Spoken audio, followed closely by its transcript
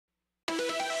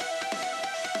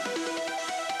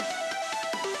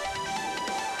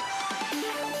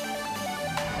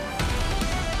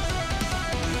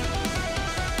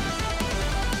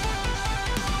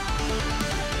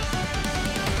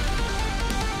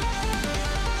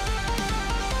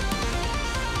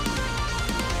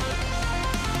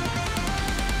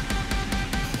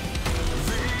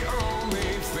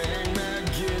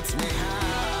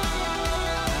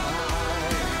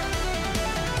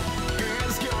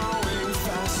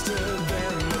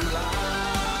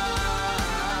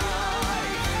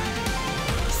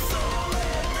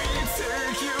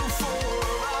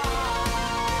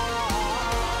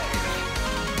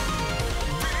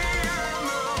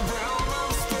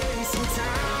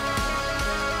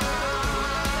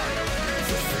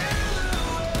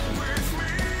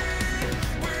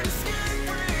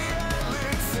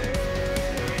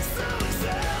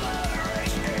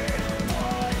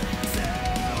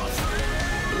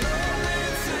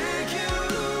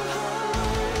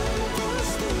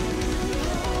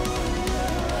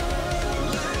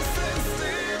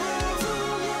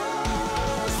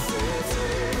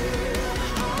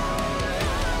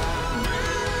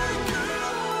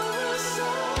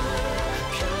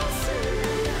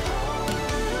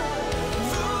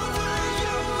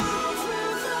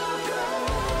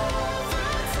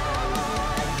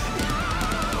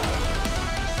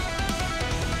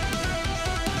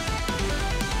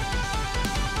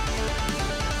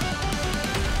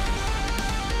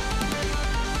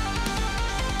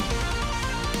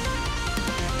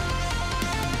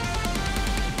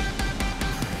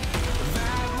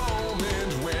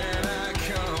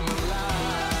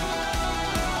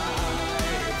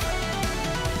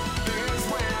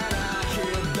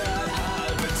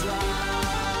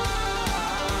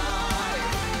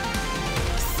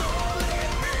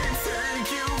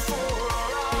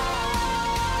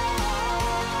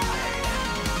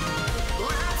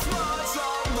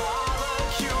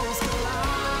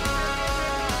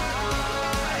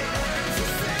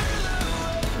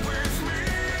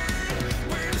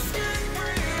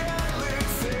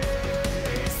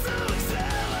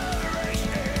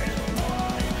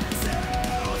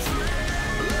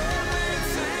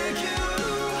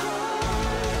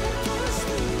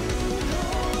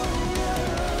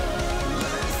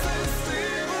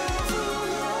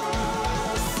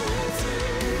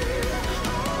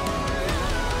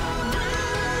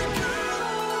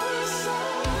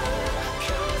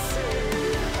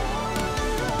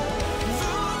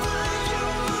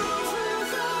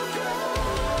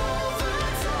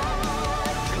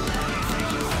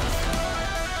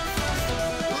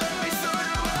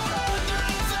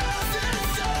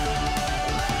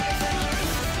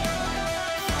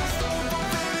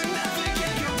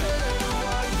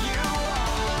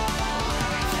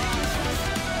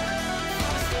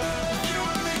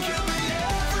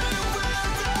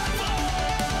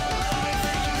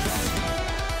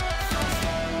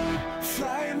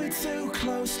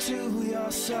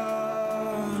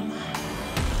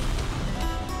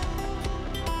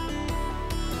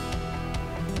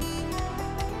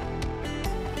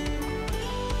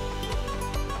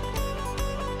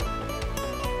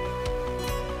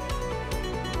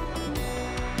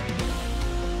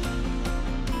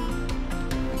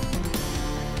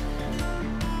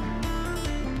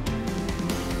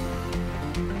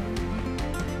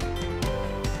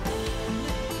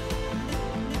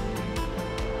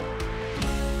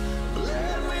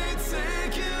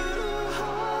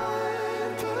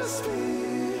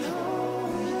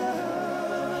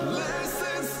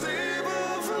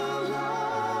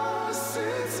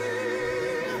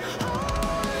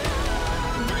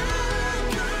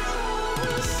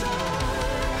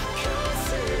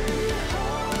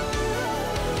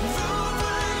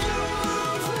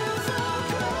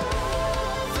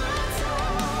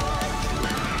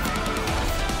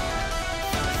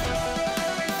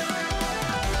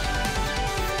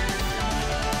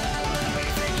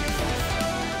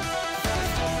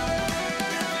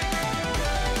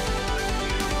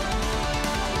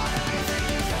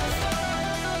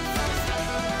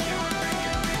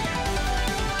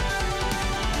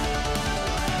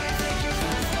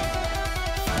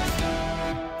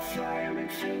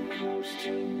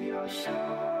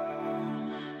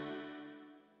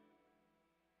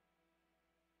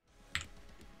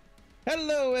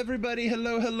Hello everybody,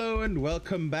 hello, and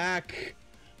welcome back.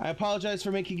 I apologize for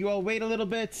making you all wait a little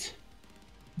bit,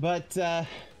 but I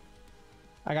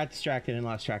got distracted and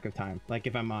lost track of time. Like,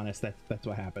 if I'm honest, that's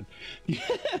what happened.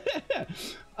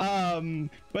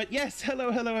 But yes, hello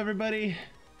everybody.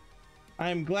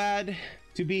 I'm glad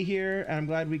to be here, and I'm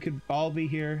glad we could all be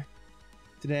here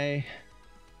today.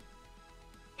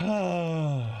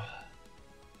 Hi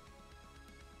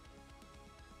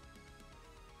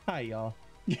y'all.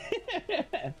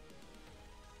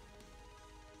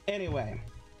 Anyway,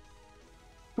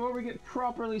 before we get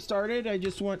properly started, I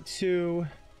just want to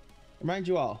remind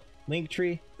you all,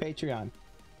 Linktree, Patreon,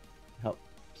 help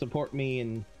support me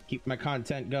and keep my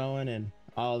content going and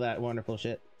all that wonderful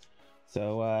shit.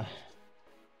 So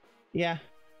yeah,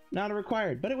 not a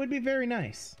required, but it would be very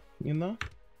nice, you know.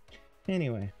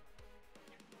 Anyway,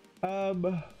 let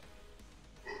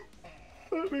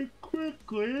me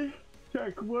quickly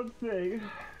check one thing.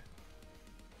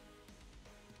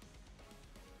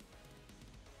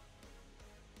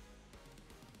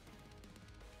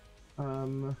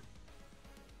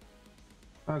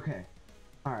 Okay.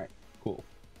 All right. Cool.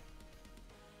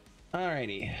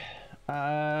 Alrighty.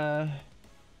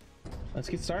 Let's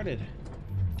get started.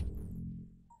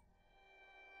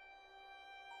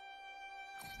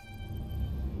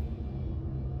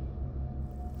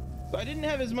 So I didn't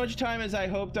have as much time as I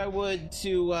hoped I would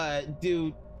to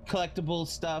do collectible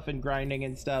stuff and grinding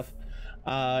and stuff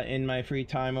in my free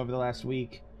time over the last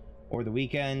week or the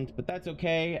weekend, but that's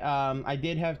okay. I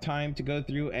did have time to go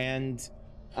through and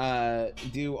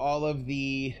do all of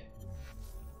the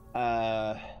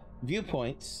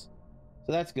viewpoints,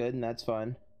 so that's good and that's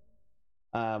fun.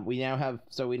 We now have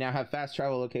fast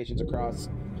travel locations across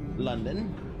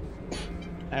London,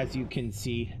 as you can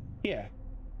see here.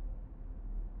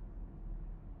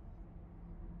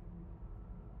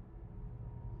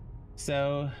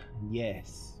 So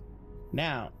yes,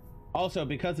 now also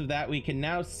because of that, we can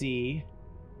now see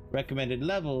recommended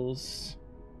levels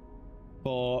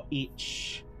for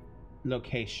each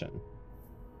location.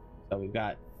 So we've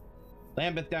got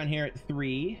Lambeth down here at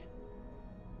 3,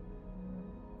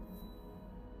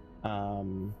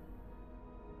 and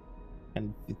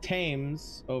the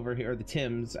Thames over here, or the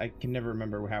Thames, I can never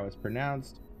remember how it's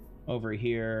pronounced, over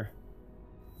here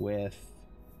with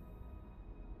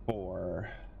 4.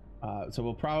 So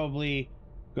we'll probably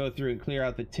go through and clear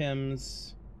out the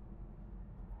Thames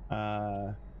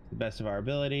to the best of our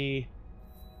ability.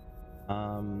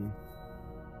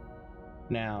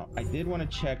 Now I did want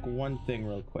to check one thing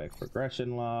real quick.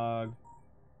 Progression log,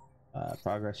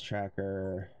 progress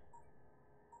tracker.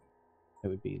 It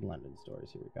would be London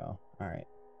stores. Here we go. All right,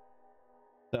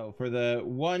 so for the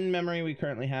one memory we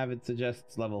currently have, it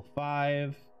suggests level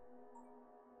 5.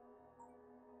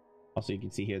 Also, you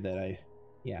can see here that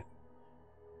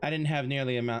I didn't have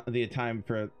nearly the time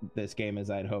for this game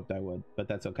as I'd hoped I would, but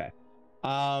that's okay.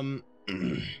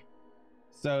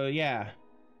 So yeah,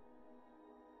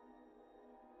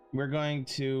 we're going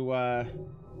to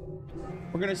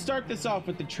start this off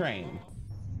with the train.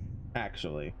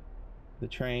 Actually, the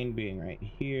train being right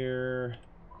here.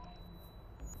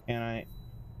 There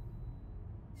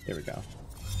we go.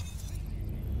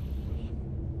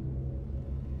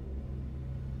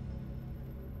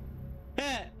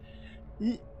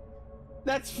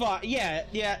 That's fine.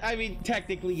 Yeah. I mean,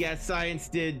 technically, yes, science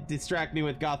did distract me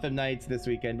with Gotham Knights this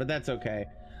weekend, but that's okay.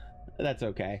 That's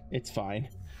okay. It's fine.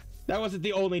 That wasn't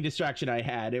the only distraction I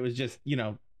had. It was just, you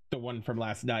know, the one from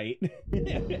last night.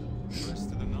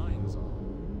 Rest of the nines. All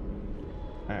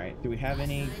right. Do we have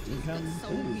any income?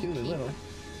 Ooh, we do a little.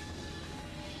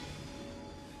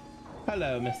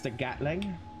 Hello, Mr.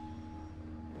 Gatling.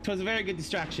 It was a very good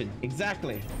distraction.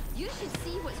 Exactly. You should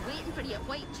see what's waiting for you at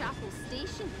Whitechapel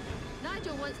Station.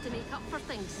 Nigel wants to make up for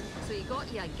things, so he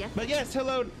got you a gift. But yes,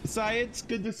 hello, Science.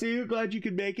 Good to see you. Glad you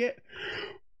could make it.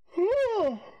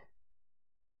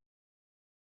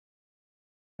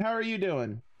 How are you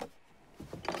doing?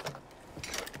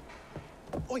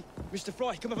 Oi, Mr.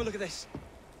 Fry, come have a look at this.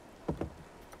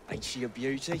 Ain't she a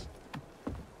beauty?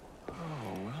 Oh,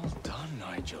 well done,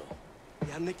 Nigel.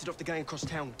 Yeah, I nicked it off the gang across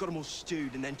town, got them all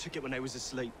stewed, and then took it when they was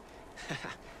asleep.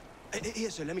 Here,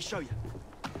 sir, let me show you.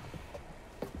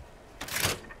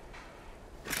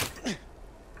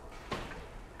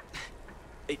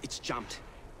 It's jumped.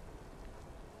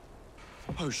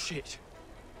 Oh, shit.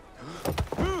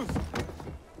 Move!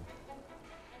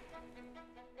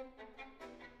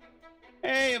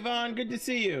 Hey, Yvonne, good to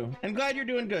see you. I'm glad you're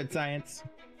doing good, Science.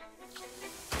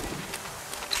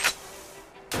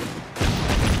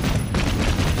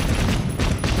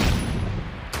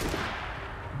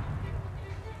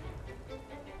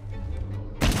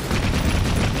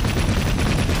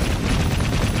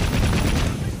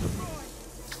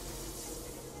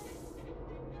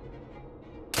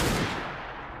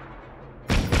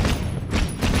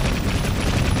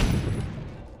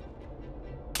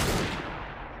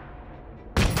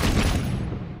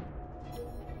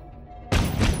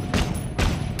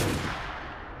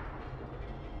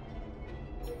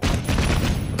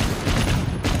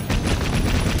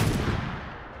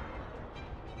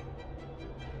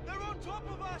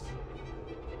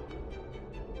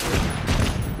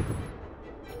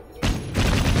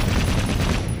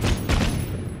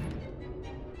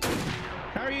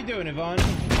 doing, Yvonne?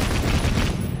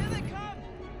 Here they come!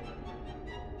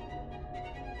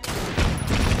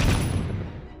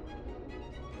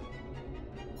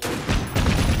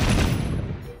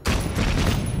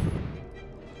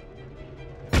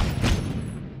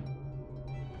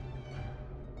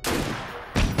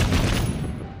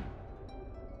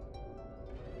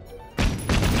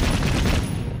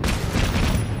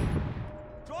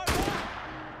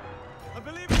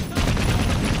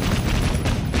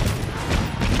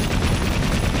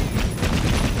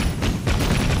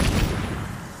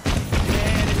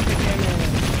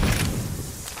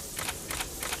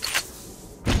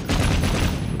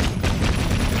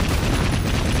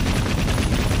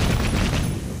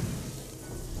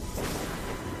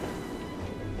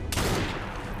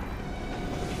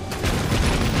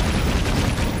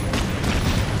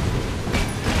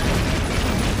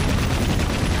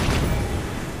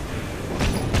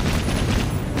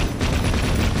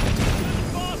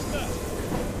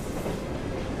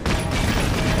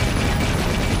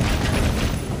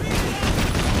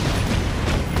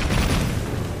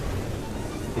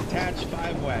 Detach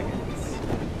 5 wagons.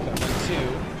 So 1,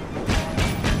 2.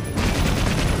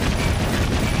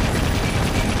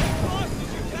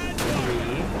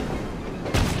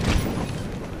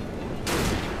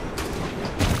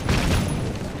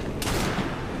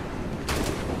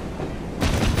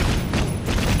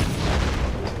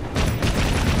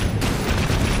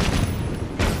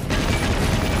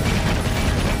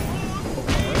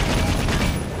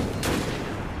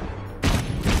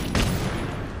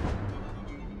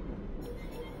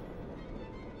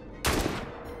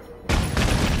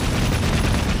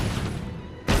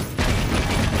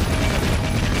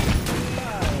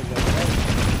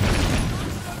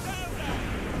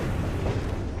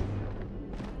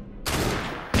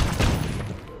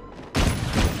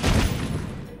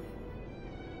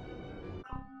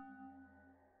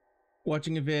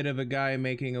 Watching a vid of a guy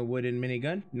making a wooden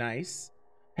minigun. Nice.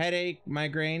 Headache,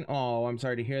 migraine. Oh, I'm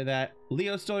sorry to hear that.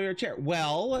 Leo stole your chair.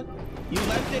 Well, you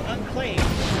left it unclaimed.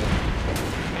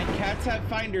 And cats have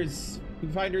finders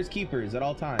keepers at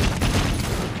all times.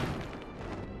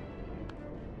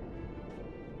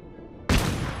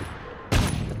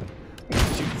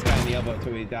 Shoot this guy in the elbow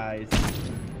till he dies.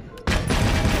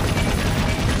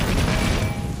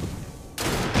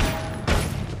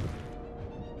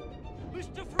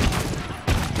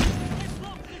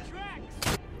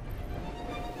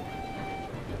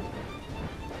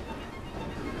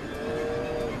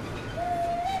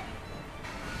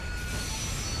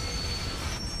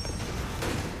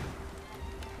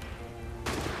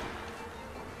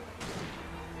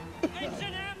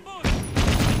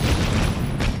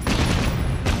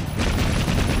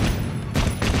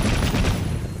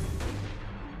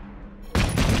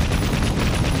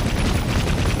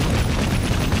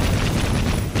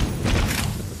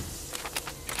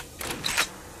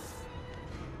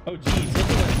 Oh geez, look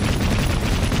at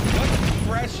what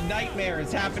fresh nightmare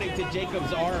is happening to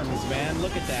Jacob's arms, man.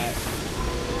 Look at that.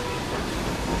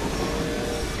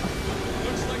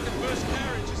 Looks like the first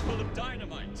carriage is full of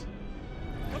dynamite.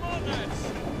 Come on,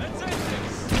 lads. Let's end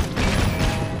this.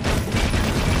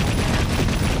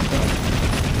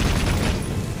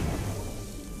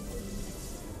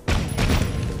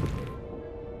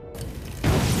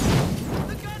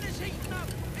 The gun is heating up!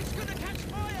 It's gonna catch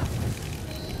fire!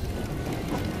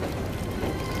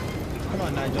 Come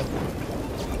on, Nigel.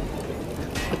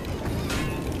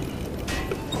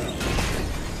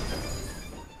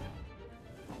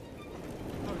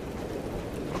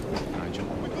 Nigel,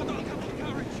 We've got the incoming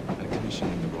carriage! they're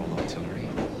commissioning the Royal Artillery.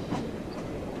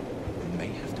 We may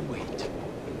have to wait.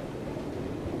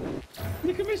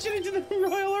 The commissioning to the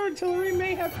Royal Artillery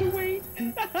may have to wait.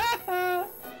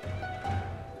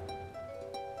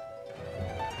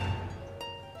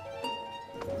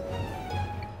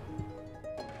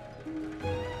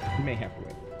 May have to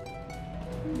wait.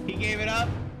 He gave it up.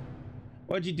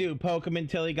 What'd you do? Poke him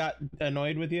until he got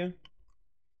annoyed with you?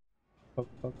 Poke,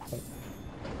 poke, poke.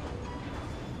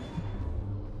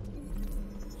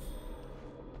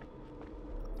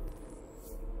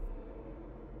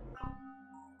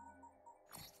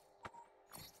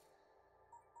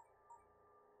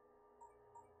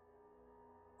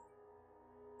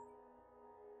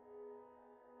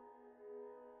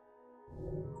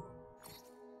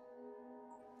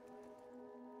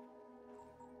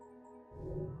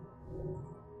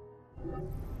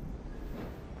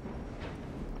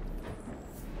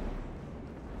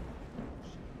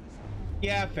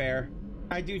 Yeah, fair.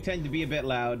 I do tend to be a bit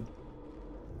loud.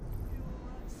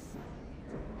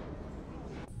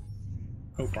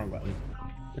 Oh, wrong button.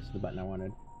 This is the button I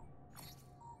wanted.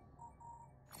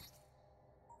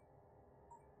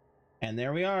 And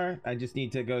there we are. I just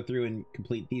need to go through and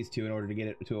complete these two in order to get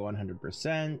it to a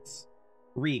 100%.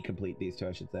 Recomplete these two,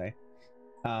 I should say.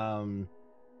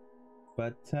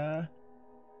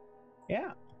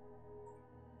 Yeah.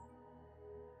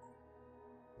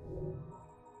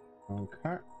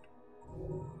 Okay.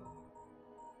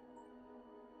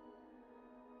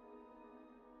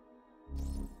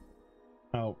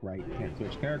 Oh, right. Can't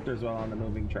switch characters while on the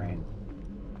moving train.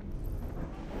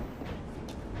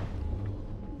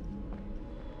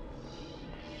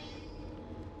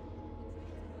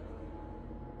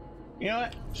 You know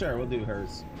what? Sure, we'll do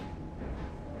hers.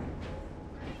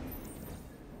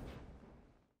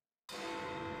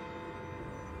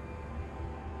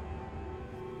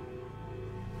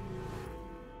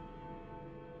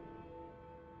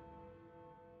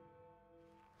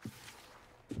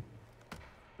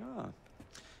 Ah,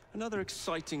 another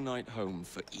exciting night home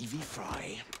for Evie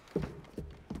Fry.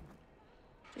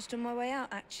 Just on my way out,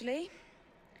 actually.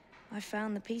 I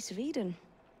found the piece of Eden.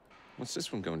 What's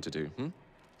this one going to do, hmm?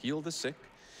 Heal the sick,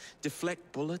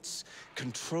 deflect bullets,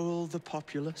 control the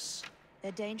populace?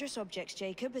 They're dangerous objects,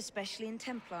 Jacob, especially in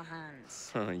Templar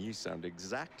hands. You sound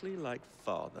exactly like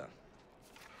Father.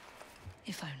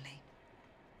 If only.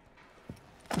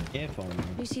 If only.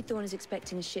 Lucy Thorne is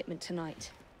expecting a shipment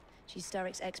tonight. She's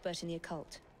Starrick's expert in the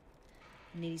occult.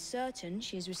 I'm nearly certain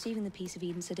she is receiving the piece of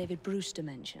Eden Sir David Brewster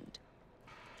mentioned.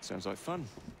 Sounds like fun.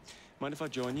 Mind if I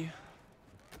join you?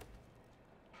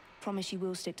 Promise you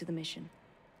will stick to the mission.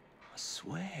 I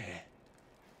swear.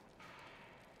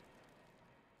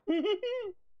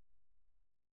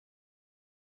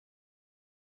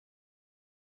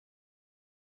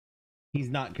 He's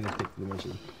not gonna stick to the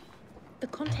mission. The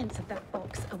contents of that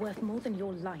box are worth more than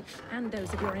your life and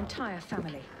those of your entire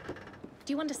family.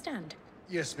 Do you understand?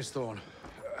 Yes, Miss Thorne.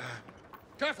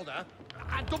 Careful there!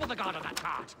 And double the guard on that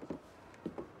cart!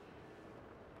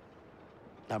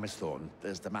 Now, Miss Thorne,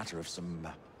 there's the matter of some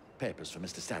papers for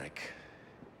Mr. Starrick.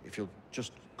 If you'll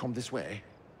just come this way.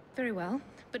 Very well,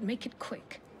 but make it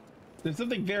quick. There's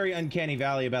something very uncanny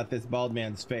valley about this bald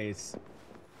man's face.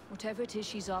 Whatever it is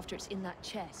she's after, it's in that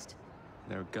chest.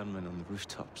 There are gunmen on the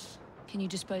rooftops. Can you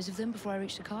dispose of them before I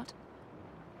reach the cart?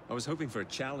 I was hoping for a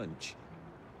challenge.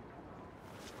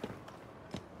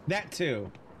 That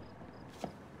too.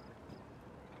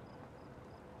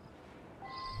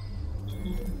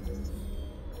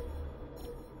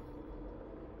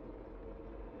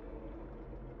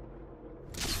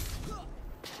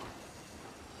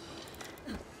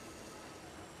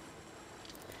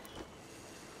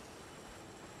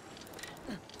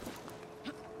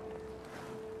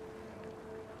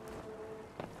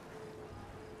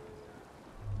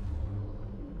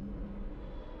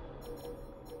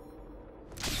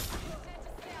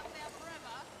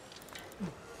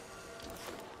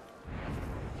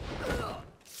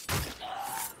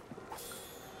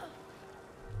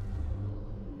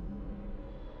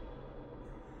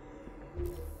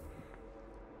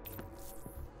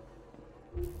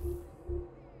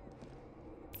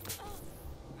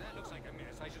 That looks like a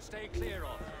mess I should stay clear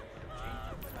of.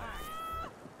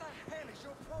 What the hell is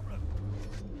your problem?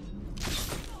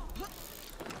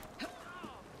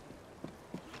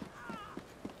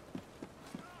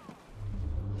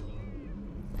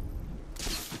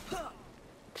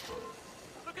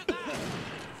 Look at that!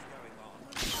 What's going on?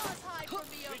 Just hide from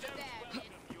me over there.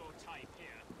 Welcome your type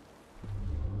here.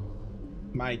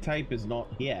 My type is not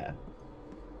here.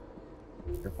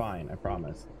 You're fine, I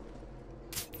promise.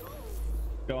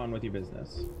 Go on with your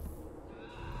business.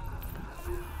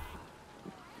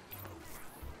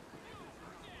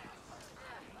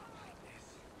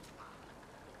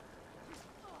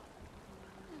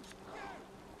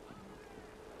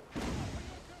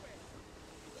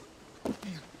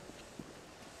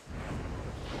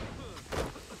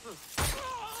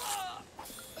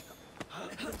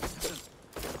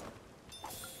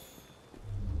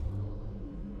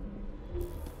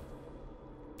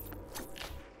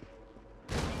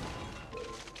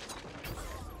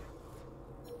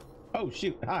 Oh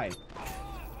shoot, hi.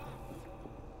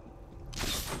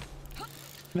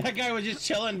 That guy was just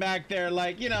chilling back there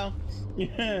like, you know,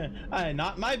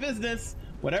 not my business.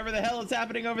 Whatever the hell is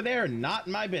happening over there, not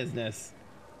my business.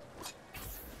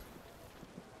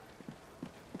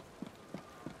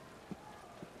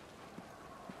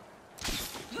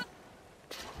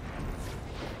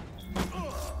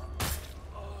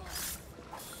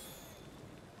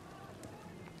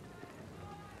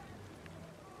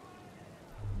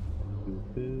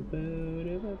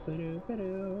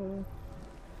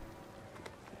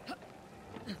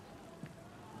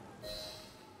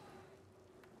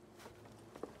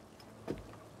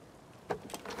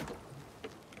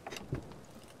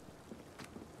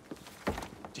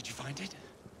 find it?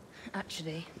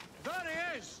 Actually, There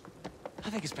he is! I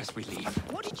think it's best we leave.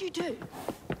 what did you do?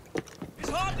 It's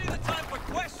hardly the time for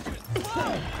questions!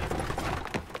 Come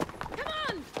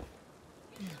on!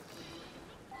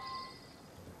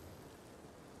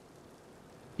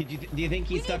 Do you think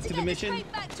he's stuck to the mission?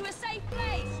 Back to a safe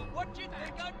place. What do you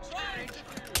think I'm trying to do?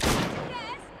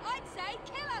 Yes, I'd say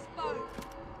kill us both.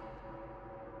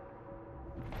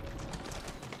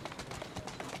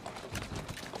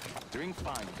 Doing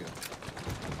fine, girl.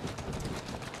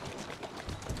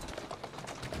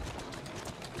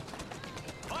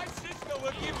 My sister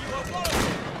will give you a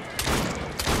warning!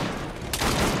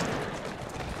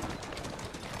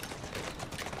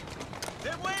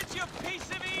 Then where's your piece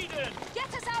of Eden?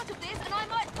 Get us out of this and I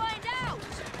might find out.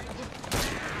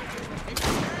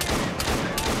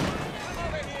 Come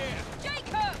over here!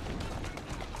 Jacob!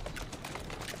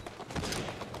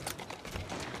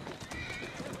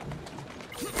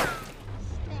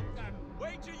 Stop them!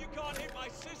 Wager you can't hit my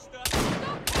sister!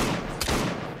 Stop it!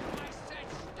 I said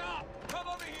stop! Come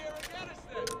over here and get us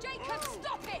then! Jacob,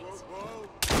 stop it!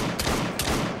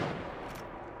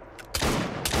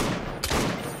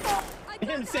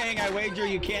 Him saying, I wager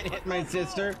you can't hit my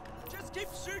sister. Just keep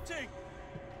shooting!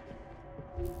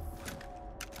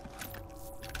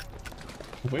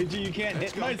 Wager you can't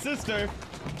hit my sister.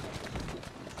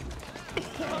 I'm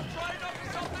trying not to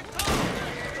stop the car!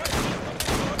 My sister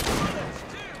can dodge bullets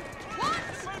too! What?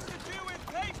 It's supposed to do with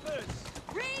papers!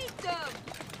 Read them!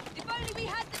 If only we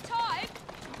had the time!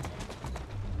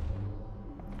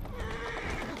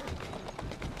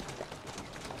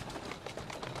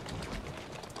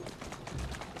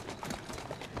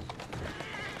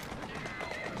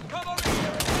 Come over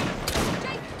here and get us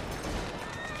then! Jacob!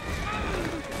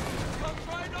 Come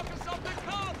try and knock us off the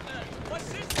cart then! My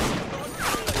sister can dodge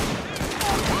bullets too!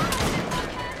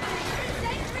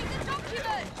 Saving the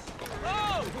documents!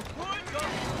 Oh! Good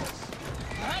documents!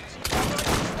 Perhaps you can write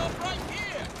this stuff right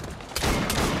here!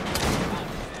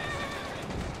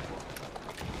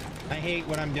 I hate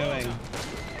what I'm doing.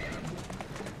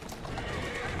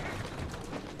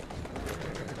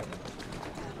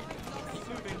 Keep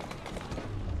moving.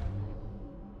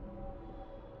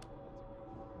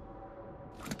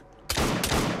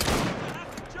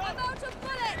 I'm out of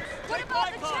bullets! What Take about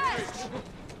my the cartridge! chest?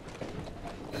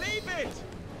 Leave it!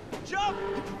 Jump!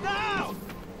 Now!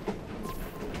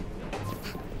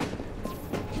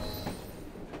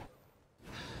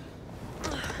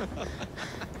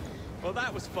 Well,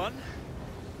 that was fun.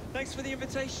 Thanks for the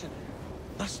invitation.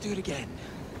 Let's do it again.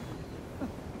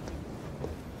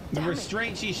 The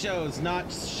restraint she shows, not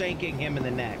shanking him in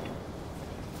the neck.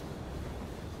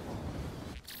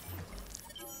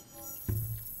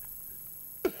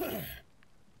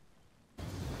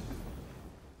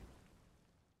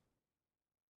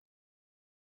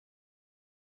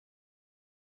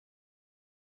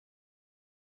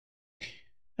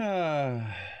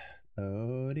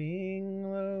 Loading.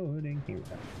 Here we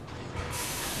go.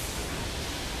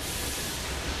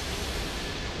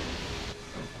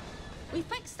 We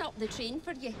fixed up the train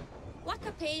for you. Like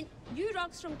a paint, new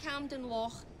rugs from Camden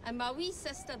Loch, and my wee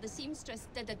sister, the seamstress,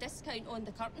 did a discount on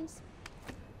the curtains.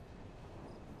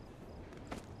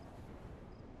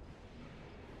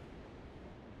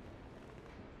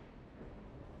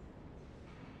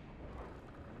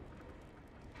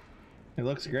 It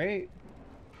looks great.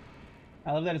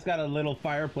 I love that it's got a little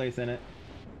fireplace in it.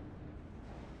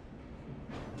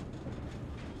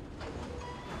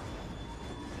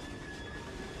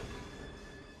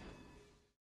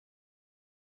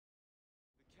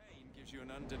 The cane gives you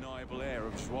an undeniable air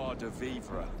of joie de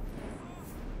vivre.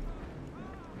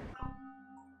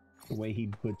 The way he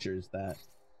butchers that.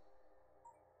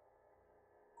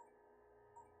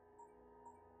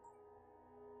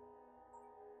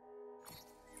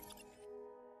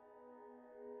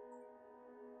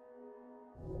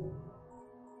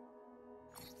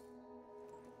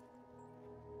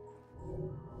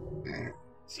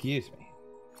 Excuse me.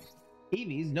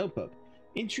 Evie's notebook.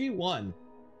 Entry 1.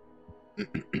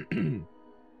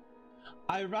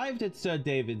 I arrived at Sir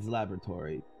David's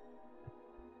laboratory.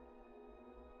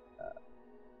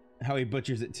 How he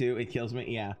butchers it too. It kills me.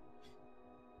 Yeah.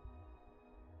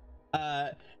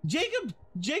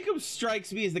 Jacob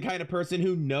strikes me as the kind of person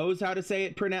who knows how to say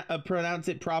it, pronounce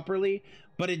it properly,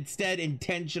 but instead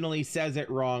intentionally says it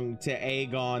wrong to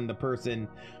egg on the person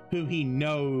who he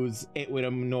knows it would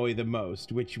annoy the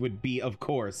most, which would be, of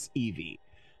course, Evie.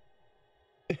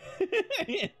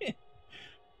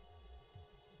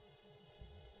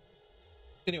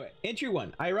 Anyway, entry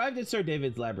 1. I arrived at Sir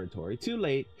David's laboratory too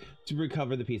late to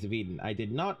recover the piece of Eden. I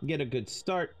did not get a good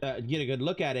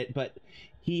look at it, but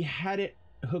he had it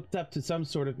hooked up to some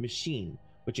sort of machine,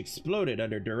 which exploded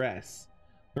under duress.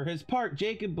 For his part,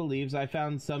 Jacob believes I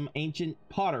found some ancient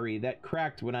pottery that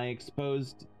cracked when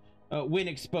exposed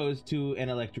to an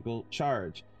electrical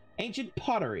charge. Ancient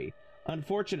pottery.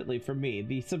 Unfortunately for me,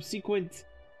 the subsequent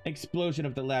explosion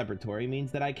of the laboratory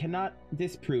means that I cannot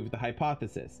disprove the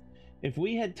hypothesis. If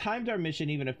we had timed our mission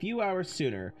even a few hours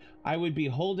sooner, I would be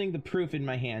holding the proof in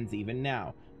my hands even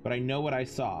now, but I know what I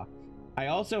saw. I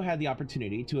also had the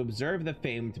opportunity to observe the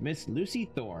famed Miss Lucy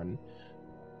Thorne,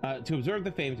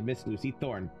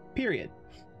 period.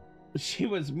 She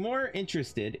was more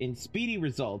interested in speedy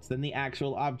results than the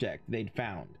actual object they'd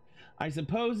found. I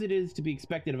suppose it is to be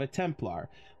expected of a Templar,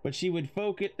 but she would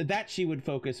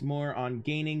focus more on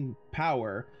gaining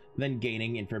power than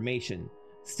gaining information.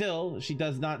 Still, she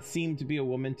does not seem to be a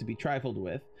woman to be trifled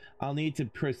with. I'll need to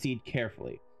proceed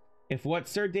carefully. If what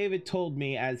Sir David told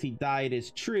me as he died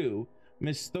is true,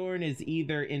 Miss Thorne is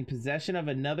either in possession of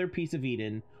another piece of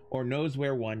Eden or knows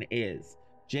where one is.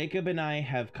 Jacob and I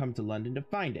have come to London to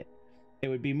find it. It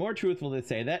would be more truthful to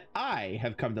say that I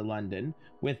have come to London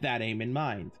with that aim in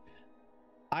mind.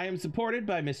 I am supported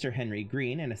by Mr. Henry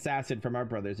Green, an assassin from our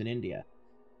brothers in India.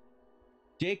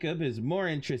 Jacob is more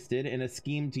interested in a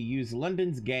scheme to use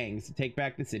London's gangs to take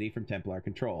back the city from Templar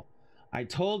control. I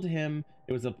told him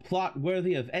it was a plot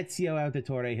worthy of Ezio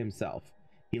Auditore himself.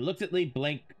 He looked at me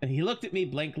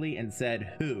blankly and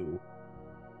said, "Who?"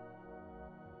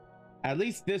 At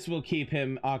least this will keep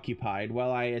him occupied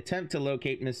while I attempt to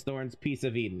locate Miss Thorne's piece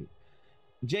of Eden.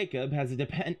 Jacob has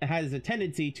a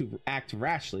tendency to act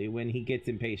rashly when he gets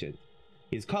impatient.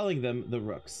 He's calling them the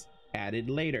Rooks. Added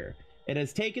later. It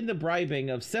has taken the bribing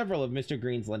of several of Mr.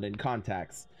 Green's London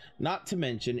contacts, not to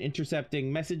mention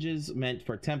intercepting messages meant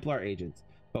for Templar agents.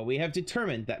 But we have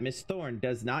determined that Miss Thorne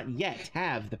does not yet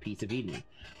have the piece of Eden.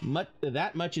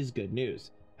 That much is good news.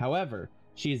 However,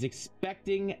 she is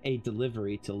expecting a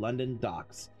delivery to London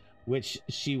docks, which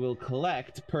she will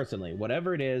collect personally.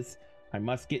 Whatever it is, I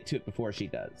must get to it before she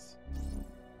does.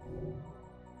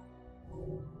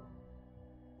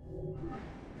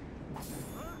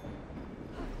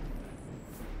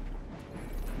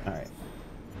 Alright.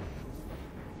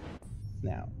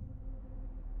 Now.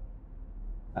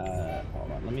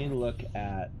 Hold on. Let me look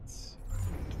at...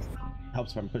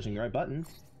 Helps if I'm pushing the right buttons.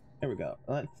 There we go.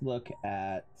 Let's look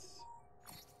at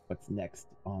what's next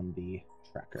on the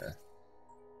tracker.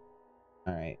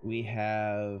 Alright, we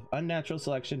have Unnatural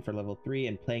Selection for level 3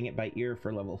 and Playing It by Ear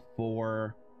for level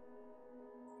 4.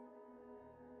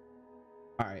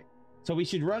 Alright, so we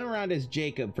should run around as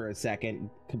Jacob for a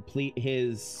second, complete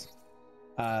his,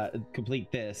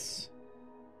 complete this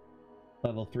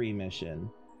level 3 mission,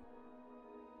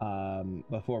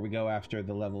 before we go after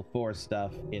the level 4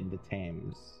 stuff in the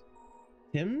Thames.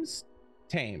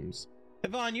 Thames.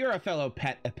 Yvonne, you're a fellow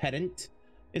pedant.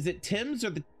 Is it Thames or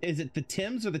the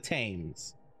Thames or the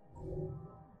Thames?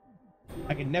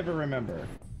 I can never remember.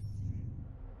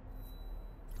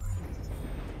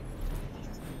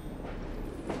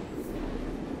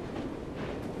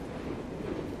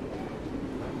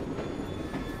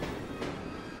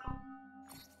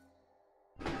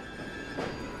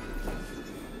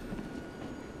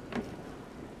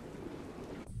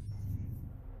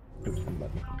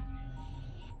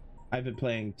 I've been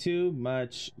playing too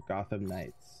much Gotham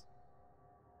Knights.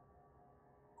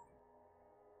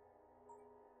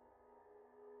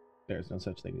 There's no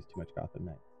such thing as too much Gotham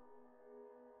Knights.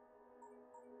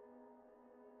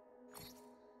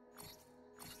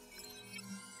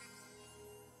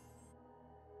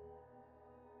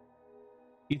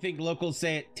 You think locals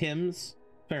say it Tim's?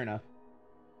 Fair enough.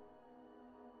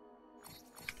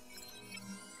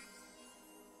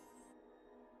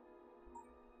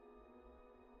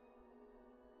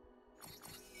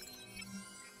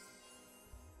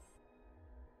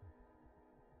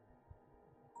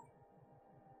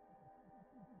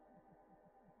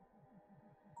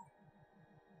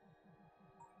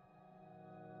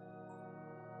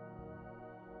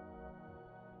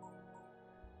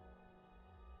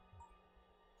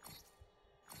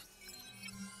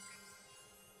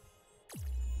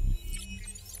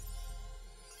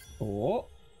 Oh,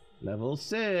 level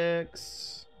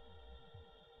 6.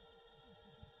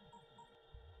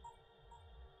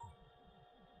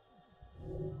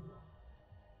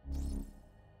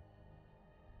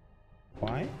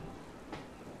 Why?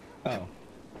 Oh,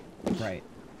 right.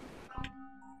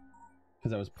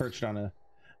 Because I was perched on a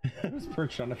I was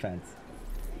perched on a fence.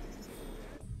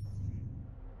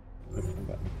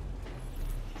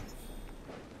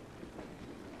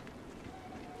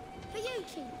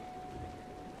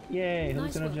 Yay,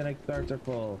 hallucinogenic darts are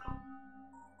full.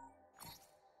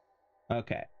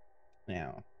 Okay,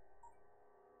 now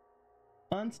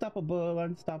Unstoppable,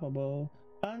 unstoppable,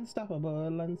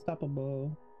 unstoppable,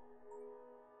 unstoppable.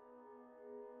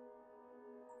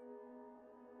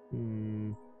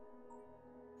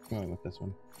 Going with this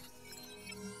one.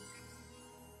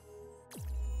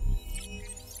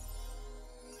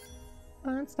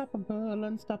 Unstoppable,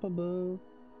 unstoppable.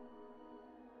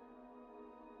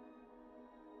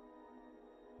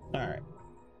 All right.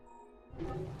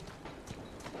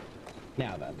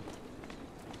 Now then.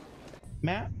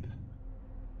 Map.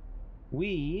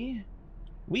 We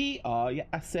are, yeah,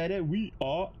 I said it, we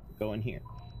are going here.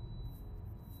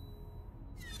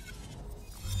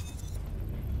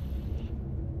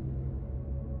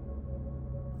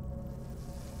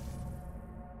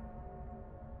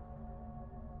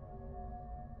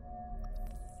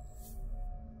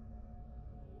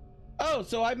 Oh,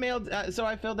 so I mailed, so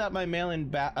I filled out my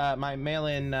mail-in,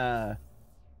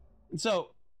 so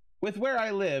with where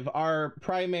I live, our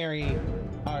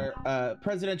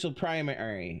presidential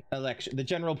primary election, the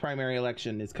general primary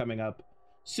election is coming up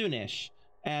soonish.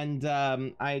 And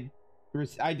I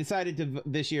decided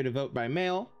this year to vote by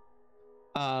mail.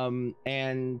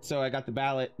 And so I got the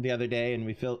ballot the other day and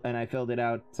I filled it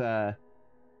out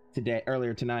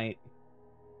earlier tonight.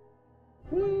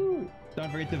 Woo!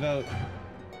 Don't forget to vote.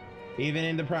 Even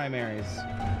in the primaries.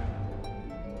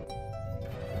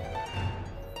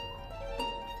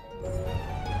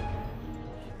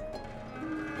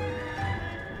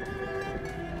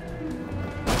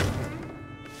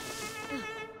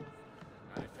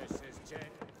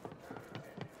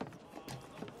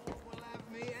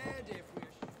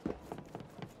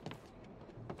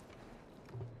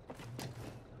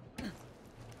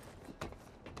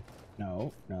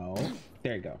 No, no.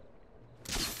 There you go.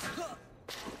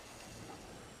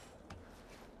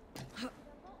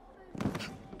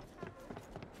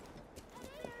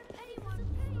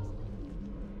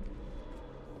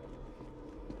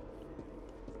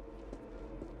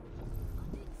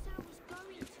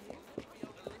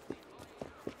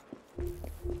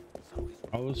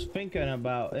 I was thinking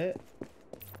about it.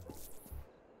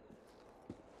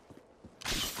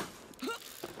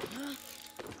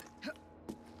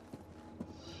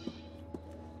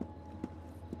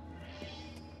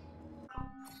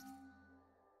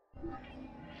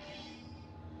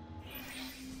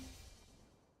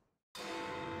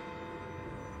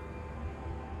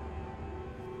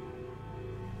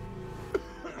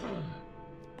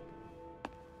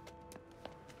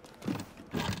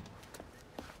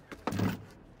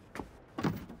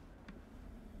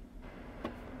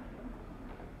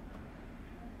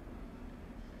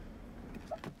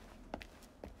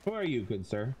 Who are you, good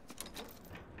sir?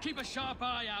 Keep a sharp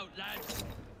eye out, lads.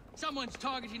 Someone's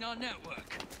targeting our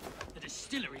network. The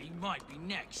distillery might be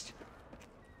next.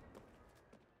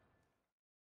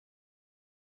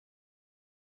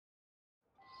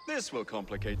 This will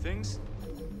complicate things.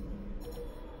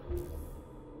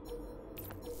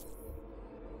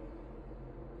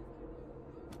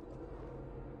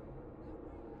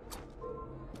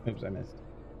 Oops, I missed.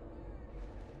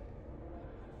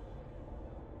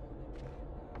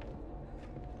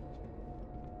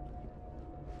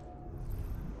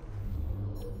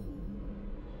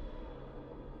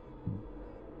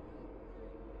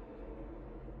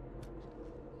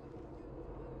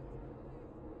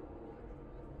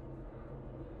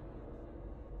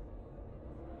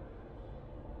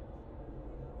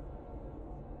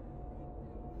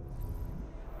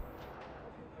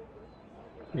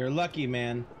 You're lucky,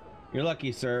 man. You're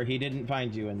lucky, sir. He didn't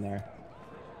find you in there.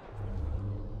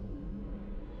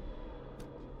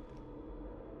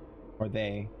 Or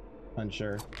they.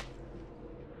 Unsure.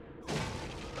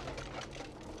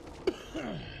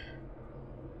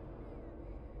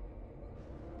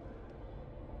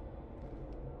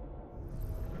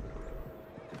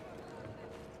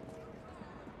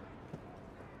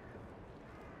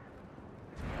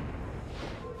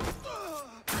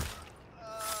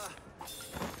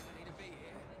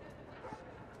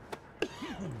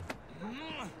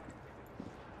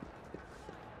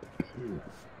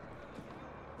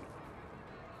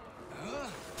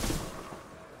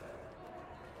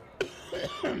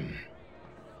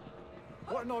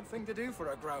 What an odd thing to do for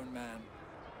a grown man.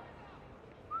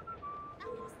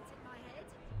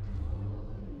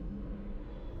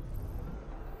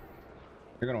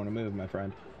 You're gonna want to move, my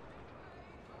friend.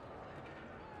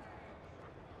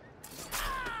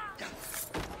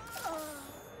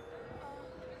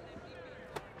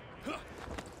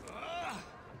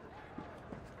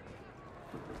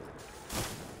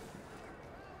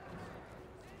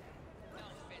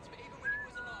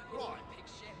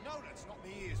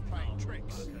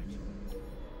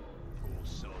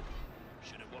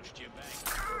 you,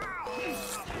 bang.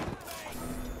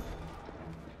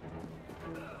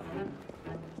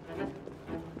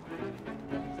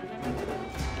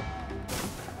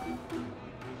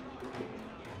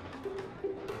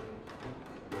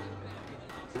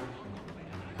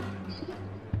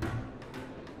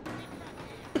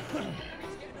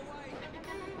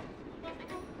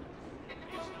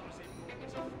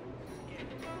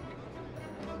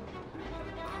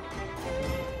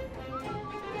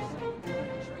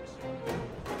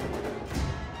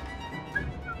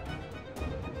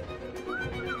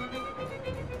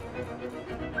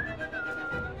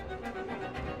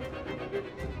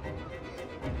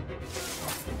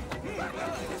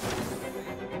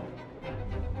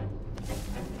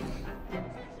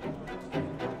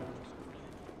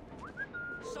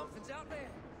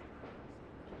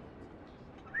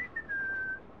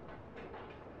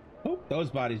 Oh, those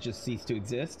bodies just ceased to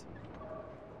exist.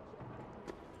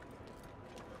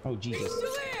 Oh, Jesus.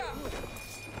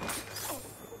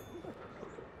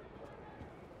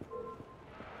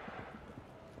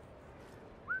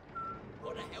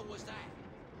 What the hell was that?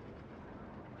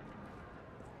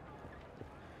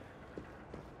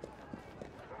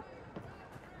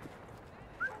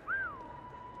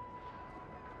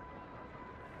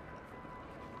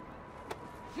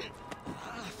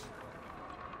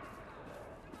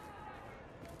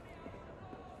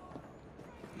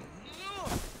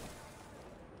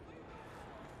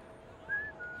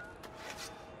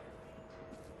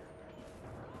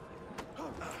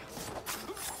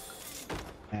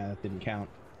 Yeah, that didn't count.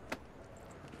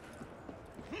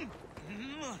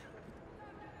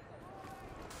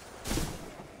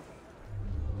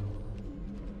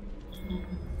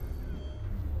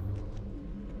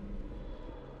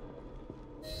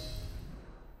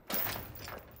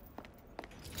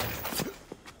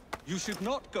 You should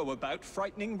not go about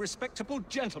frightening respectable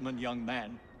gentlemen, young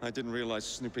man. I didn't realize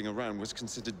snooping around was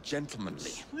considered gentlemanly.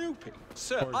 Snooping?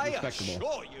 Sir, Or I respectable.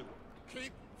 assure you.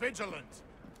 Keep vigilant.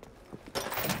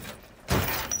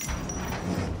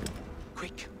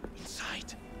 Quick,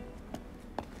 inside.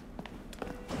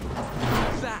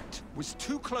 That was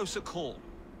too close a call.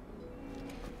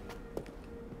 It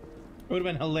would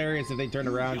have been hilarious if they turned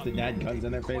around and had guns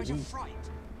in their Quite a faces. fright.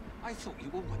 I thought you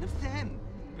were one of them.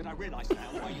 But I realize now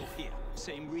why you're here.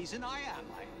 Same reason I am,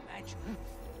 I imagine.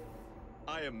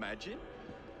 I imagine?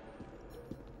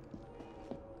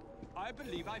 I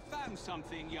believe I found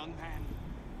something, young man.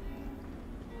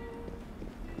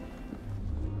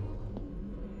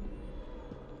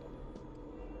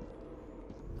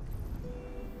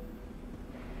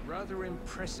 Rather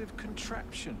impressive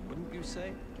contraption, wouldn't you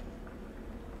say?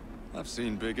 I've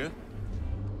seen bigger.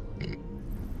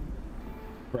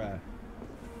 Bruh.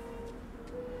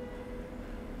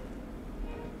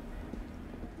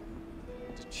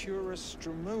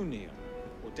 Stramonium,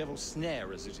 or devil's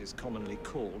snare as it is commonly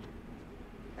called.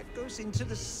 That goes into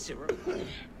the syrup.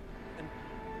 An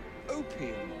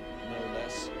opium, no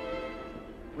less.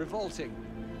 Revolting.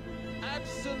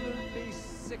 Absolutely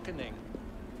sickening.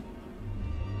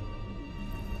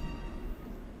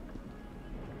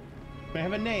 I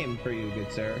have a name for you,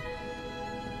 good sir.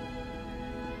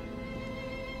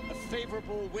 A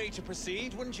favorable way to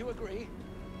proceed, wouldn't you agree?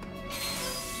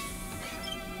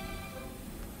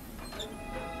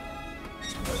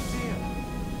 Oh dear.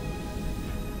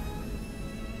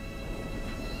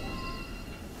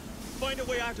 Find a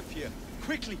way out of here,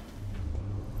 quickly.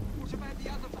 What about the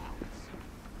other valves?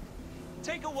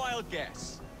 Take a wild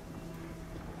guess.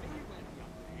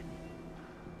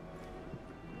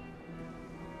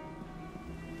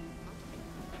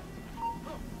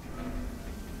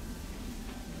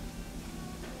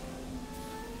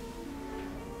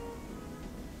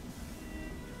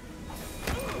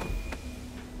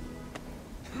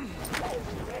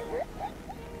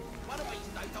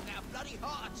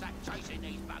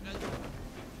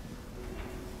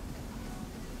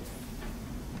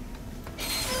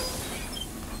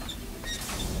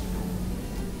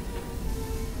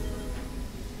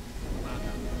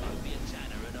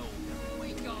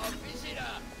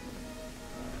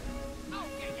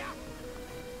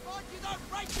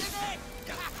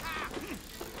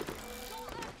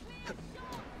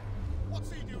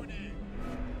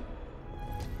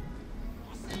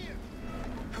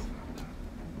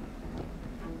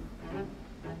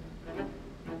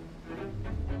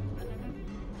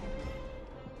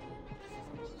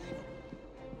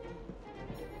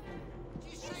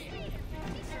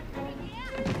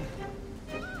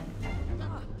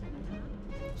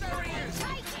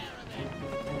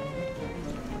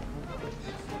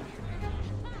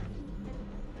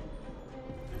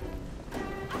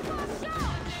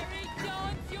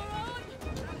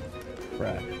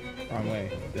 Bruh. Wrong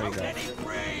way. There you go.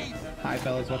 Hi,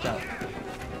 fellas. Watch out.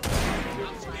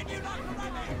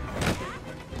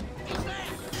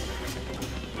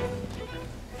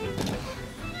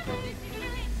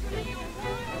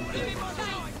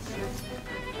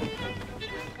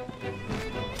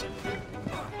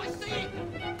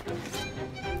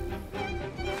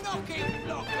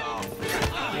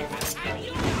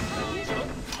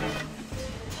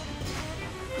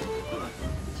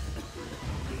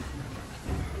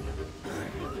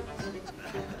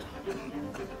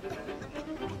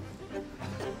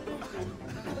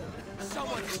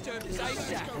 Someone disturbed his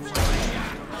ASAP.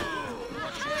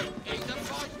 He's a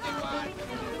feisty one.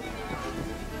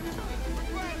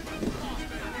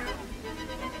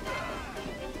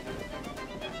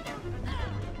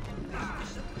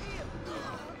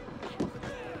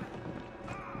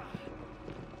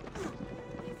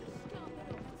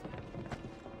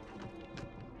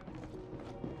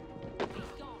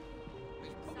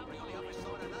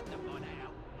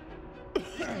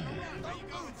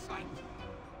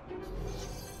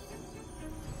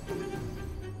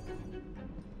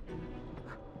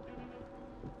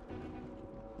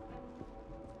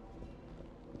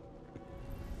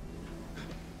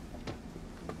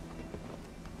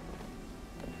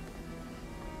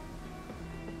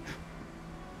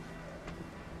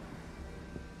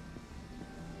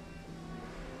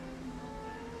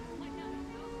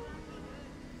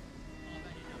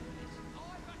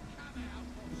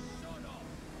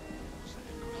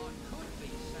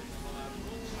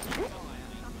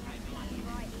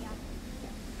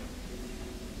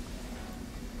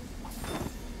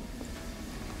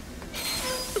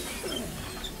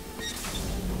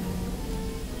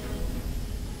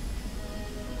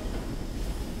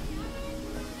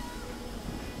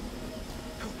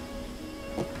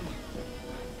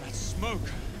 Smoke.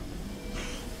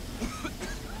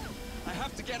 I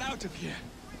have to get out of here.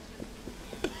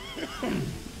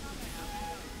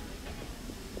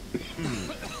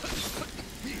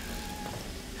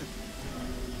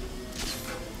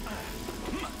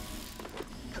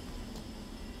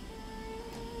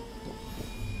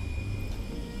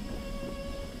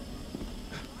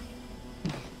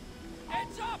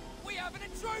 Heads up! We have an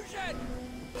intrusion!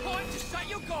 Time to set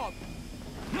your gob!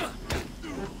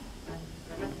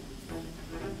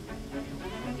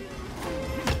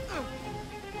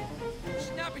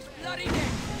 Snap his bloody neck!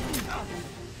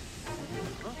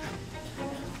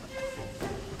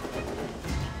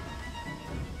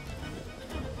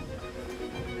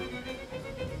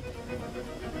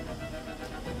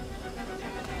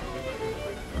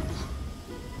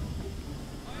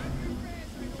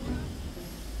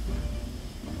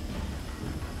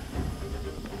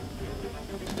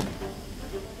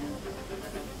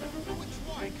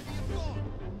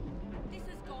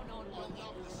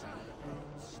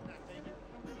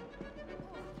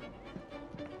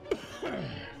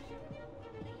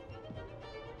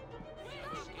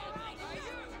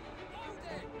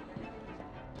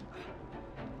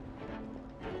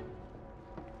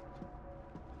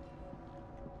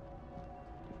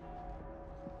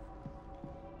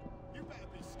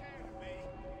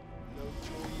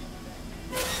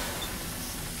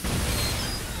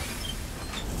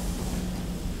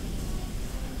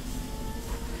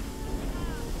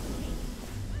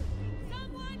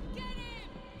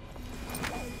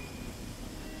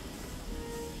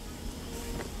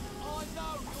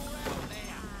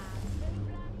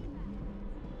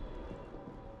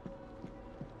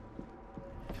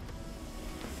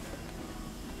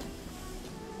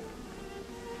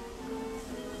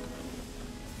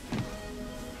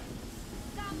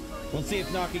 We'll see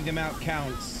if knocking them out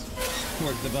counts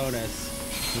towards the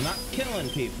bonus. I'm not killing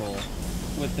people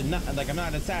with the like I'm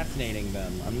not assassinating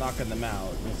them. I'm knocking them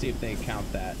out. We'll see if they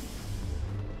count that.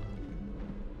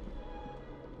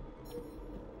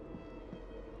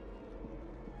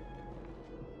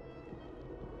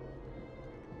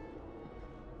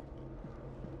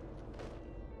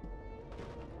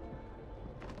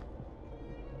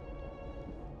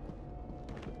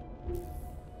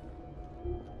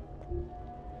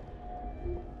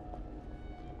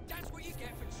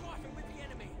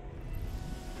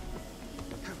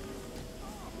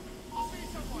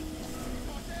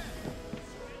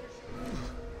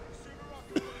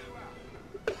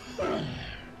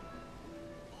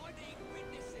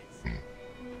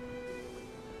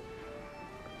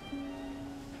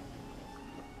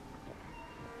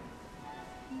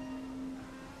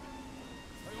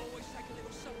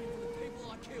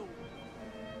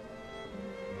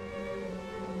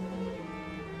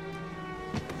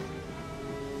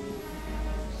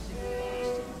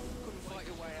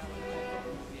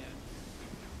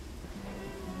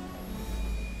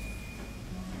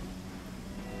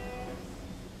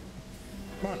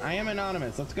 Come on, I am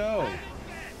anonymous. Let's go.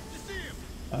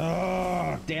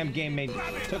 Oh, damn game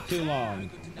took too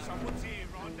long.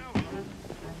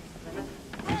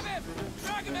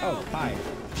 Oh, hi.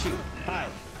 Shoot. Hi.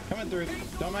 Coming through.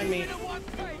 Don't mind me.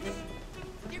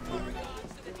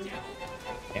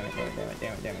 Damn it, damn it, damn it,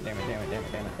 damn it, damn it, damn it, damn it,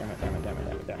 damn it, damn it, damn it, damn it, damn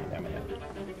it, damn it, damn it,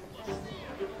 damn it.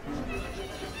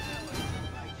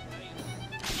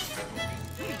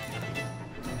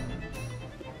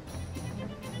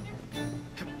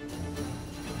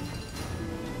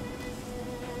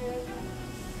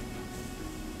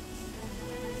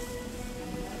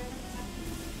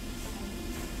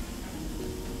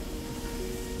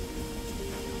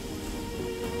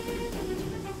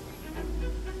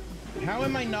 How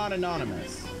am I not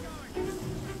anonymous?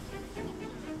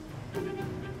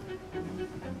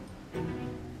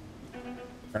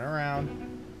 Turn around.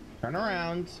 Turn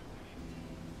around.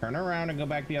 Turn around and go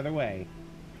back the other way.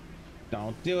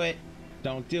 Don't do it.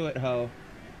 Don't do it, ho.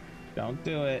 Don't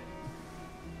do it.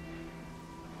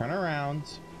 Turn around.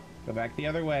 Go back the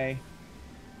other way.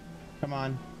 Come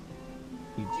on.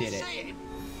 You did it.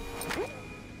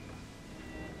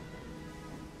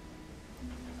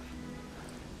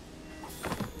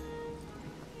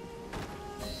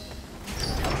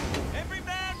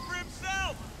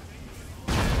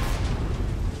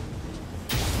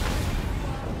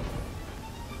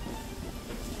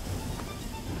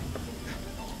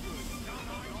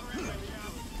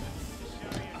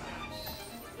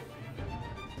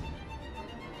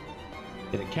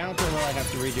 Did it count, or will I have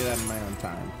to redo that in my own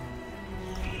time?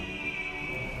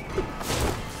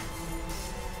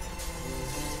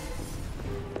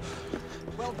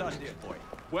 Well done, dear boy.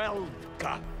 Well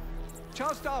done.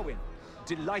 Charles Darwin,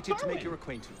 delighted to make your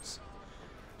acquaintance.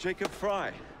 Jacob Fry,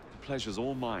 the pleasure's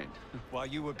all mine. While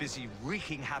you were busy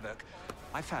wreaking havoc,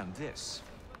 I found this.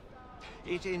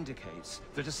 It indicates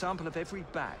that a sample of every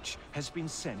batch has been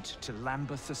sent to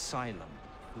Lambeth Asylum.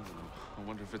 I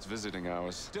wonder if it's visiting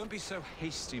hours. Don't be so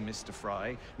hasty, Mr.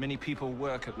 Fry. Many people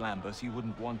work at Lambeth. You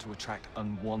wouldn't want to attract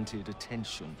unwanted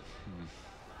attention.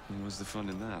 What's the fun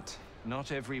in that?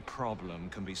 Not every problem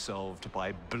can be solved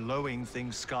by blowing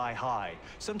things sky high.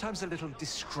 Sometimes a little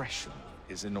discretion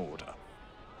is in order.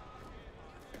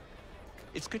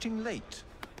 It's getting late.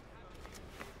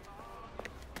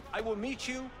 I will meet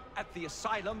you at the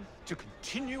asylum to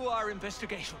continue our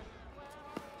investigation.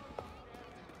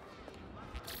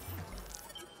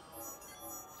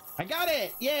 I got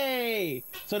it! Yay!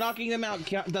 So knocking them out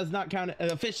does not count,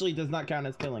 officially does not count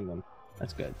as killing them.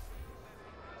 That's good.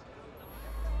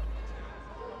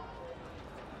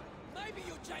 Maybe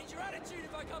you'll change your attitude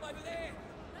if I come over there.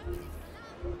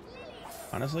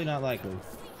 Honestly, not likely.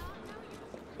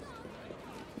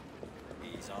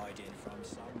 He's hiding from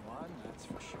someone, that's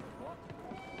for sure.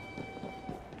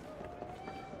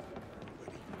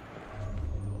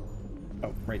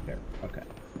 Oh, right there. Okay.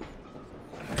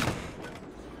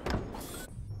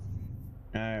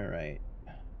 All right.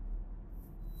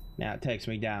 Now it takes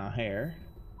me down here.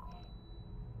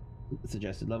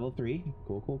 Suggested level 3.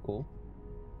 Cool, cool, cool.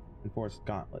 Enforced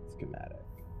gauntlet schematic.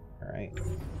 All right.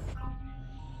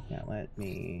 Now let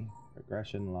me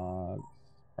regression logs,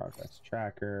 progress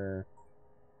tracker,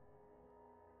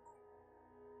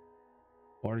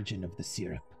 origin of the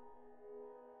syrup.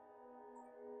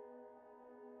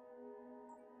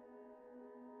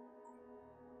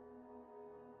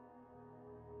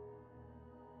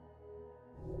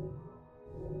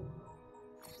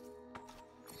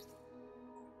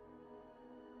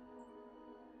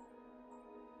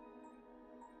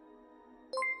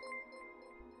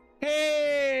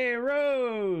 Hey,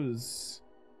 Rose!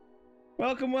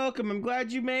 Welcome, welcome. I'm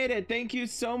glad you made it. Thank you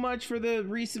so much for the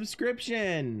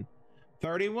resubscription.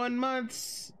 31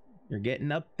 months. You're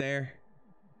getting up there.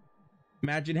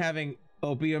 Imagine having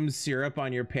opium syrup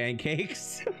on your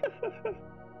pancakes.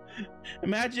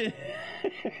 Imagine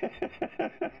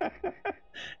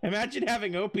imagine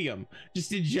having opium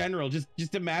just in general.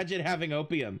 Just imagine having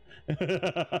opium.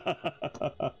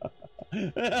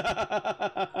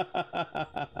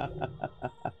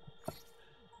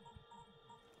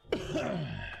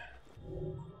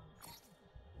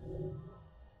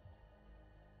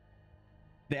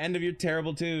 The end of your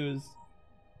terrible twos.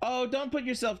 Oh, don't put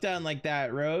yourself down like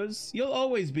that, Rose. You'll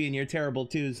always be in your terrible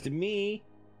twos to me.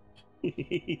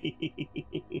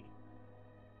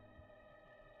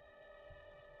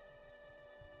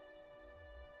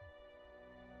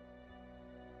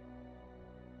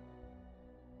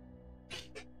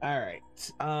 All right,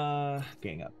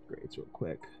 gang upgrades real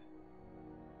quick.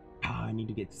 I need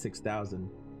to get to 6,000.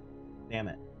 Damn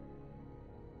it.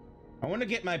 I want to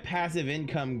get my passive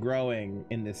income growing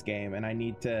in this game, and I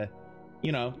need to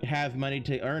you know, have money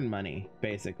to earn money,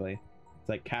 basically. It's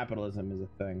like capitalism is a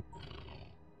thing.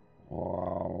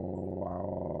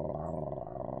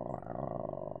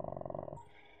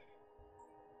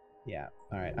 Yeah,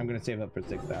 alright, I'm gonna save up for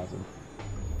 6,000.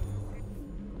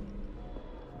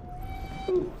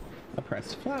 Ooh, a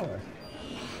pressed flower.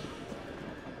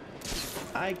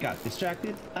 I got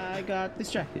distracted, I got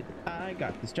distracted, I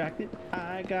got distracted,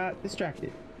 I got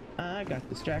distracted, I got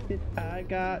distracted, I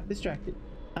got distracted,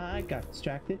 I got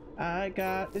distracted, I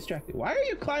got distracted. Why are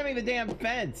you climbing the damn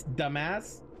fence,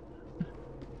 dumbass?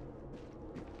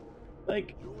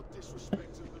 Like,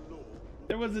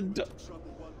 there was a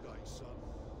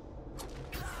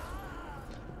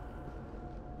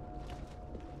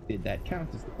did that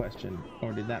count as the question,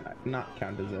 or did that not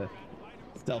count as a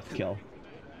stealth kill?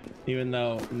 Even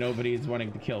though nobody's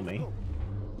wanting to kill me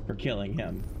for killing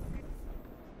him.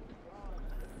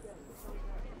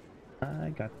 I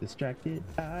got distracted,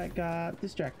 I got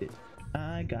distracted,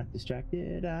 I got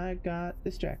distracted, I got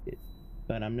distracted,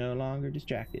 but I'm no longer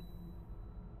distracted.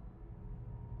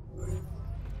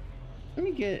 Let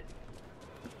me get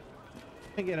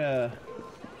a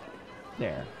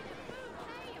there.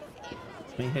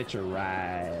 Let me hitch a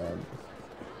ride.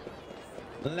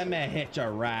 Let me hitch a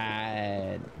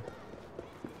ride.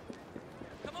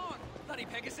 Come on, bloody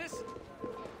Pegasus.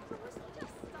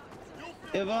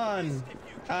 Yvonne,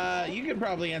 you could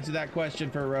probably answer that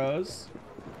question for Rose.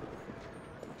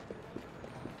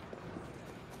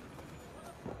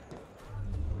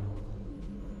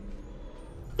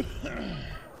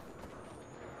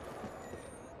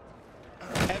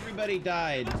 Everybody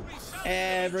died.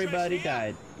 Everybody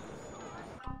died.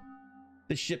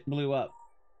 The ship blew up.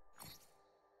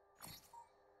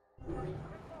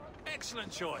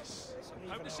 Excellent choice.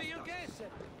 Hope to see you again.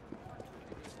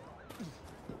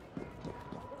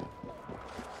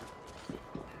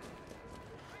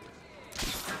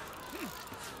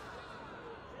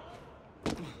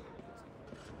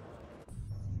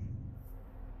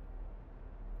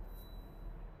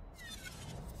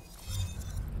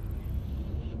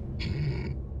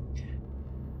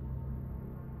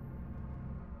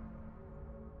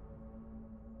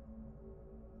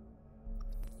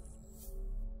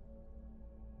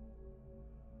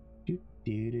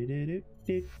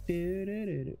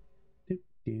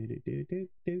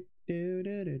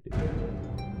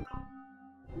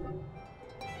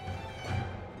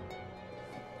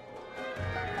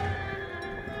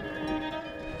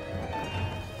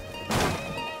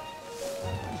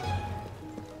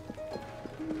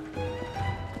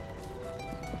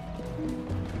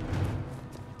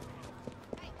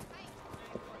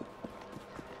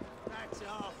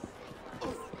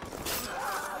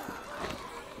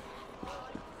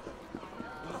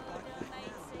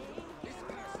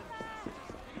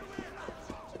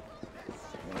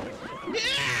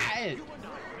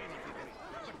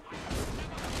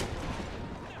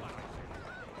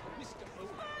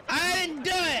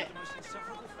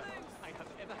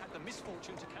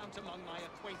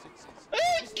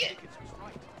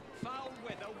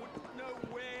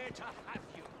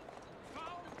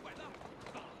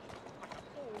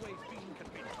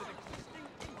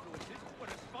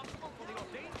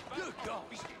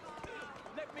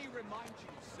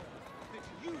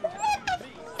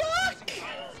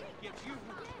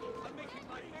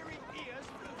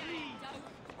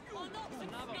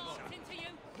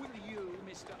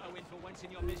 In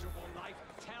your miserable life,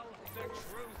 tell the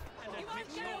truth and admit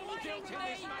your guilt in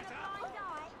this matter.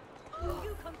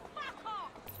 You can fuck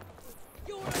off.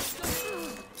 You're a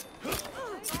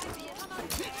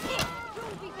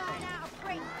You'll be going out of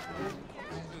print.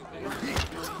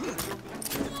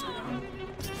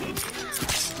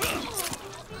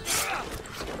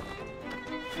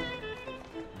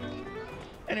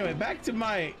 Anyway, back to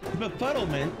my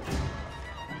befuddlement.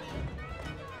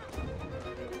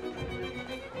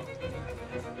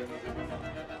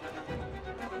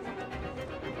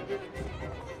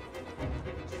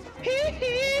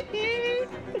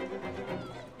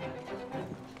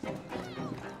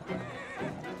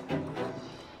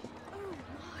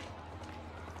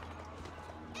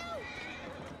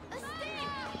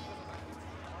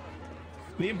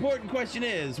 The important question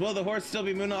is, will the horse still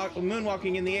be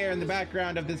moonwalking in the air in the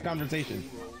background of this conversation?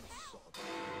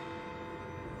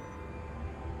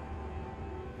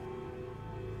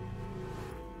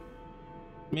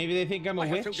 Maybe they think I'm a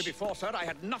witch? I have told you before, sir, I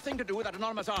had nothing to do with that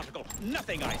anonymous article.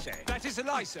 Nothing, I say. That is a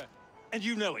lie, sir. And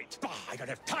you know it. Bah, I don't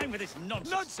have time for this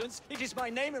nonsense. Nonsense? It is my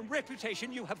name and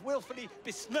reputation you have willfully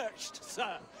besmirched,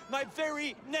 sir. My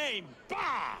very name.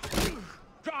 Bah!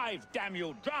 Drive, damn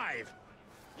you, drive!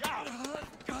 Yeah.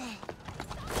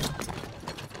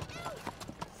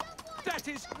 That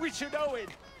That is Richard Owen,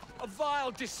 a vile,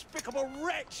 despicable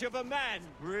wretch of a man.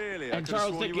 Really? And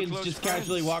Charles Dickens just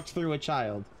casually walks through a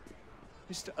child.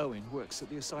 Mr. Owen works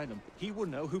at the asylum. He will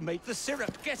know who made the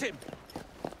syrup. Get him!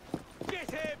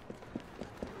 Get him!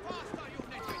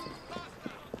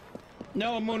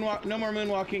 No more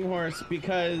moonwalking horse,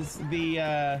 because the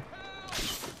I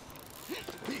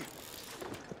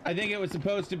think it was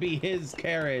supposed to be his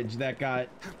carriage that got.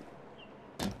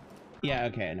 Yeah.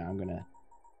 Okay. No, I'm gonna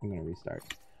restart.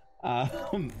 I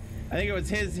think it was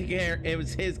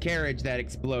his carriage that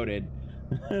exploded.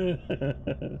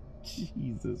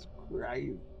 Jesus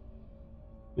Christ.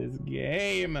 This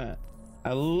game.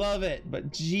 I love it,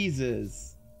 but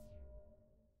Jesus.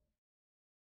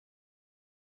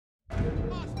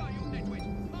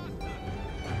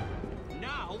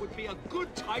 Now would be a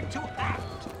good time to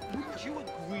act. Wouldn't you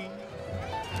agree?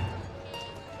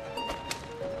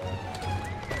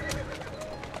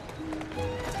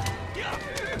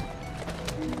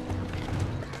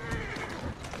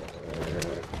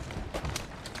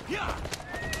 Yeah.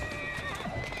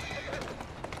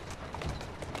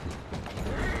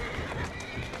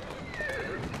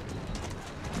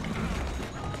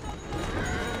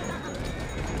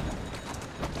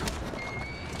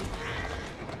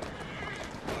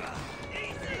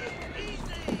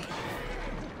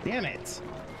 Damn it.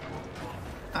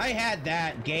 I had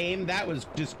that game. That was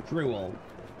just cruel.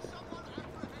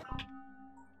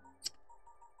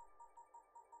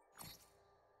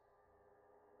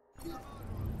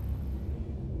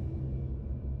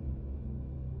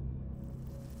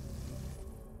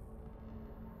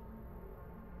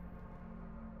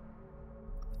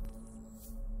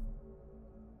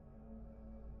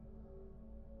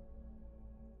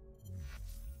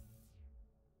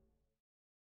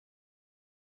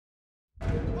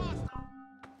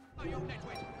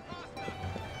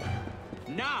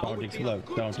 Now Don't explode.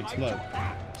 Don't explode.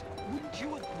 Wouldn't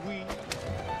you agree?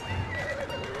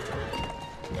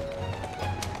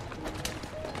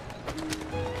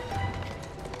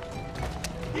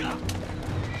 Yeah.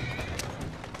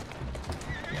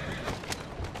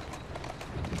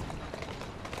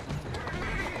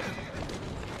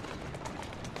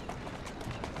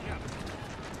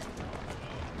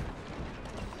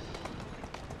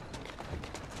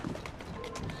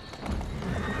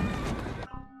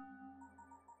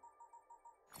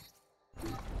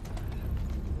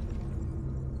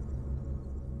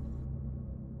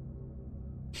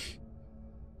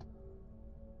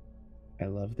 I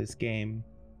love this game.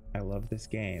 I love this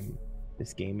game.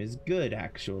 This game is good,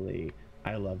 actually.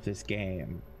 I love this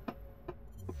game.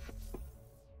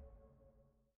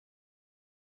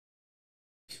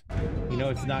 You know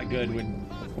it's not good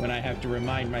when I have to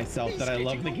remind myself that I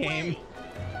love the game.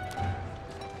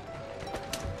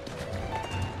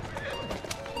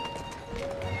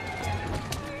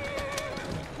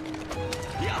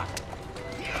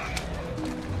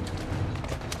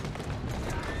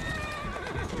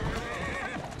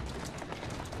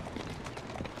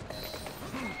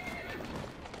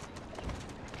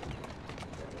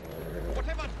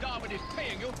 Whatever Darwin is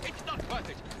paying you, it's not worth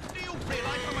it. Do you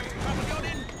realize how much trouble you're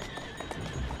in?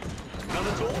 None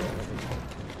at all.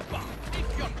 But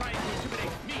if you're trying to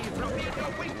intimidate me from here,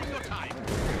 you're wasting your time.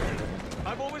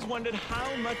 I've always wondered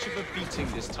how much of a beating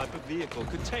this type of vehicle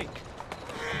could take.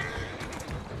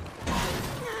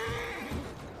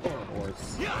 Poor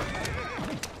horse. Yeah.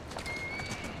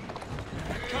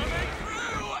 Coming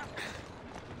through.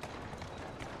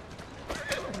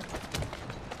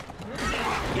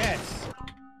 Yes.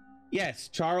 Yes,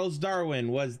 Charles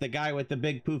Darwin was the guy with the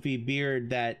big poofy beard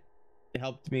that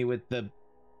helped me with the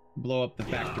blow up the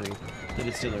factory, the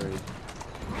distillery.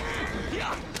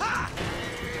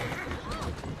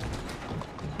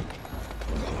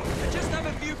 I just have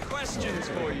a few questions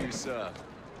for you, sir.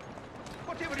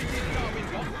 Whatever it is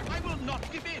Darwin wants, I will not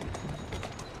give in.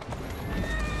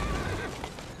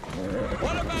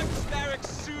 What about Starrick's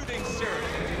soothing syrup?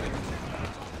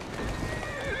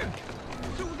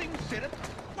 Soothing syrup?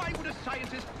 Why would a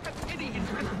scientist have any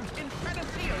interest in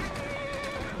panaceas?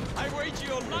 I wager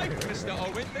your life, Mr.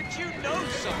 Owen, that you know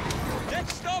something.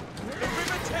 Next stop, the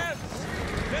River Thames.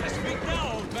 Let us speak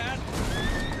now, old man.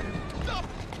 Stop!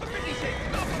 For pity's sake,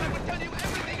 stop! I will tell you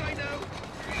everything I know!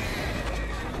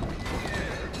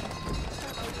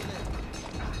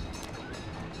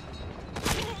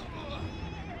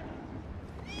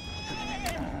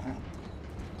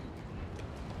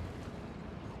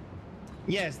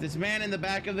 Yes, this man in the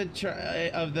back of the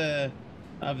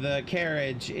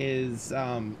carriage is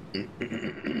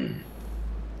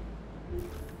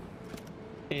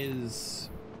is,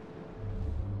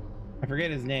 I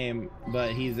forget his name,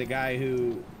 but he's a guy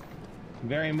who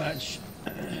very much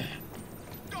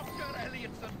Dr.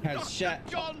 Elliotson! Has Dr.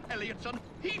 John Elliotson!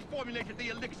 He formulated the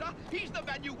elixir! He's the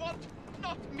man you want!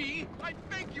 Not me! I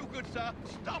beg you, good sir!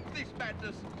 Stop this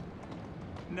madness!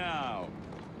 Now,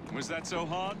 was that so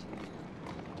hard?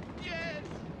 Yes!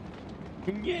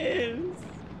 Yes!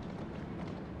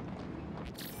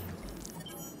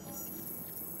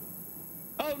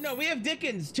 Oh, no, we have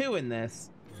Dickens, too, in this.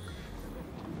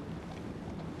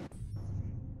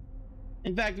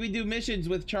 In fact, we do missions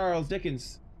with Charles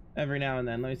Dickens every now and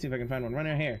then. Let me see if I can find one.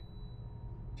 Right here.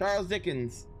 Charles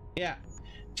Dickens. Yeah.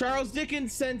 Charles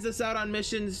Dickens sends us out on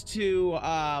missions to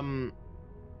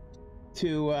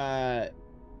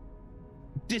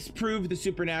disprove the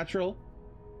supernatural.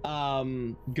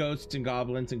 Ghosts and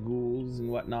goblins and ghouls and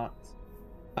whatnot.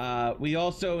 We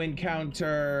also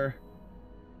encounter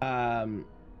God,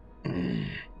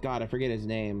 I forget his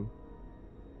name.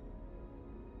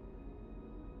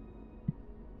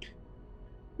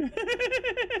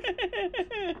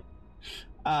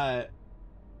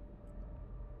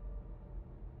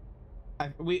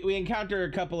 We encounter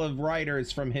a couple of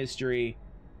writers from history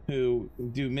who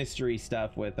do mystery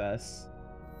stuff with us.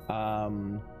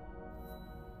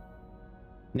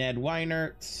 Ned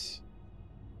Weinert,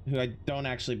 who I don't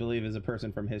actually believe is a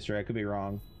person from history. I could be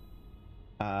wrong.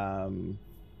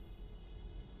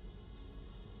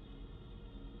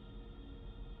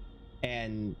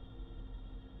 And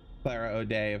Clara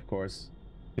O'Day, of course,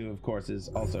 who of course is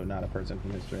also not a person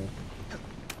from history.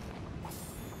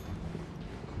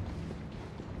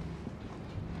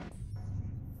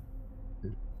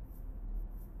 All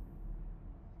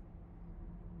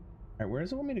right, where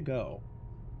does it want me to go?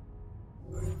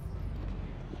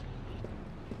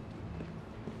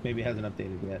 Maybe it hasn't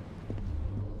updated yet.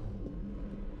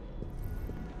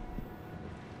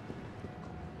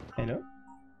 Hello?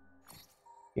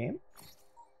 Game?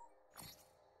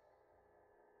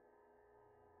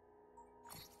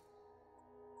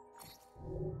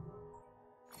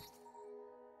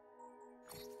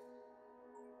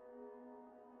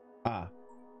 Ah.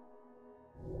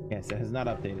 Yes, it has not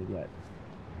updated yet.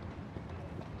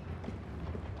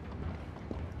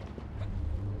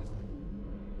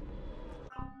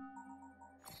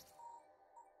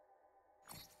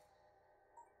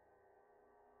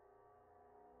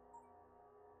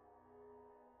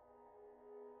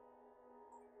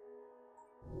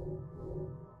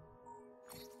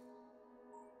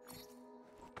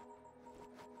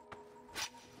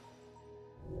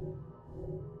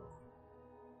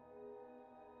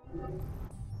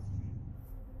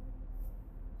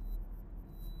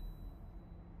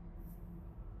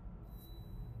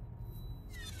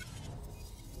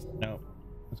 No.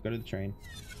 Let's go to the train.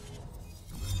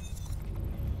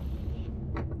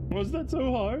 Was that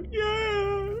so hard?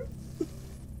 Yeah!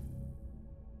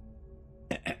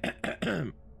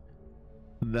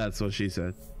 That's what she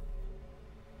said.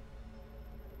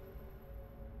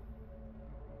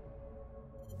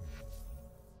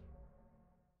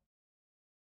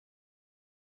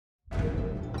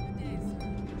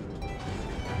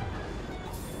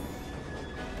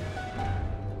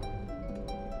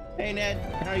 Hey Ned,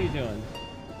 how are you doing?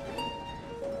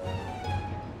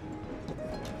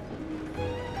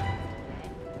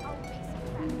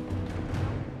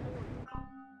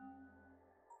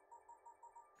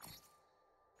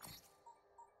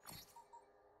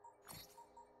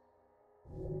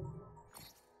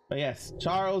 But yes,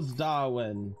 Charles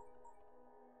Darwin.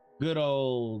 Good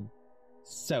old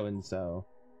so-and-so.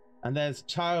 And there's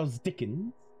Charles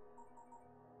Dickens.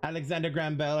 Alexander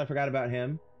Graham Bell, I forgot about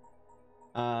him.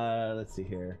 Let's see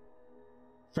here.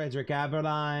 Frederick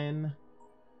Aberline.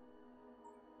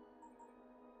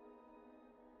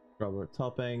 Robert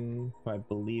Topping, who I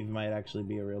believe might actually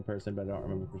be a real person, but I don't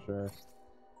remember for sure.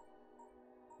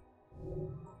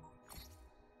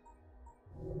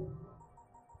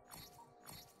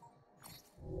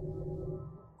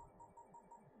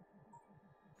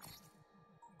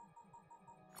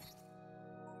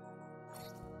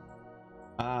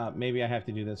 Maybe I have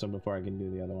to do this one before I can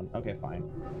do the other one. Okay, fine.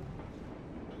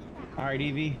 All right,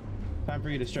 Evie, time for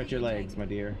you to stretch your legs, my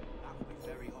dear. That would be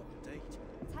very hot indeed.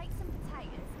 Take some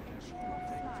potatoes and chop off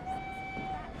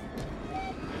slices.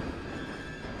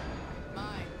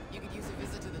 My, you could use a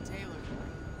visit to the tailor.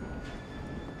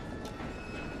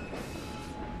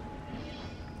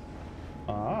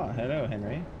 Ah, hello,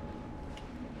 Henry.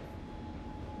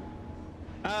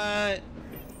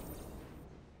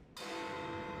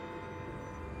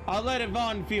 I'll let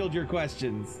Yvonne field your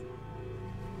questions.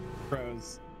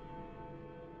 Pros.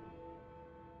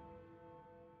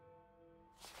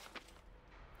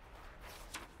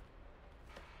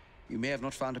 You may have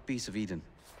not found a piece of Eden,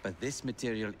 but this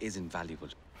material is invaluable.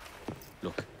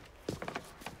 Look.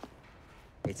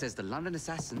 It says the London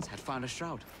assassins had found a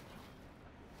shroud.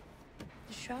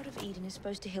 The Shroud of Eden is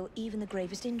supposed to heal even the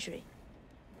gravest injury.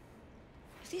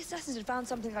 If the assassins had found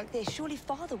something like this, surely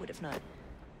Father would have known.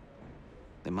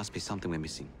 There must be something we're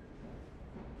missing.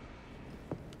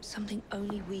 Something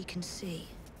only we can see.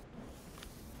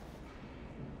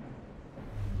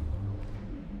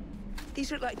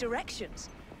 These look like directions.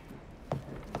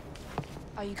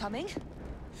 Are you coming?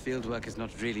 Fieldwork is not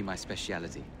really my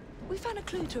speciality. We found a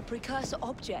clue to a precursor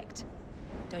object.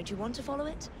 Don't you want to follow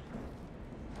it?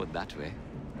 Put that way,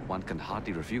 one can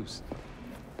hardly refuse.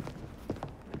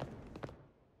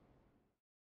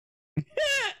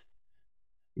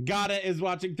 Gata is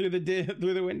watching through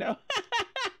the window.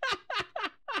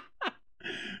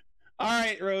 All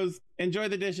right, Rose, enjoy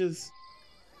the dishes.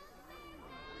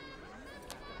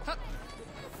 Huh.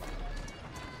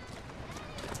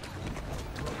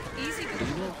 Easy. Do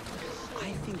you know,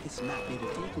 I think this map may be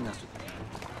taking us.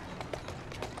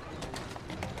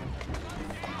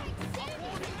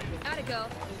 Atta girl.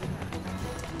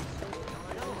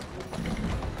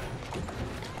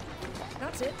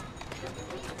 That's it.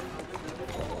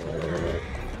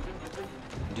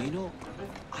 Do you know,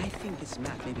 I think this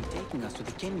map may be taking us to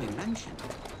the Kenway mansion.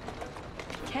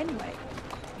 Kenway?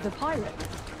 The pirate?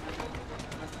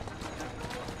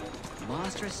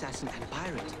 Master assassin and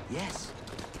pirate, yes.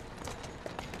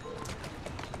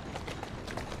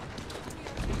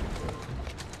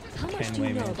 How much do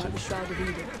you know about the Shroud of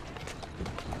Eden?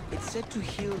 It's said to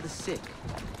heal the sick.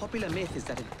 Popular myth is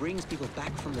that it brings people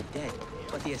back from the dead,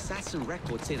 but the assassin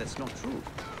records say that's not true.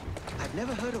 I've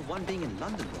never heard of one being in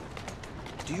London, though.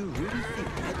 Do you really think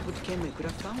Edward Kenway could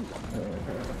have found one?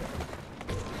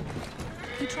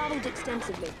 He traveled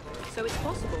extensively, so it's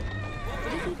possible.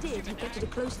 But if he did, he kept it a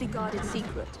closely guarded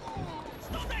secret.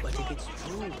 But if it's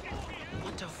true,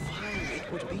 what a find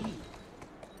it would be.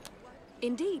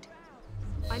 Indeed.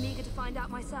 I'm eager to find out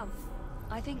myself.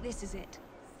 I think this is it.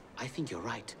 I think you're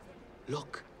right.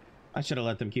 Look. I should have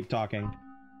let them keep talking.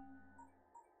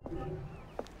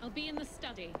 I'll be in the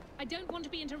study. I don't want to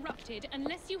be interrupted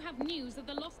unless you have news of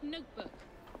the lost notebook.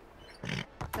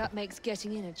 That makes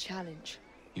getting in a challenge.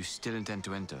 You still intend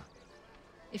to enter?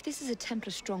 If this is a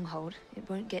Templar stronghold, it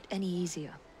won't get any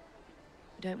easier.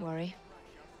 But don't worry.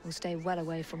 We'll stay well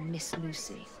away from Miss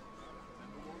Lucy.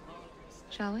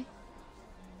 Shall we?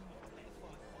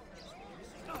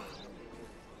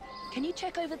 Can you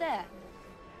check over there?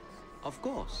 Of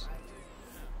course.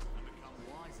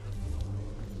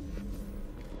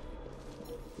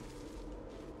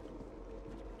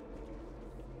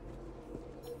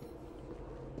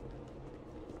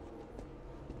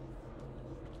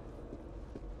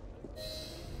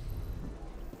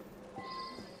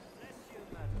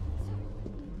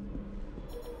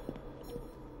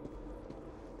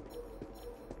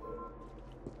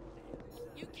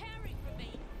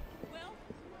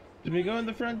 Did we go in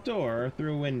the front door or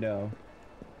through a window?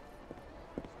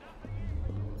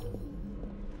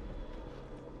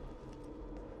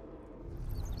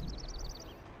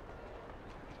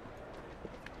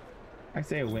 I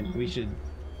say we should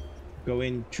go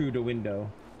in through the window.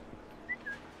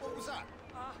 What was that?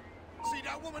 See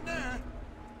that woman there?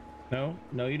 No,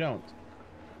 no you don't.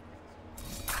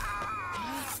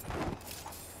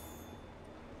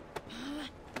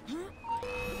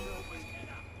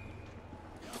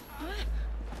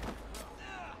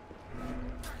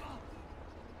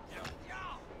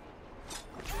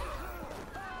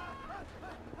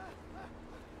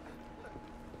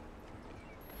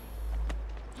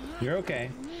 You're okay.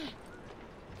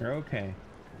 You're okay.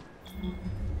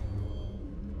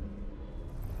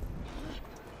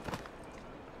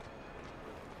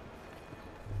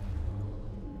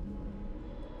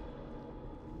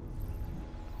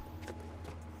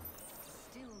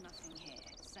 Still nothing here.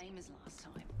 Same as last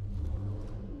time.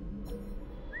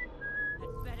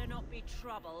 That better not be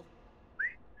trouble.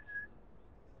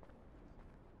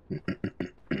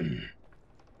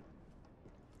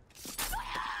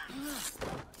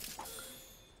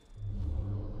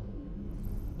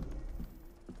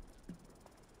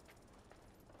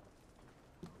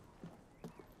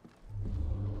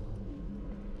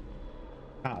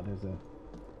 Ah, there's a...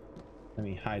 Let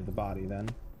me hide the body then.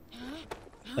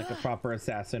 Like a proper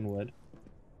assassin would.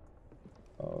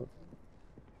 Oh.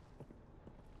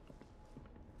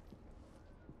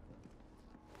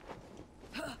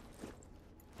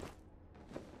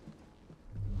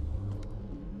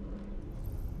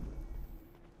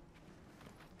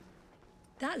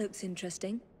 That looks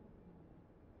interesting.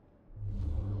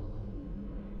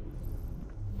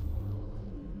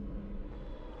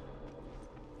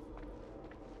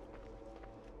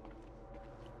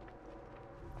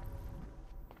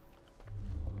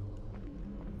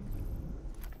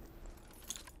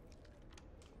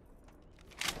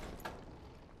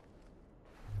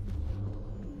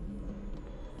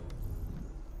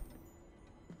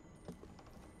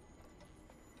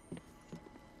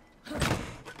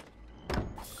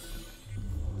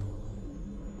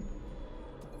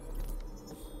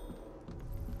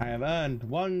 have earned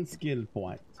 1 skill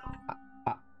point.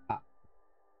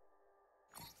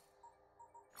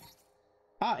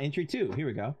 Entry 2. Here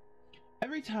we go.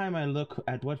 Every time I look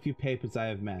at what few papers I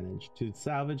have managed to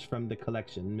salvage from the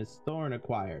collection Miss Thorne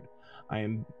acquired, I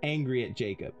am angry at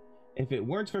Jacob. If it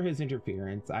weren't for his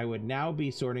interference, I would now be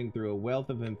sorting through a wealth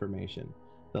of information,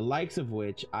 the likes of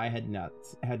which I had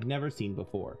never seen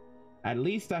before. At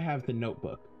least I have the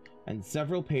notebook, and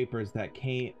several papers that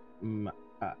came...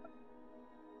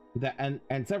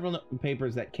 several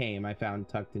papers that came I found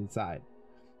tucked inside.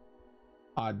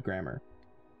 Odd grammar.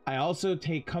 I also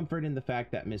take comfort in the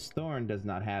fact that Miss Thorne does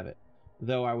not have it,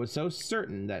 though I was so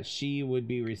certain that she would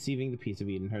be receiving the piece of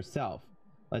Eden herself.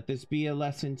 Let this be a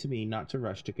lesson to me not to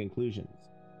rush to conclusions.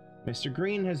 Mr.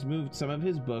 Green has moved some of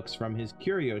his books from his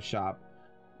curio shop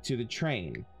to the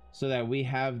train, so that we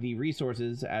have the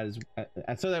resources as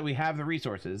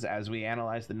we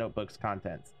analyze the notebook's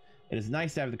contents. It is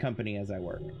nice to have the company as I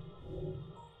work.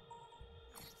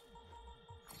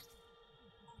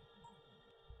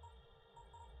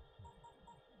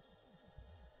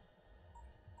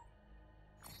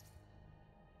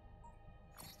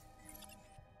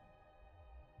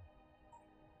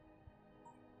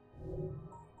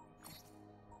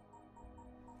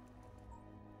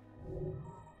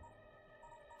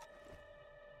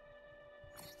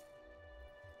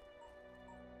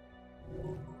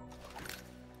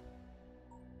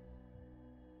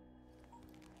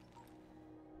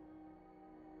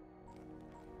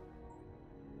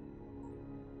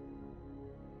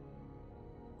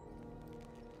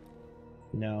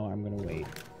 No, I'm gonna wait.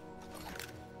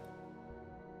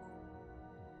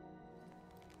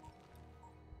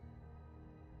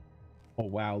 Oh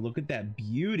wow, look at that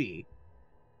beauty.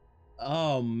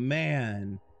 Oh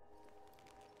man.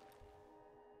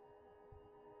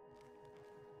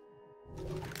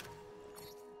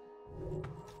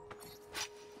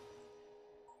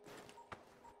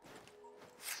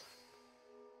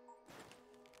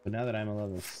 But now that I'm a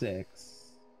level 6,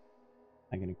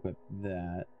 I can equip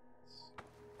that.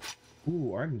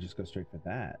 Ooh, or I can just go straight for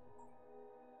that.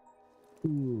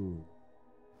 Ooh.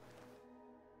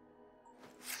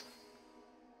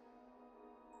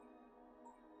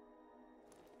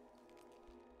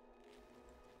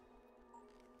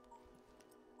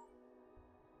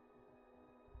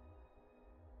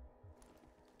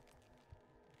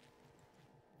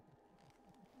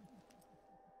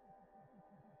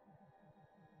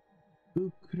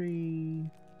 Bukri.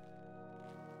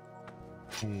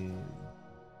 And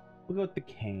we'll go with the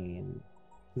cane.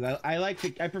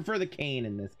 I prefer the cane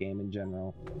in this game in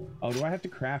general. Oh, do I have to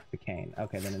craft the cane?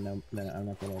 Okay, then I'm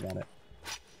not gonna worry about it.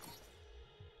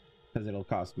 Because it'll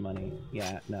cost money.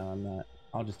 Yeah, no, I'm not.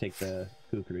 I'll just take the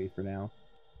kukri for now.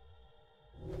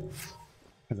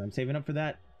 Because I'm saving up for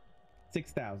that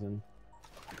 6,000.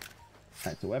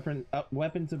 Alright, so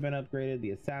weapons have been upgraded.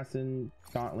 The assassin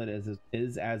gauntlet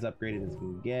is as upgraded as you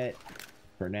can get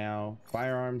for now.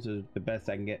 Firearms are the best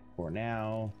I can get for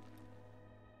now.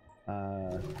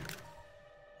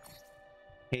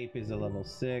 Cape is a level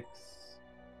 6.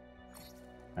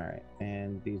 Alright,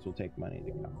 and these will take money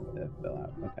to fill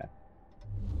out. Okay.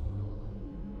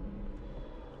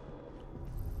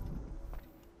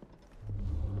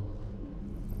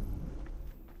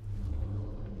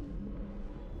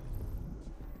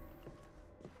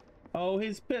 Oh,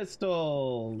 his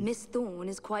pistols! Miss Thorne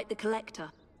is quite the collector.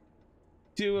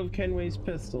 2 of Kenway's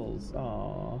pistols.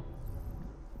 Aww.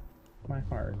 My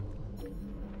heart.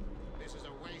 This is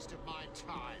a waste of my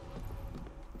time.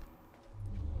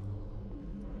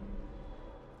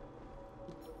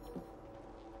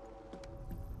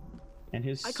 And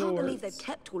his I swords. can't believe they've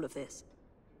kept all of this.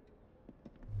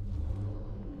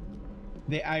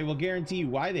 I will guarantee you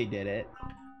why they did it.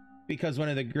 Because one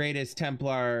of the greatest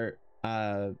Templar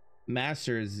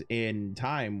masters in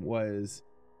time was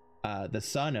the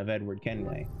son of Edward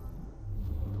Kenway.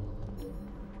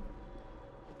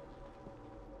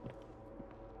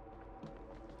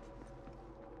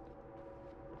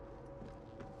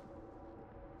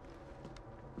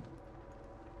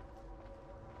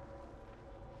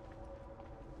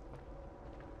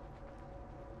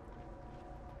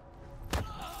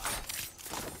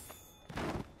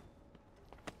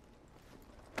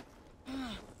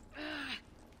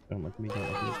 Don't look at me, don't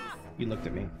look at me. You looked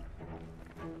at me.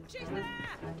 She's there!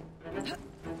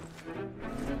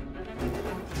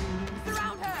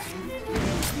 Surround her!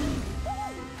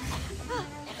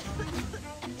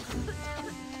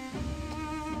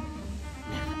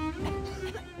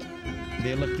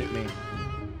 They looked at me.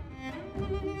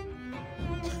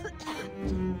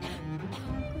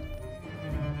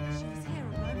 She was here a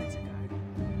moment ago.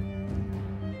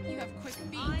 You have quick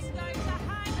feet. I'm going to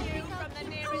hang you!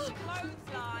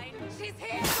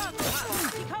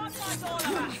 You can't fight all of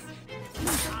us.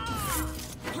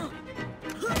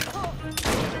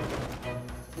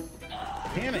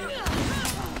 Damn it.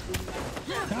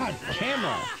 God,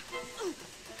 camera.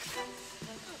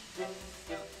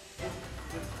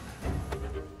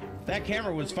 That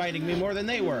camera was fighting me more than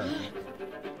they were.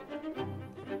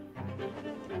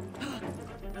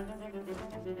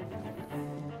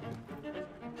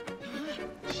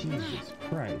 Jesus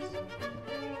Christ.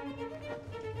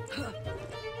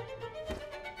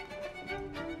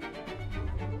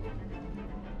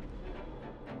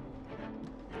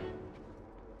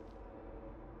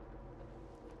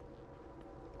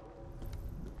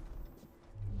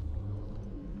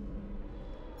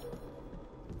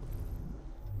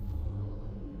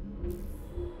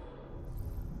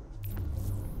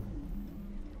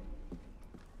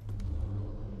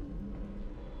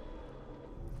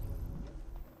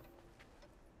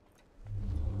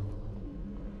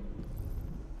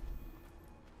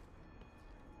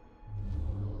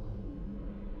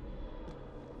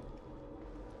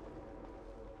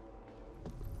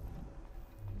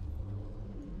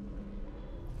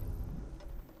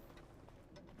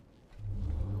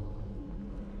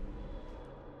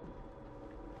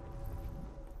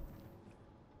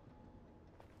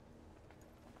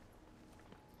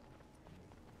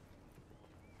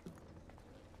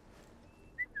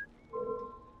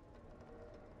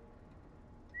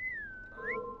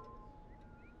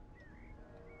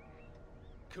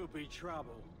 Could be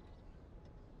trouble.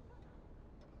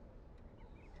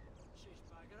 She's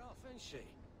buggered off, isn't she?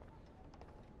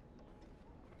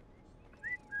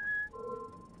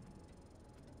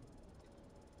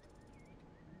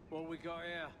 What we got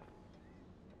here?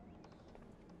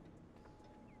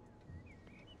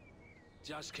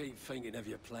 Just keep thinking of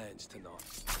your plans tonight.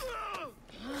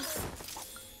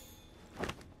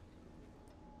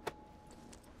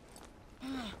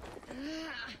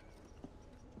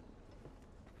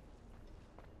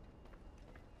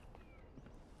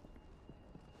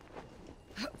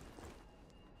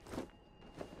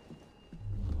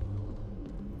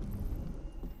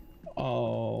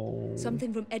 Oh.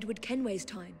 Something from Edward Kenway's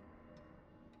time.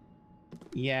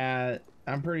 Yeah,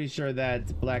 I'm pretty sure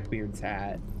that's Blackbeard's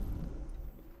hat.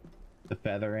 The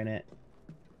feather in it.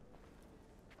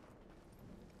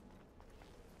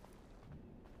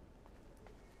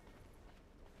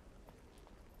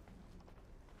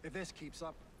 If this keeps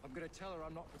up, I'm gonna tell her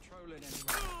I'm not patrolling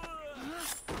anymore.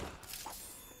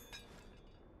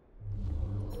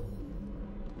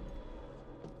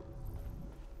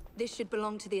 This should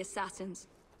belong to the assassins.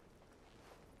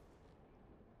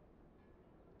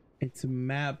 It's a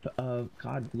map of,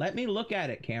 God, let me look at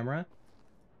it, camera.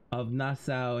 Of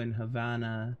Nassau and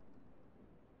Havana.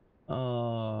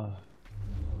 Oh.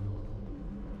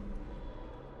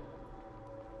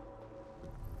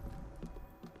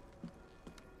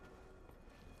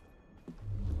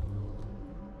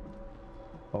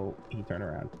 Oh, he turned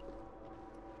around.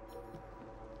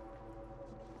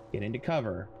 Get into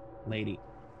cover, lady.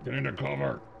 Get into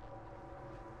cover.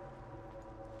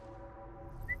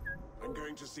 I'm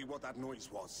going to see what that noise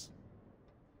was.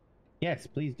 Yes,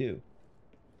 please do.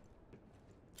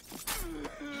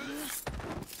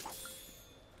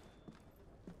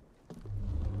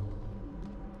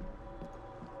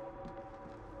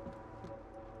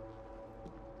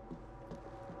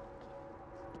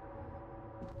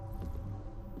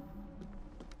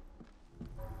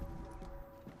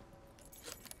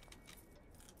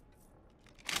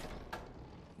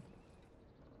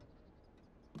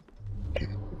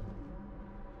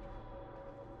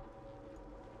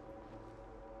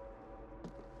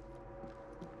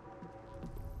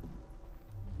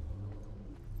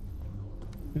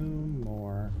 Two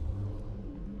more.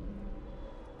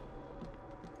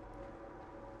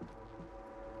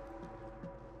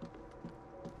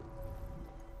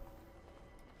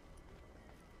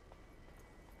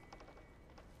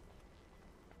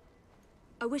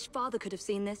 I wish Father could have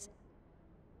seen this.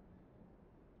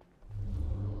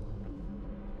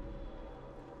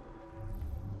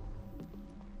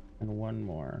 And one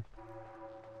more.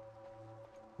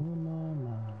 One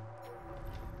more.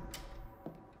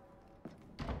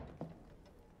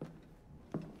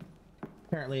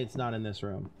 Apparently it's not in this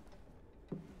room.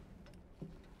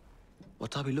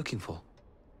 What are we looking for?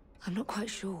 I'm not quite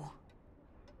sure.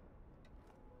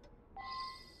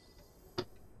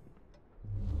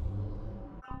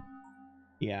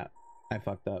 Yeah, I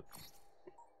fucked up.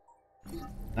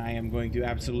 I am going to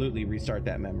absolutely restart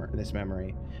that this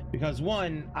memory because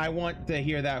one, I want to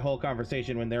hear that whole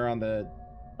conversation when they're on the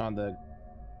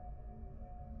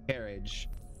carriage,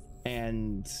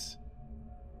 and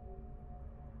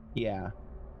yeah.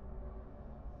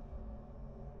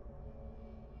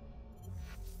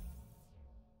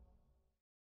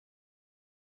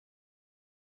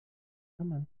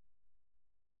 Come on.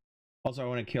 Also, I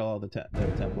want to kill all the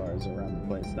Templars around the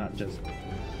place, not just...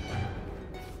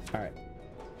 Alright.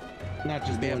 Not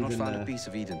just they the have ones not in found a piece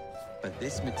of Eden, but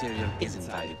this material is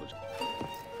invaluable.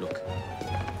 Look.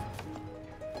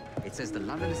 It says the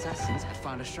London assassins had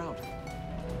found a shroud.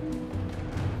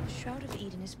 The Shroud of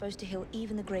Eden is supposed to heal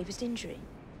even the gravest injury.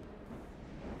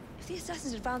 If the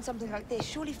assassins had found something like this,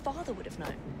 surely Father would have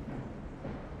known.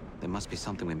 There must be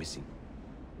something we're missing.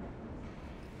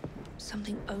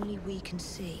 Something only we can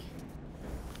see.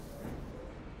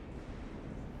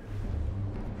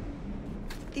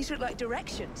 These look like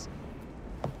directions.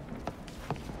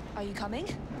 Are you coming?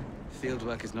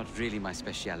 Fieldwork is not really my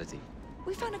speciality.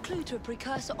 We found a clue to a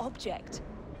precursor object.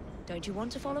 Don't you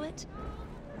want to follow it?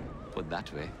 Put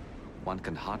that way, one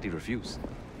can hardly refuse.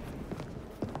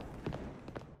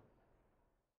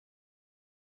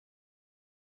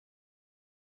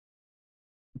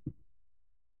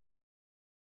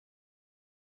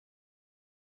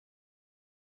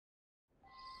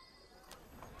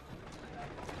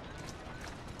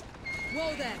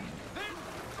 Whoa then!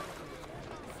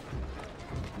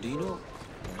 Do you know,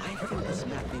 I think this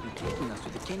map may be taking us to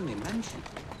the Kenway mansion.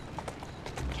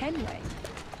 Kenway?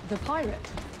 The pirate?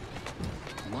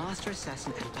 Master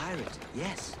assassin and pirate,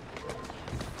 yes.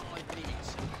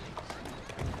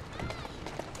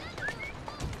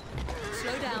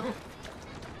 Slow down.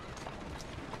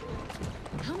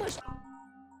 How much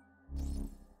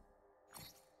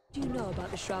do you know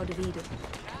about the Shroud of Eden?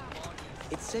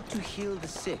 It's said to heal the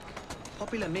sick.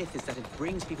 Popular myth is that it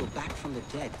brings people back from the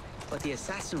dead, but the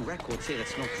assassin records say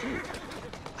that's not true.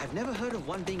 I've never heard of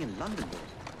one being in London,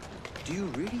 though. Do you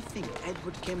really think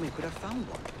Edward Kenway could have found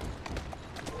one?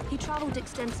 He traveled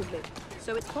extensively,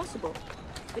 so it's possible.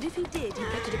 But if he did, he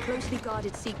kept it a closely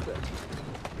guarded secret.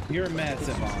 You're a mess,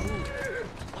 Yvonne.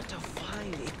 What a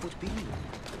find it would be.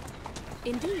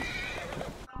 Indeed.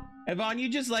 Yvonne, you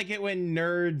just like it when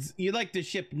nerds... You like to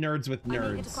ship nerds with nerds.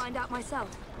 I'm eager to find out myself.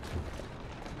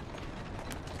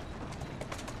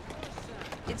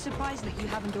 It's surprising that you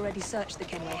haven't already searched the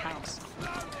Kenway house.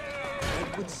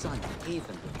 Edward's son,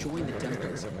 Haven, joined the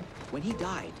Templars. When he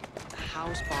died, the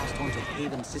house passed on to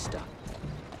Haven's sister.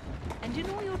 And in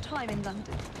all your time in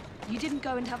London, you didn't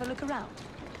go and have a look around?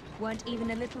 Weren't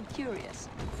even a little curious?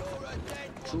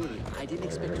 Truly, I didn't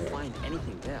expect to find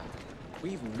anything there.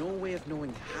 We've no way of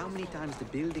knowing how many times the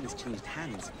building's changed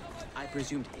hands. I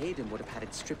presumed Hayden would have had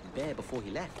it stripped bare before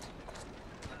he left.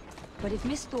 But if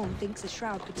Miss Thorne thinks the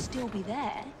shroud could still be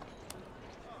there...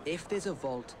 If there's a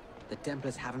vault, the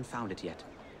Templars haven't found it yet.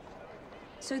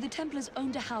 So the Templars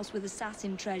owned a house with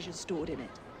assassin treasures stored in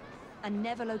it, and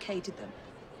never located them.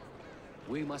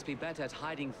 We must be better at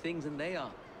hiding things than they are.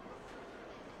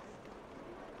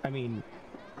 I mean,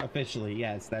 officially,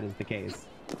 yes, that is the case.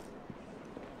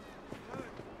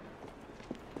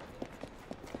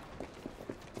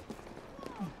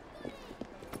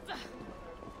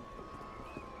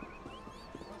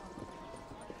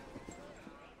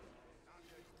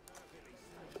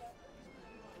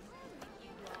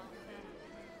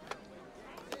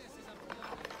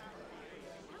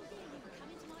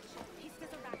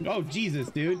 Oh, Jesus,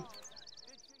 dude.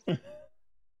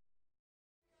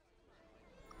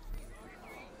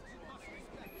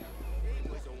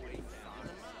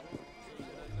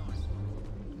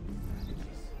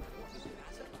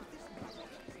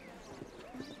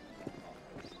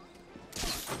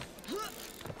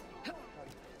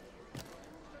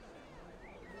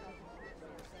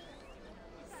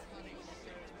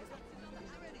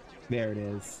 There it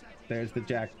is. There's the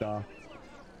jackdaw.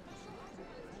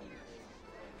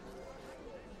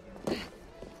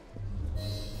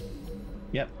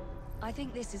 Yep. I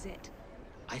think this is it.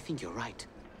 I think you're right.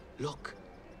 Look.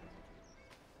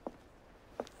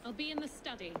 I'll be in the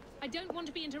study. I don't want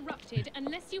to be interrupted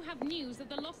unless you have news of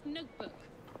the lost notebook.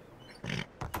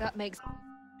 That makes...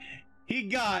 He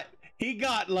got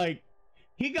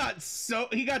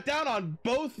down on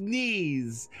both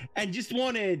knees and just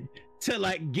wanted to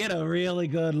like get a really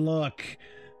good look.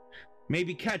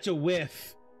 Maybe catch a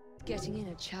whiff. Getting in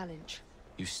a challenge.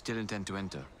 You still intend to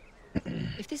enter?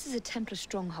 If this is a Templar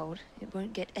stronghold, it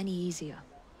won't get any easier.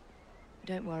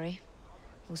 Don't worry.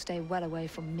 We'll stay well away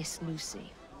from Miss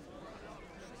Lucy.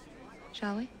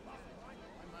 Shall we?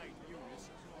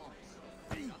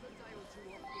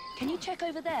 Can you check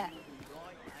over there?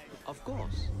 Of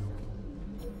course.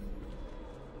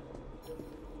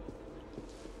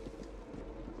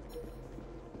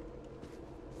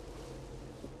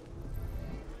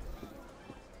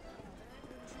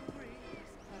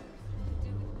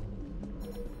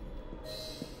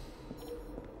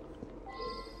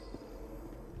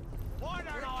 Why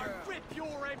don't I rip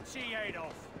your empty head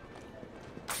off?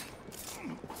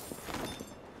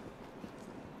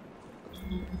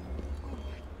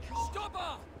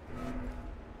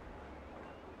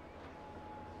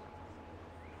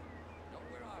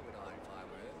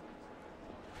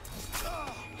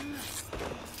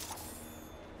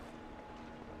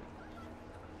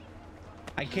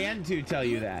 I can too tell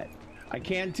you that. I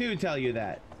can too tell you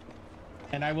that.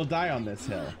 And I will die on this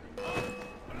hill.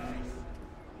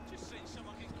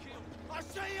 I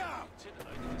see ya!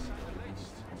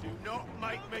 Do not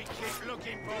make me keep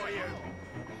looking for you.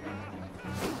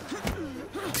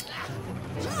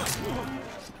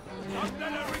 I'm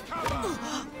gonna recover!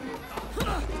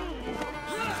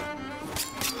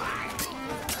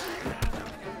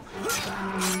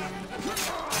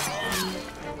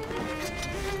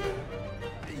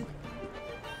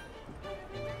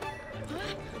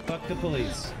 Fuck the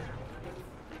police.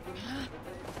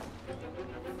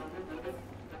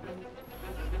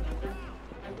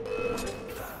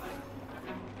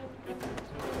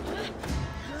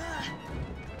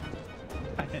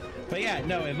 But yeah,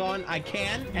 no, Yvonne, I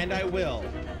can and I will.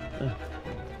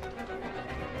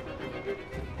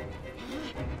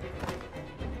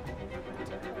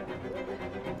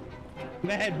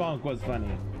 The head bonk was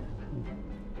funny.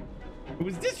 It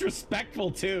was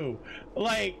disrespectful too.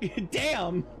 Like,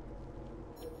 damn.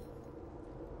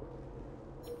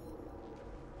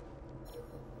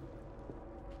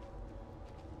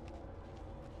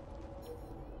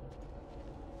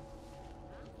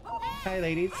 Hi,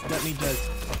 ladies. Let me just.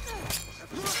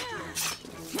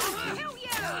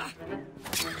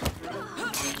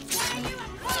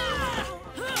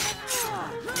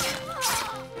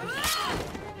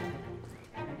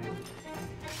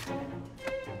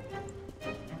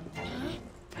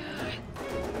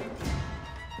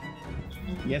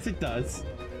 Yes, it does.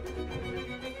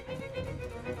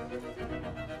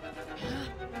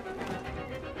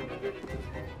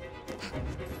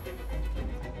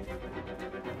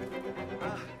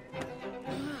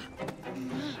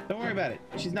 Don't worry about it.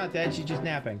 She's not dead. She's just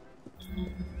napping.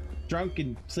 Drunk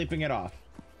and sleeping it off.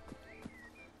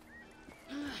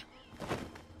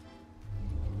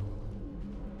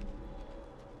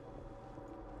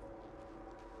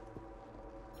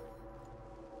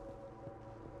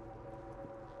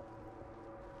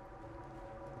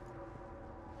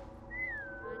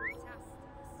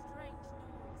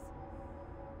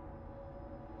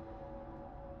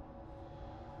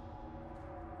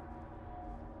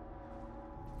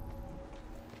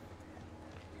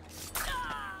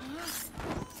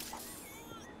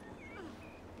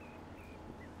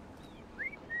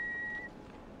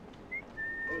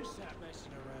 Who's that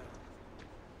messing around?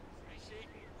 I see.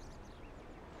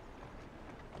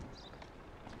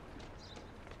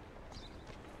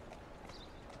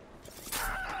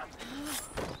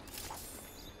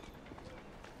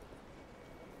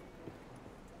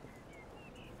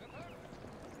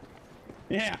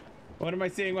 Yeah. What am I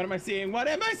seeing? What am I seeing? What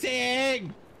am I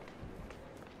seeing?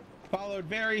 Followed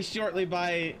very shortly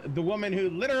by the woman who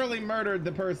literally murdered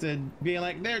the person being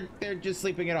like, they're just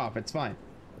sleeping it off. It's fine.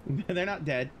 They're not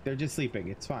dead. They're just sleeping.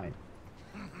 It's fine.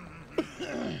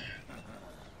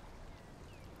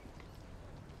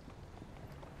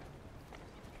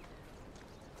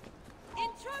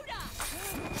 Intruder!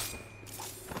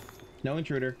 No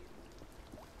intruder.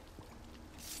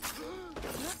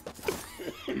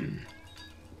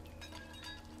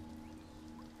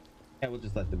 Yeah, we'll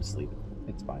just let them sleep.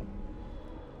 It's fine.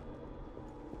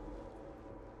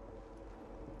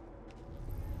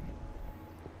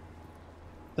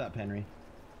 What's up, Henry?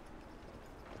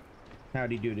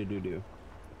 Howdy do.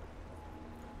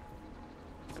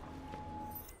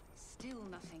 Still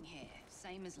nothing here.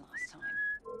 Same as last time.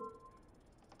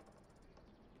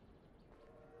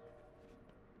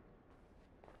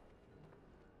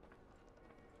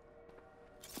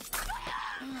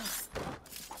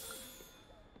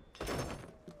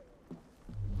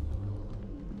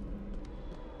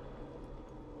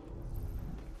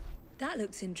 That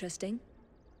looks interesting.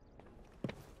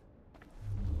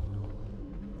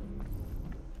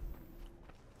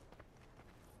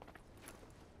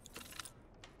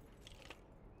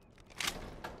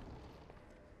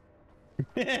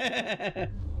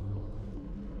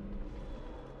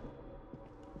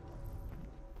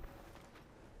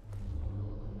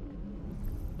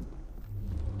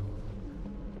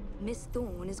 Miss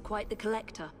Thorne is quite the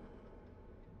collector.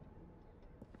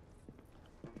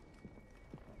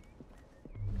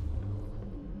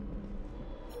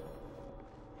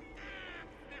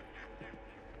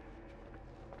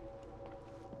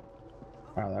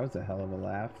 Wow, that was a hell of a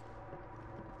laugh.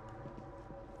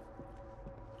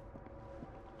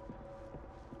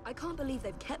 I can't believe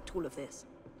they've kept all of this.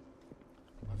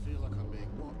 I feel like I'm being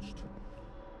watched.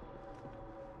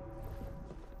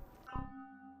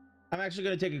 I'm actually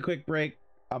going to take a quick break.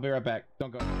 I'll be right back.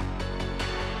 Don't go.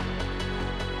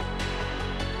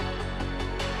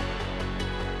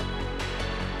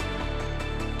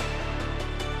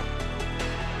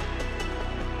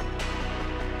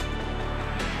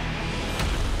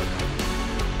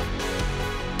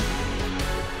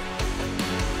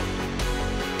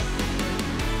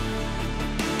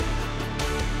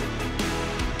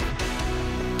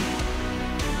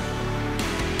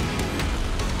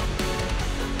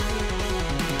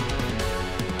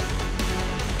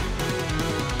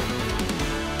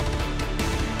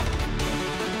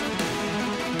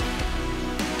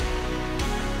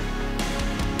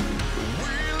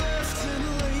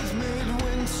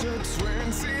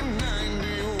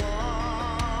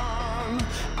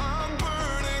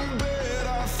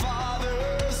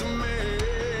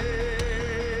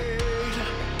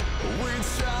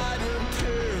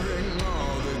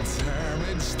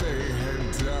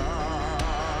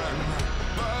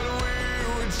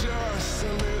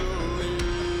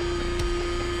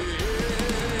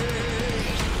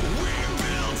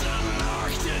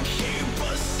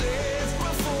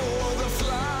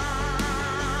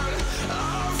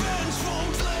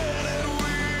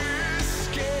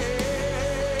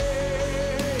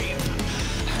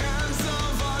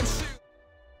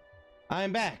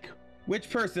 I'm back.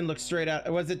 Which person looks straight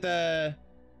out? Was it the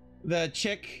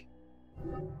chick?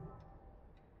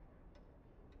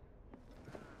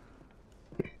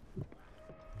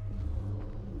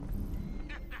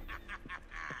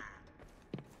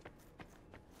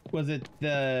 Was it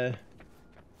the...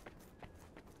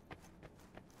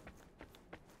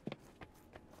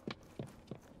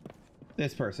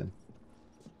 this person?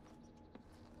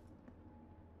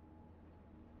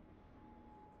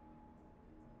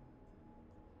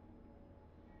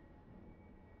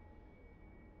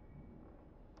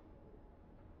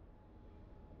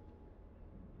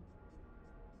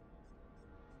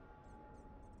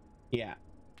 Yeah.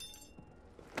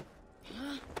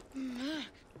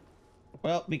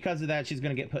 Well, because of that, she's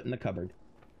gonna get put in the cupboard.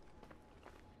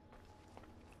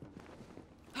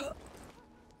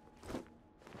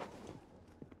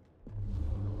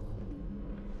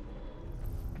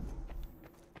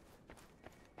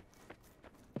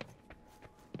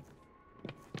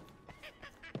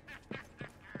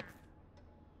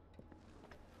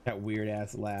 That weird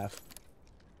ass laugh.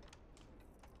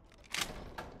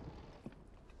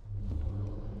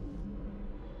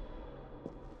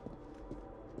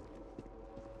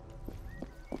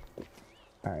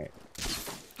 All right.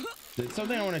 There's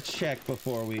something I want to check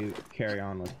before we carry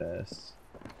on with this.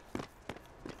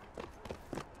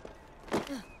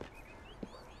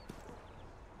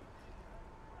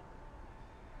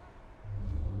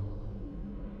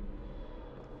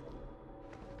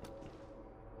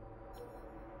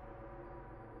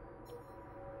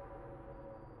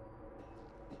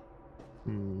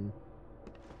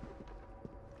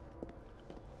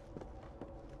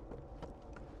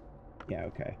 Yeah,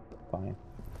 okay. Fine.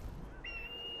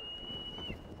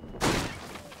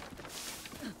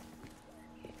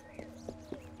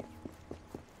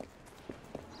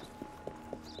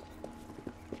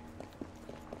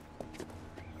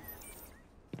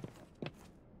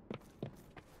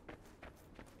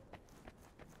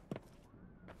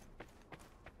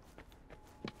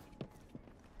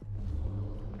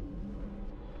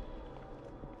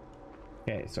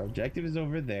 Okay, so objective is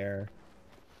over there.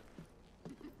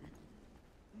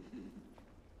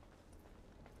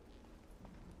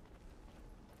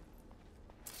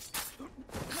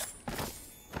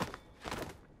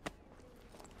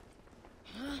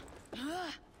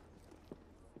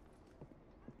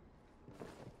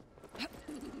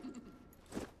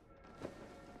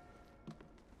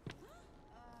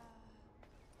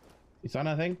 You saw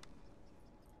nothing?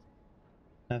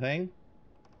 Nothing?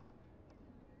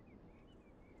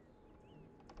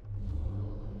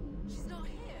 She's not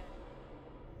here.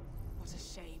 What a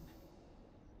shame.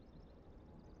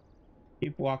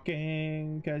 Keep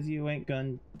walking, cause you ain't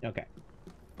gonna... okay.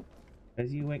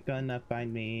 Cause you ain't gonna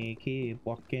find me. Keep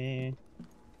walking.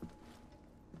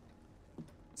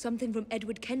 Something from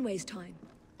Edward Kenway's time.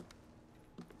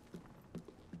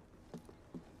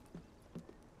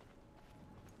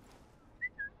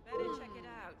 Better check it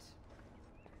out.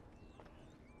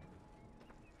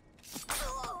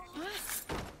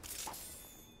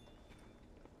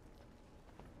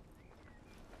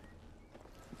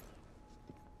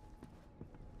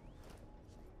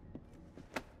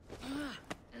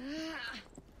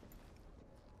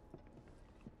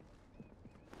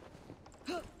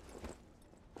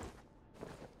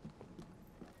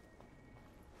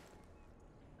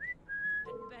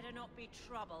 Better not be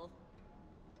trouble.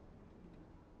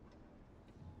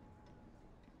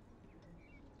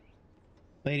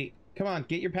 Lady, come on,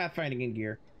 get your pathfinding in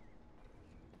gear.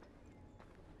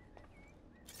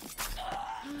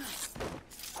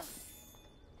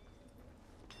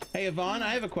 Hey, Yvonne,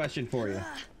 I have a question for you.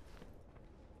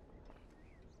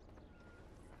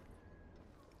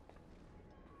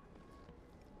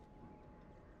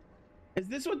 Is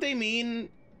this what they mean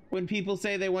when people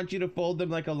say they want you to fold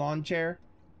them like a lawn chair?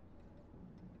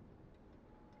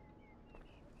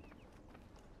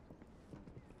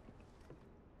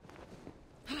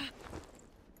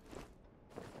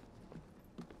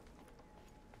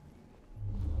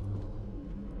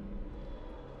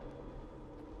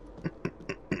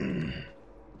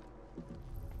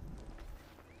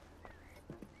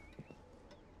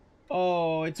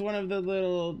 Oh, it's one of the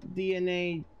little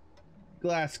DNA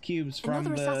glass cubes from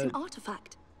Another assassin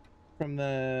artifact. From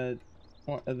the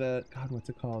God, what's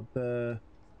it called?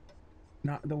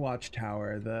 Not the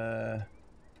watchtower, the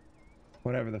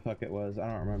whatever the fuck it was. I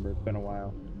don't remember. It's been a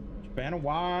while. It's been a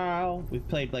while. We've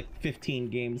played like 15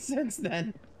 games since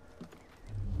then.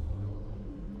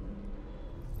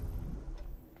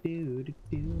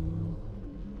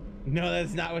 No,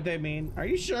 that's not what they mean. Are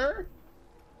you sure?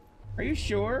 Are you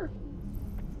sure?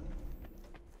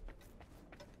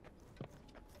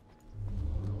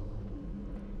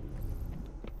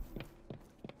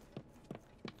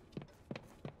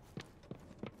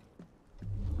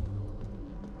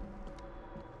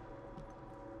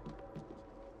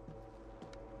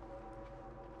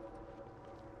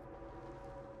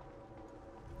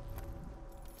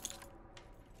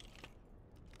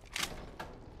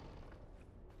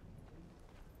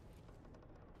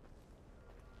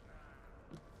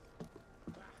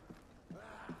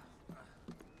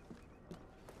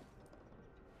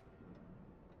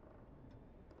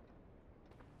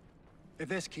 If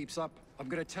this keeps up, I'm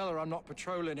gonna tell her I'm not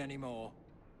patrolling anymore.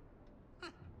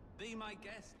 Be my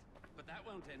guest, but that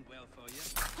won't end well for you.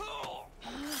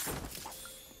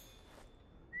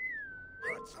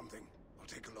 Heard something. I'll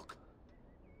take a look.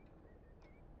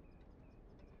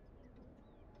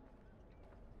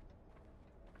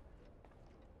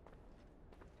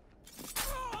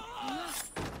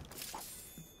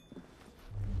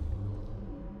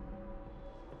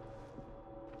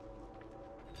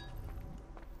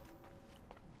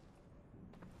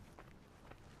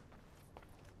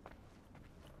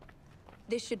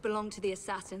 This should belong to the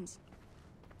assassins.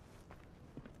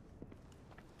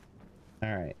 All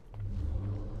right.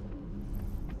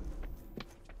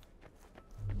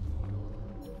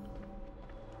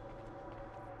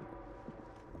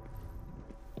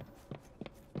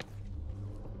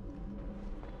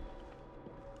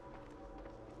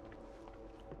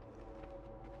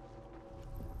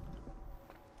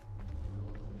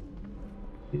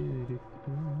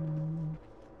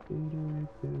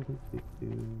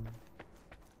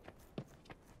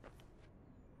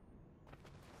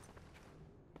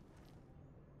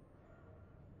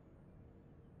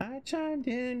 I chimed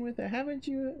in with a haven't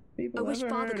you people I wish ever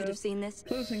Father heard could of have seen this.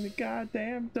 closing the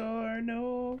goddamn door?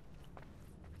 No.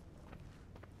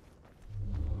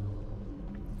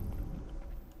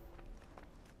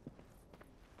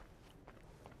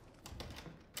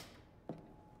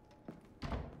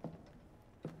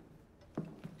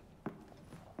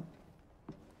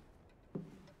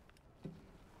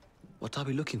 What are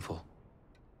we looking for?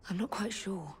 I'm not quite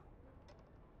sure.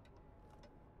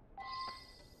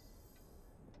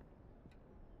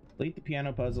 Complete the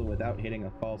piano puzzle without hitting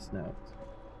a false note.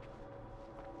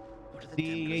 What are the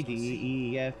D A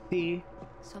D E F T.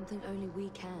 Something only we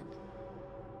can.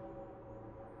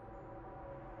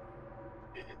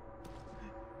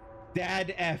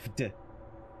 Dad effed.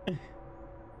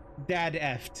 Dad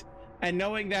effed. And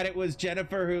knowing that it was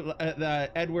Jennifer, who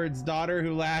the Edward's daughter,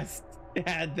 who last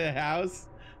had the house,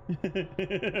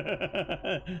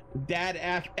 Dad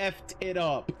effed it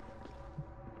up.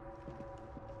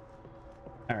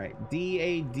 All right,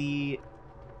 D-A-D.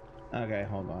 Okay,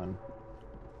 hold on.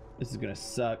 This is gonna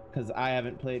suck because I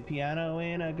haven't played piano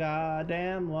in a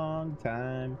goddamn long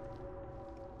time.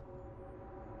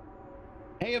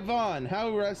 Hey Yvonne, how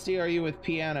rusty are you with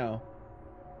piano?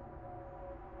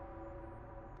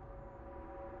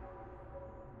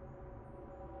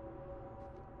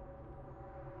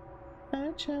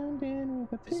 I chimed in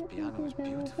with a This piano is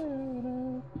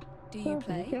beautiful. Do you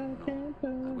play? No, I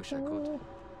wish I could.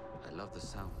 I love the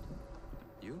sound.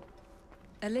 You?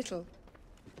 A little.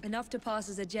 Enough to pass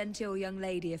as a genteel young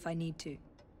lady if I need to.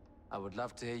 I would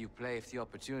love to hear you play if the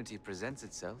opportunity presents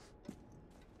itself.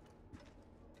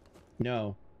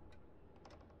 No.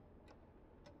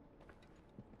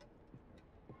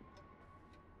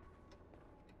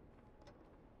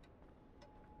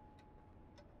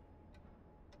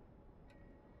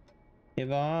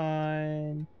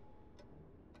 Yvonne.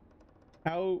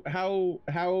 How?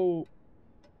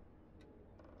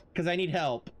 Because I need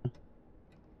help.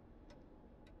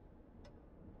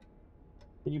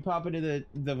 Can you pop into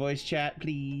the voice chat,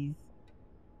 please?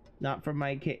 Not for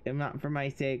my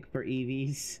sake, for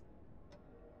Evie's.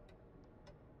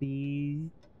 Please.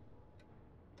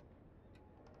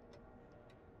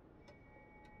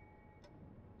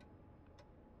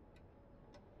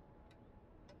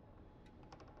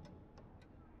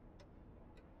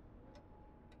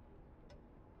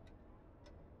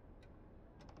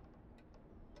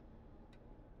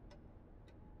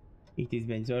 It has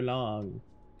been so long.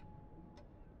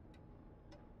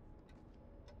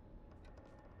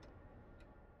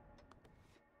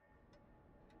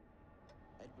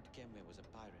 Edward Kenway was a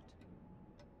pirate.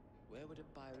 Where would a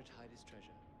pirate hide his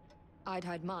treasure? I'd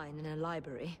hide mine in a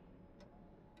library.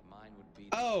 Mine would be...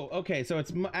 Oh, okay, so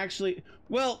it's actually...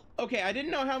 Well, okay, I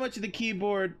didn't know how much of the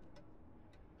keyboard...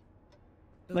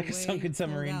 Like a sunken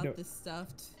submarine door. The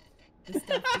stuffed TV,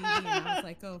 and I was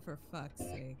like, oh, for fuck's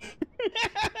sake.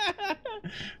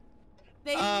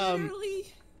 They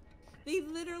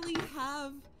literally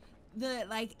have the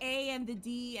like A and the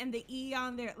D and the E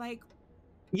on there, like.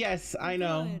 Yes, I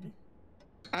know. Good.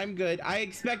 I'm good.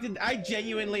 I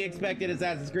genuinely expected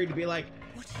Assassin's Creed to be like,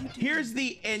 here's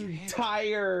the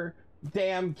entire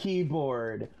damn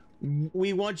keyboard.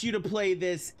 We want you to play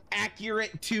this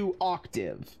accurate to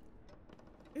octave.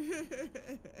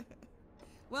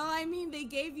 Well, I mean, they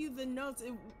gave you the notes.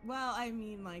 Well, I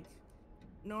mean, like,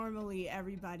 normally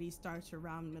everybody starts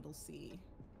around middle C.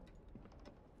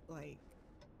 Like.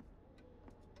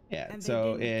 Yeah, and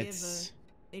so it's...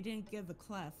 They didn't give a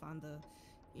clef on the...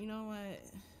 You know what?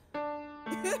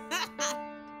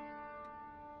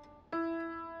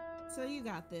 So you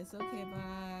got this. Okay,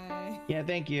 bye. Yeah,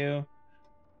 thank you.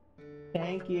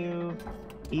 Thank you.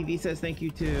 Evie says thank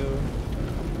you too.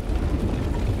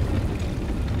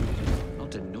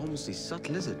 Not enormously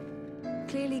subtle, is it?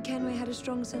 Clearly, Kenway had a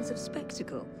strong sense of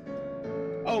spectacle.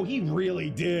 Oh, he really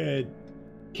did.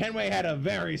 Kenway had a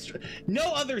very strong...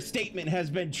 No other statement has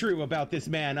been true about this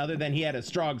man other than he had a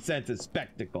strong sense of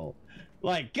spectacle.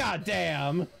 Like,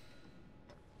 goddamn.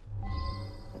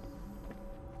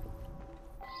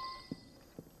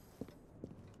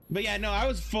 But yeah, no, I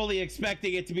was fully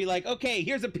expecting it to be like, okay,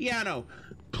 here's a piano.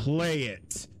 Play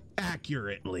it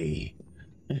accurately.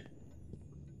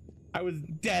 I was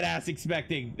dead ass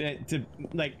expecting that to,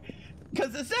 like,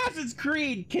 because Assassin's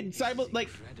Creed can like,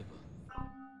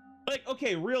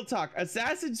 okay, real talk.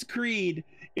 Assassin's Creed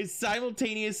is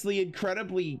simultaneously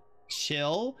incredibly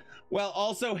chill while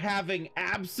also having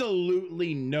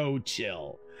absolutely no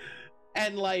chill.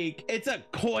 And like, it's a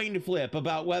coin flip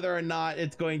about whether or not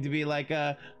it's going to be like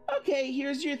a, okay,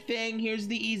 here's your thing, here's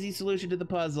the easy solution to the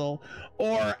puzzle,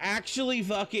 or actually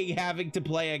fucking having to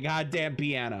play a goddamn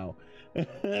piano.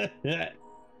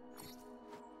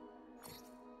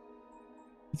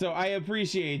 So I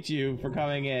appreciate you for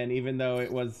coming in, even though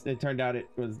it turned out it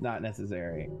was not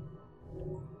necessary.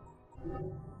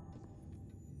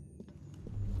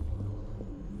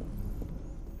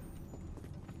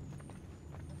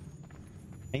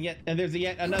 And there's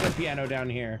yet another piano down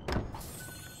here.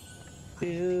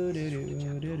 It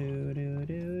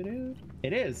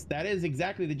is. That is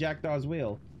exactly the Jackdaw's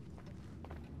wheel.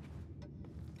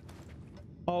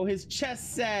 Oh, his chess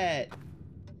set.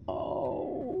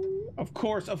 Oh, of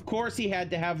course he had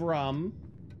to have rum.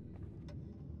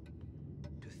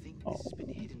 To think this has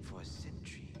been hidden for a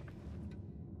century.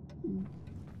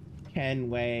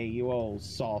 Kenway, you old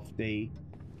softy.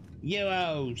 You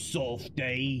old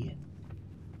softy.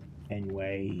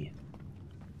 Kenway.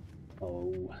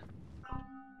 Oh.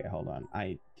 Okay, hold on.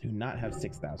 I do not have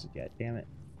 6,000 yet. Damn it.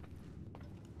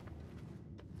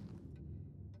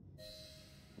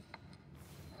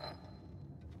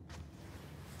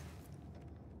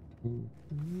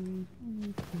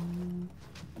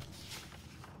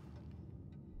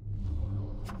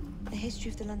 The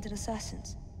history of the London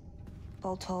assassins.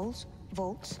 Bolt holes,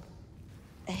 vaults,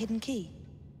 a hidden key.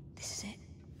 This is it.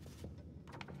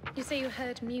 You say you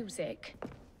heard music.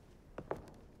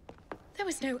 There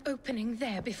was no opening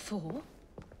there before.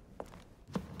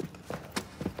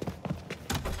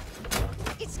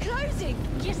 It's closing!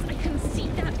 Yes, I can see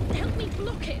that. Help me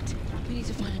block it. We need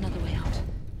to find another way out.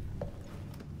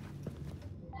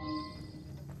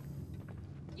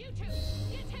 You two,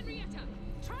 get Henrietta.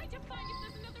 Try to find if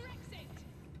there's another exit.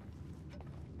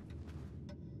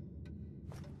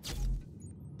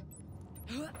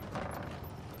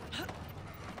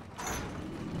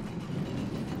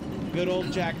 Good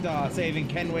old Jackdaw saving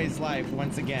Kenway's life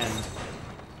once again.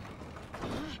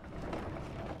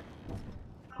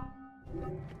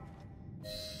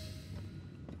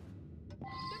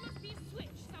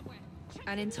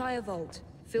 An entire vault,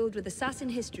 filled with assassin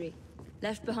history,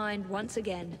 left behind once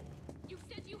again.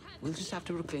 We'll just have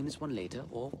to reclaim this one later,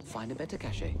 or find a better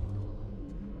cache.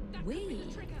 We?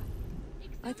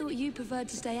 I thought you preferred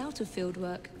to stay out of field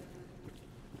work.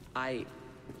 I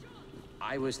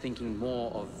was thinking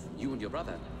more of you and your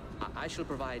brother. I shall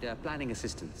provide planning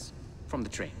assistance from the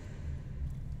train.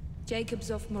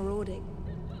 Jacob's off marauding.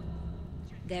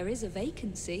 There is a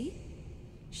vacancy.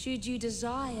 Should you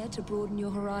desire to broaden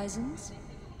your horizons?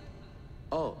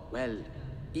 Oh, well,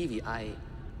 Evie,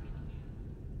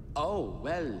 Oh,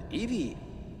 well, Evie,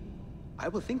 I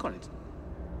will think on it.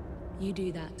 You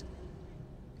do that.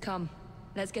 Come,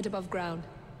 let's get above ground.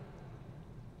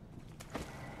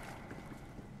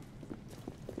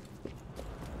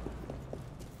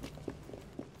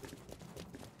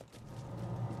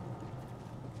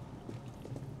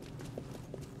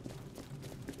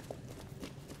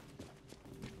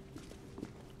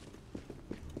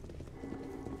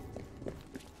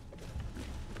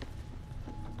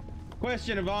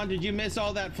 Question, Yvonne, did you miss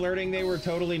all that flirting they were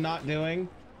totally not doing?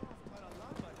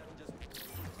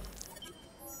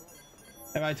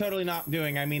 And by totally not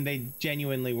doing, I mean they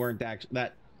genuinely weren't actually...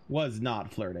 That was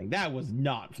not flirting. That was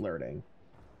not flirting.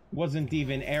 Wasn't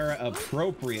even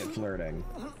era-appropriate flirting.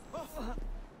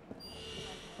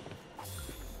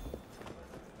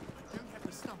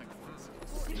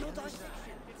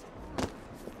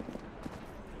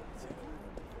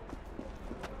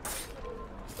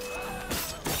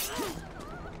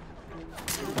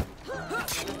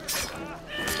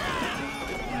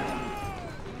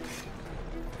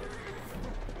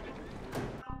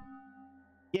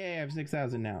 Yeah, I have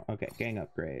 6,000 now. Okay, gang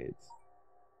upgrades.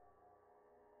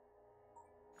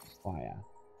 Why?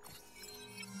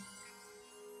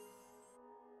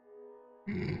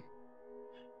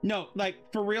 No, like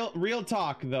for real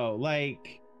talk though,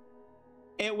 like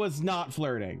it was not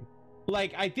flirting.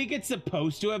 Like I think it's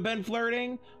supposed to have been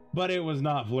flirting, but it was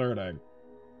not flirting.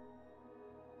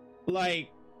 Like,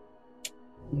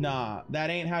 nah, that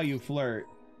ain't how you flirt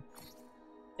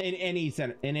in any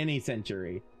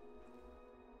century.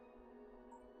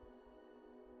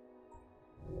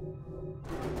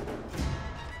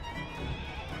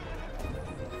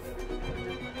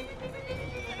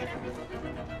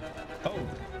 Oh,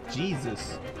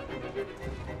 Jesus.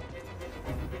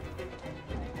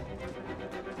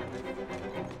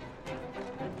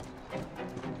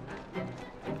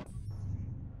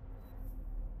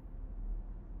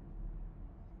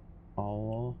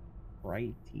 All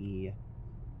righty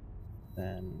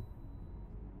then.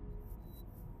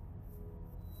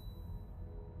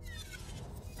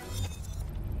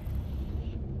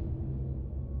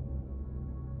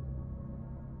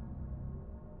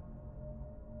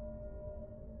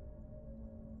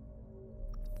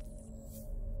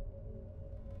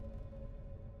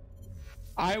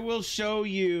 I will show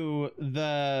you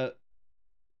the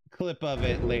clip of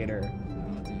it later.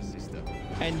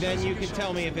 And then you can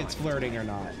tell me if it's flirting or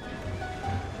not.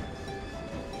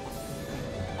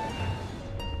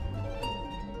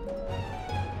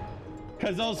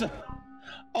 Because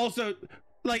also,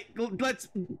 like, let's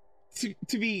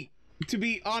to be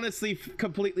honestly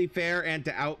completely fair and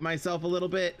to out myself a little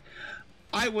bit,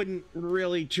 I wouldn't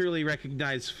really truly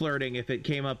recognize flirting if it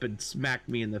came up and smacked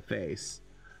me in the face.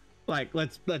 Like,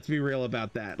 let's be real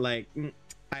about that. Like,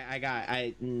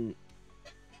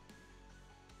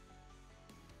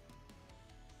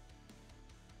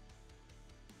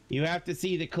 You have to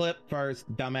see the clip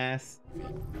first, dumbass.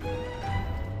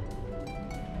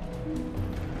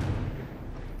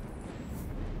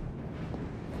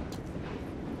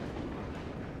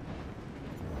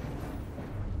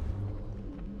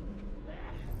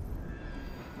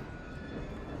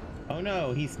 Oh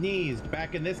no, he sneezed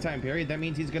back in this time period. That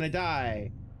means he's gonna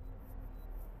die.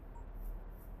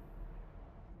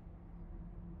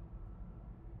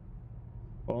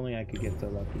 If only I could get so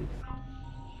lucky.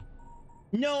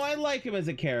 No, I like him as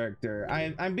a character.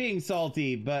 I'm being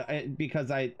salty, but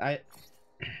because I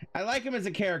like him as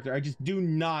a character. I just do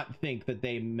not think that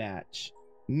they match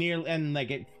nearly, and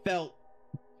like it felt.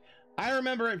 I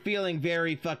remember it feeling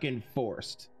very fucking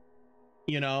forced,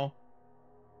 you know.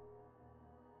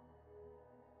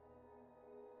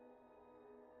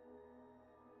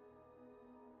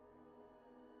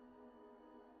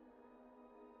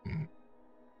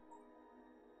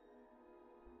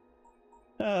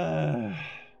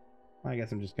 I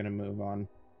guess I'm just gonna move on.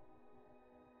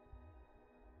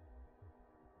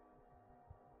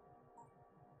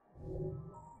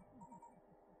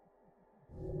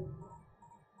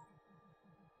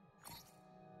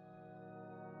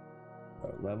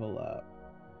 Oh, level up.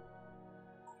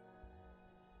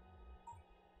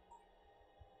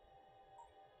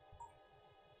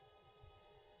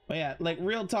 But yeah, like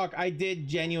real talk, I did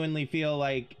genuinely feel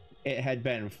like it had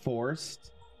been forced.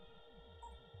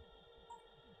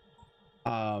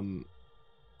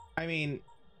 I mean,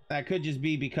 that could just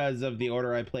be because of the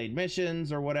order I played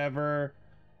missions or whatever.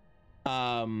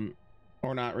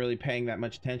 Or not really paying that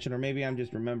much attention, or maybe I'm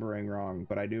just remembering wrong,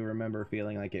 but I do remember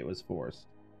feeling like it was forced.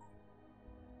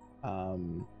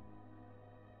 But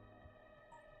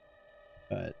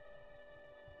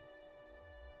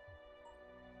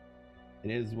it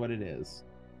is what it is.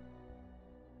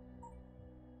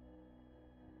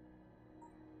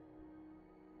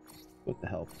 With the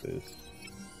health boost.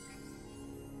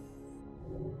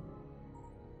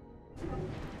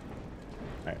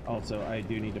 Alright, also I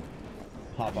do need to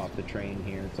hop off the train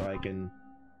here so I can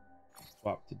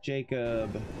swap to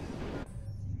Jacob.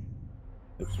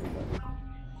 Oops,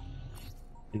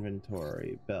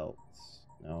 inventory, belts.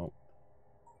 No.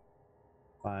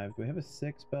 5. Do we have a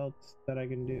 6 belt that I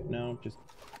can do? No, just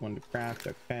 1 to craft.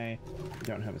 Okay. We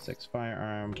don't have a 6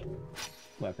 firearm.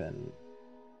 Weapon.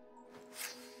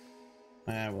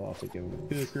 I will also give him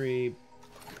a kukri.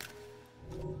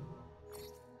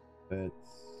 But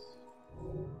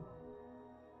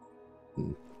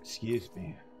excuse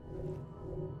me.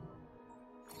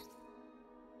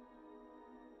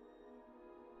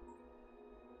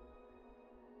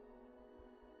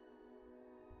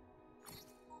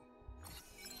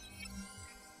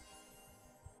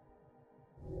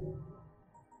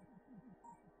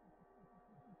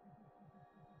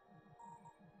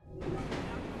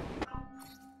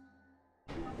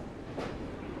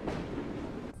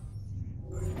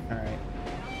 All right,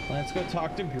 let's go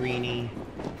talk to Greenie.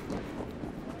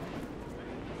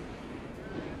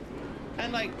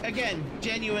 like, again,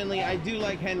 genuinely, I do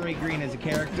like Henry Green as a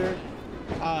character.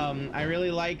 I really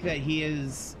like that he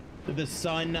is the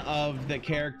son of the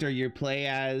character you play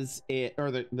as,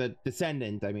 or the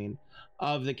descendant, I mean,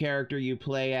 of the character you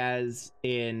play as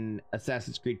in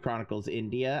Assassin's Creed Chronicles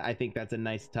India. I think that's a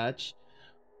nice touch.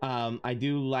 I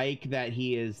do like that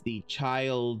he is the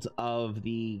child of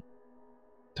the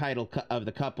title of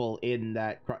the couple in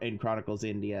Chronicles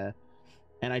India,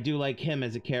 and I do like him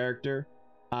as a character.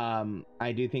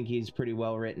 I do think he's pretty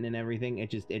well written and everything.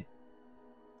 It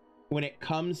when it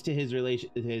comes to his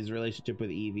relationship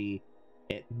with Evie,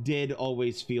 it did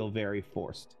always feel very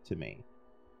forced to me.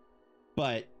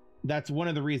 But that's one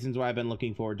of the reasons why I've been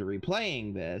looking forward to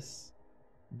replaying this,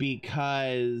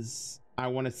 because I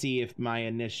want to see if my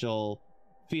initial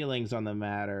feelings on the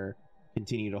matter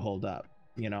continue to hold up,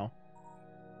 you know?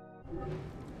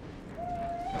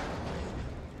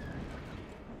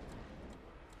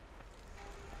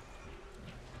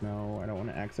 No, I don't want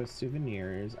to access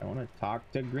souvenirs. I want to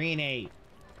talk to Greenie.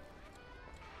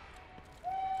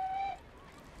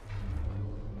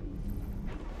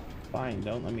 Fine,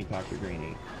 don't let me talk to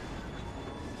Greenie.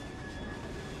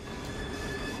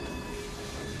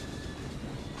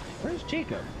 Where's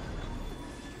Jacob?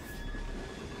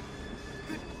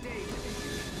 Good day.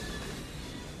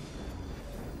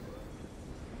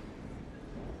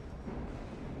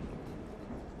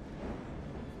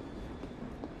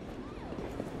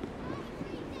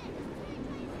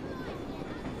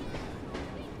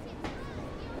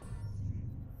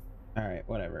 Alright,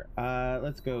 whatever.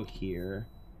 Let's go here.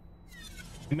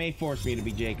 It may force me to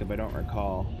be Jacob, I don't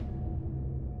recall.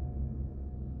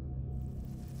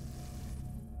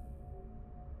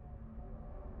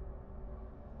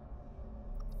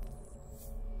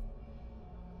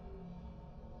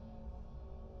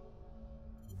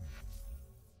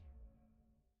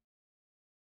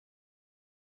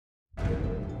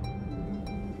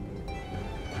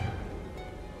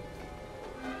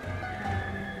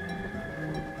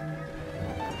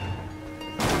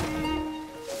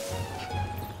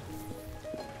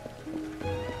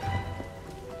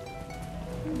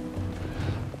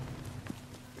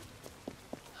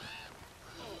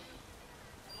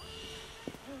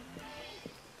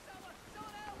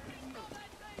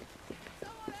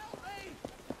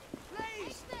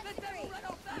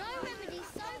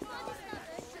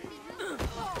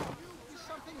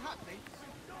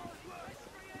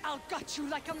 I'll gut you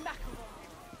like a mackerel.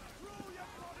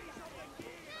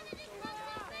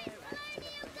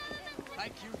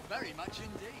 Thank you very much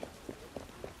indeed.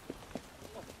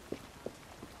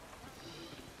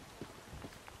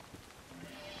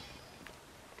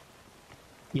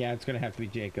 Yeah, it's gonna have to be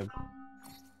Jacob.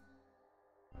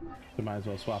 So might as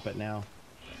well swap it now.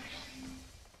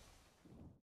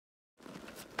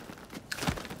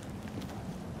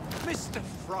 Mr.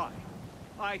 Fry,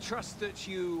 I trust that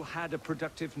you had a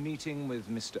productive meeting with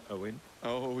Mr. Owen.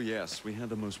 Oh, yes. We had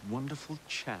the most wonderful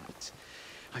chat.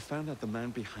 I found out the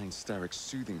man behind Starrick's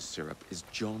soothing syrup is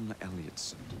John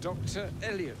Elliotson. Dr.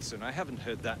 Elliotson, I haven't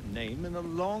heard that name in a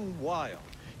long while.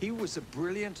 He was a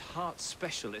brilliant heart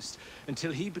specialist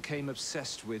until he became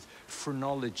obsessed with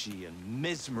phrenology and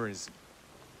mesmerism.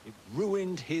 It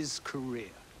ruined his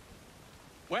career.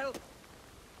 Well,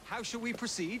 how shall we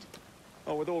proceed?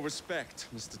 Oh, with all respect,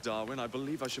 Mr. Darwin, I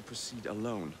believe I should proceed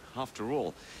alone. After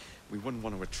all, we wouldn't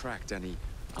want to attract any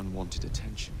unwanted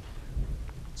attention.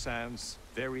 Sounds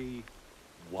very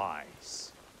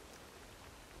wise.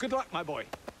 Good luck, my boy.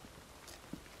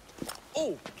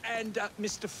 Oh, and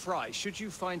Mr. Fry, should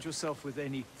you find yourself with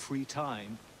any free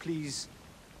time, please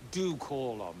do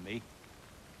call on me.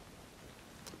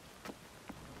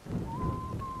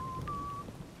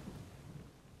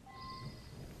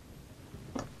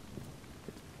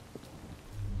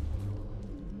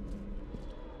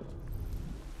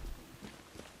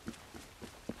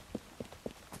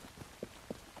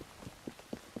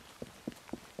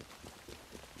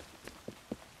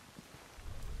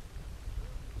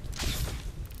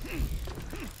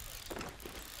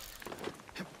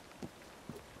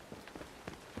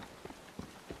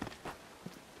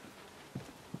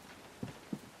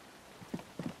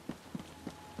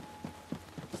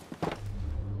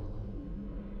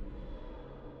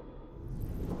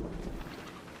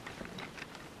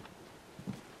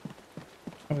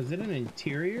 Oh, is it an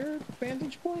interior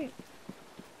vantage point?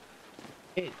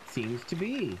 It seems to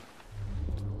be.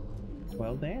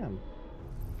 Well, damn.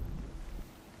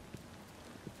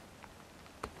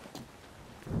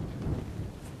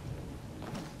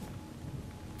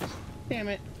 Damn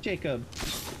it, Jacob.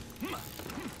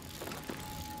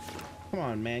 Come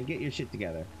on, man, get your shit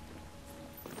together.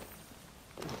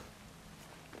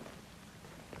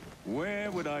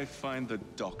 Where would I find the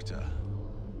doctor?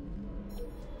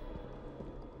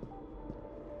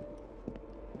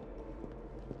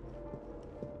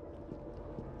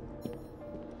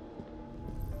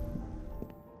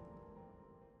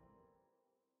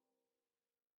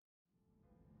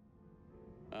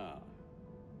 Ah.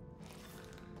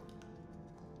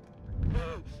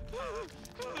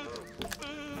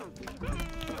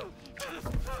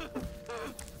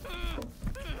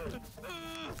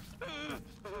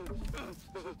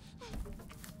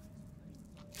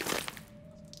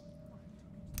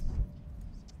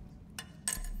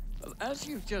 Well, as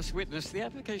you've just witnessed, the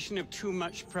application of too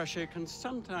much pressure can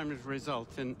sometimes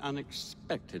result in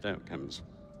unexpected outcomes.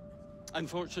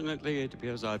 Unfortunately, it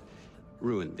appears I've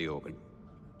ruined the organ.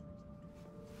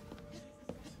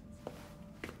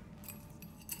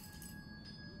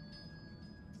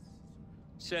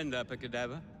 Send up a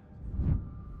cadaver.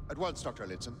 At once, Dr.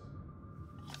 Elliotson.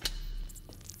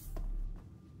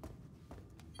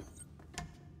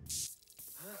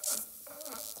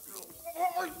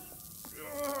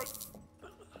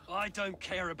 I don't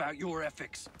care about your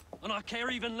ethics. And I care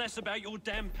even less about your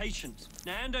damn patients.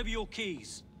 Now hand over your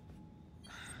keys.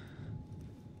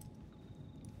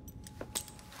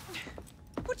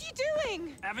 What are you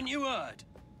doing? Haven't you heard?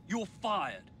 You're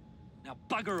fired. Now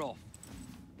bugger off.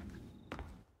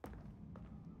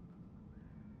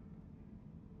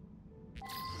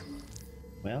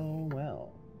 Well,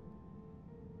 well.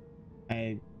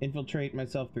 I infiltrate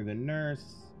myself through the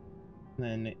nurse,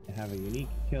 then have a unique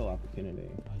kill opportunity.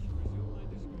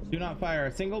 Do not fire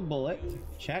a single bullet.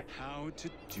 Check. How to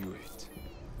do it.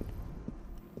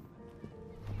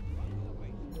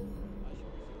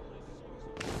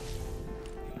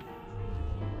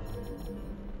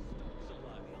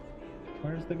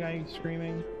 Where's the guy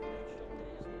screaming?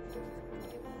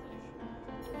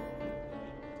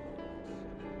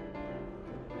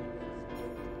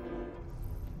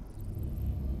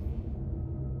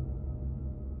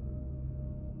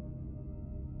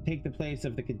 Take the place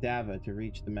of the cadaver to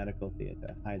reach the medical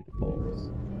theater. Hide the corpse.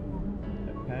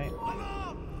 Okay.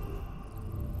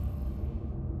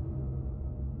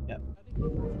 Yep.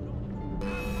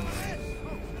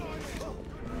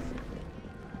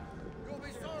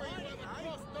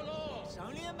 It's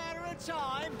only a matter of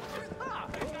time.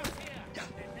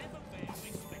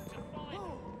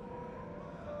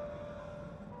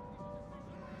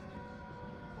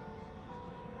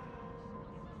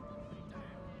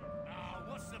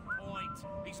 What's the point?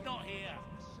 He's not here.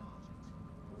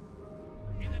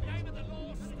 In the name of the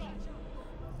law, stop!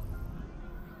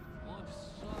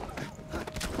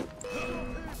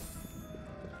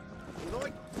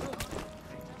 Right.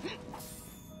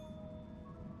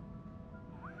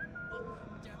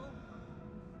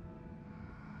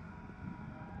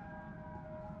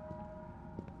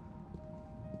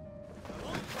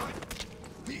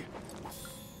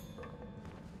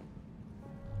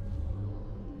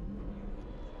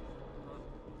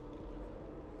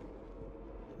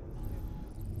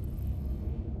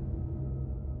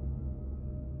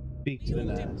 Speak to the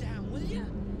nurse. Down, will you?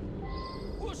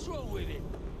 What's wrong with him?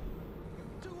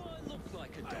 Do I look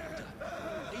like a doctor?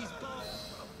 He's got...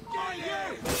 Hey,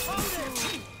 you! Hold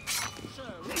it!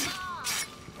 Sir,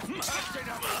 that's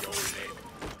enough of your lip!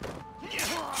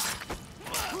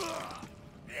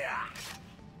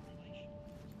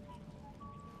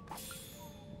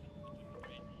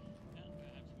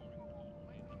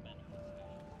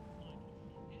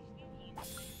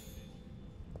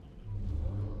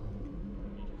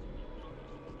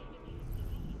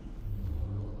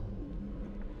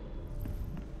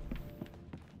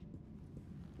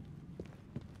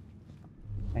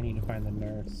 I need to find the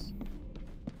nurse.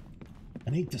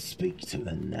 I need to speak to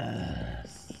the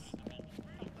nurse.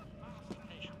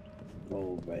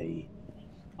 All right,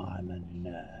 I'm a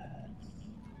nurse.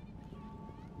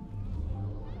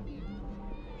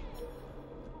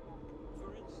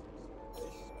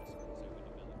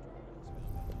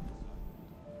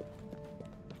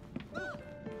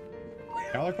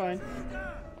 Y'all are fine.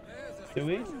 Do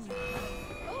we?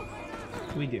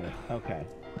 We do. Okay.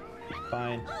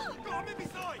 Fine.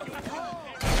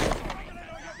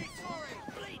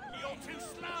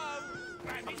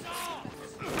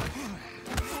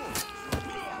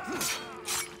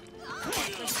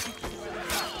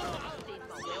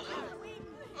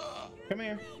 Come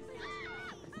here.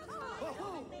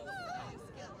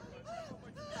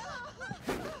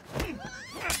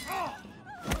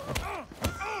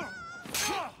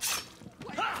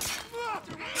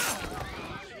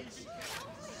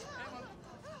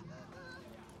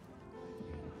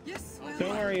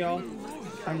 Don't worry, y'all.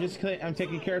 I'm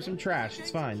taking care of some trash.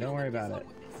 It's fine. Don't worry about it.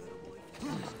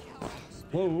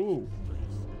 Whoa, whoa.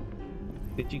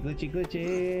 Glitchy, glitchy, glitchy,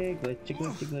 glitchy,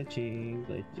 glitchy, glitchy,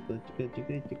 glitchy, glitchy,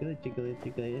 glitchy, glitchy, glitchy,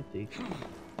 glitchy, glitchy.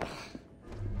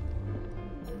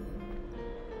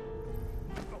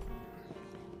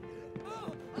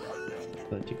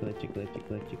 Glitchy, glitchy, glitchy,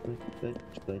 glitchy, glitchy, glitch,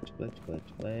 glitch, glitch, glitch,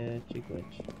 glitchy,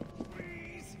 glitch.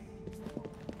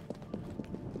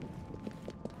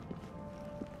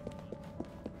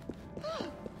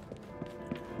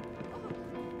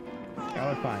 That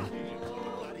was fine.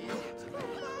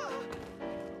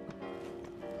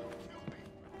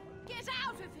 Get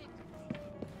out of it!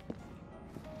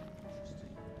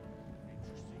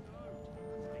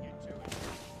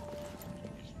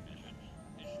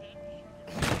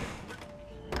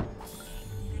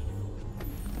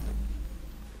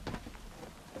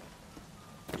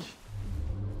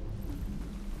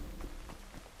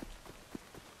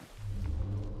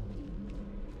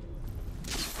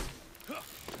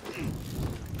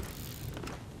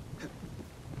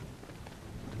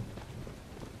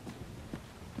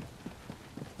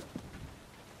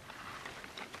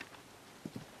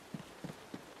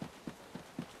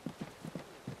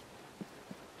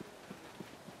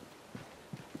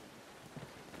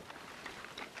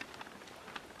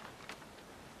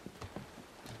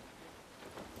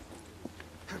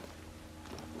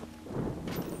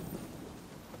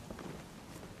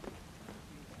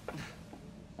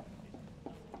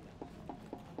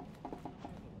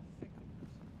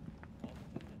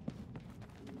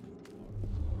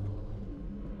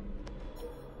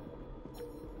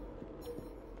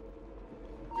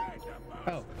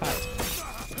 Oh, hi.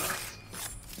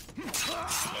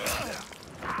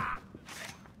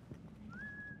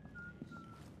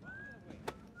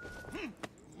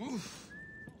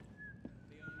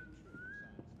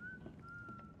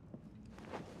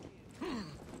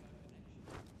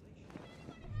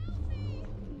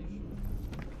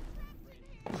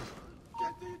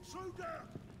 Get the intruder!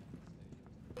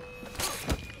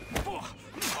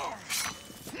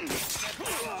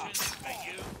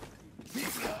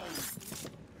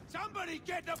 Somebody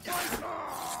get the place!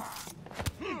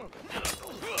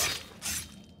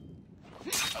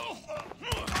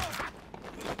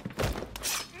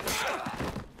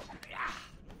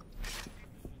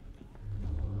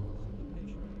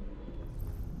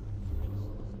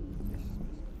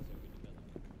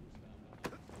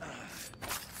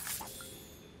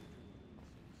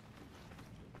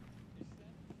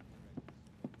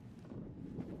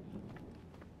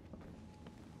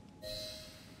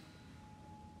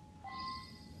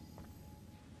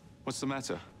 What's the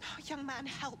matter? Oh, young man,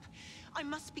 help. I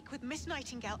must speak with Miss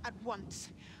Nightingale at once.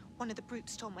 One of the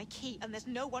brutes stole my key, and there's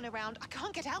no one around. I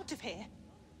can't get out of here.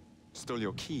 Stole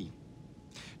your key.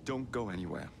 Don't go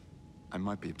anywhere. I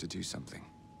might be able to do something.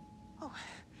 Oh,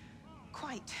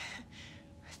 quite.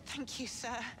 Thank you,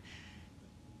 sir.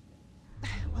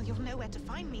 Well, you'll know where to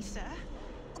find me, sir.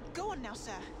 Oh, go on now,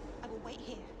 sir. I will wait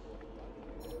here.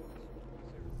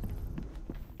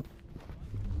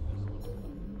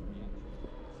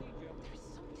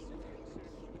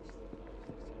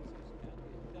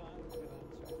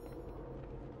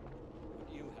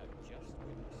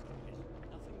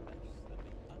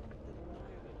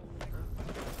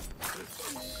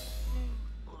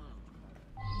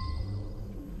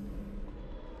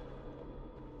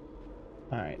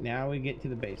 Alright, now we get to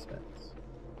the basements.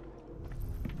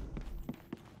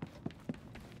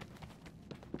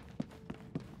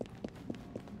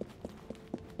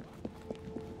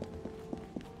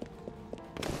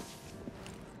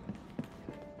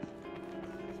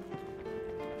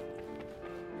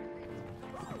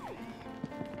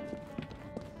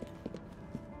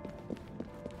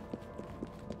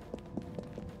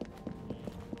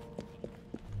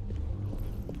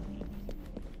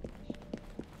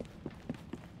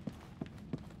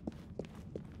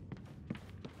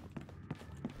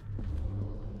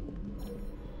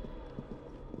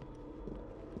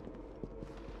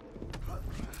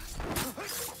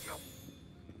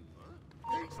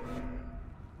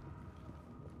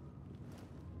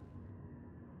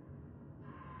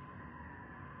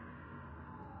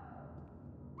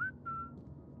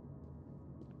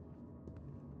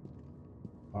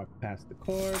 Walk past the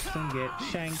corpse and get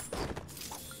shanked.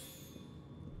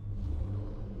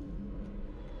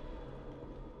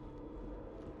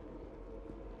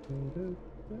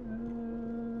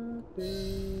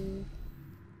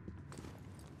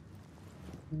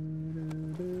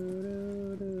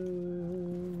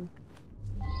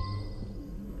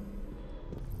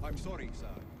 I'm sorry, sir,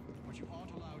 but you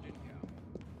aren't allowed in here.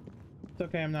 It's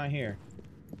okay, I'm not here.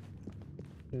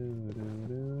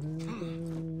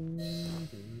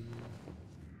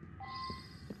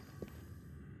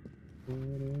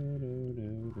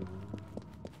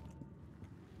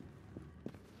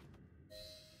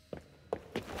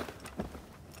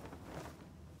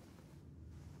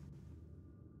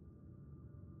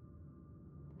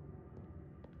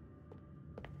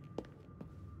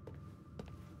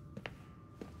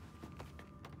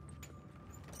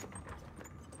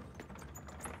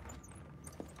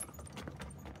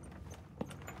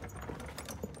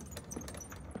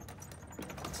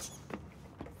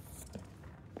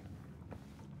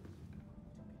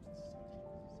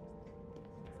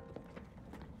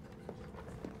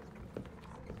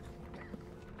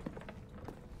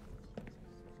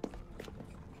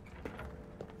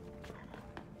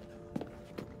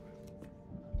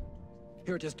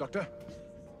 Here it is, Doctor.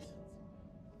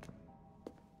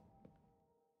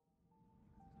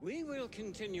 We will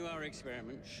continue our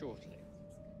experiment shortly.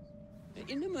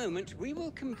 In a moment, we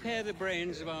will compare the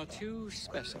brains of our two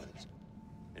specimens.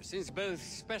 And since both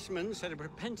specimens had a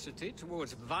propensity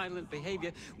towards violent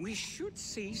behavior, we should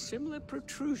see similar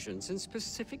protrusions in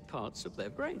specific parts of their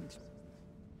brains.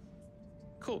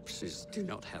 Corpses do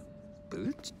not have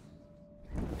boots.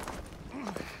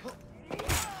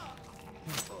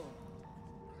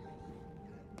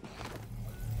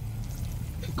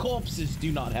 Corpses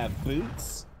do not have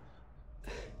boots.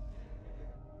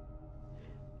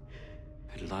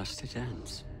 At last it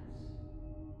ends.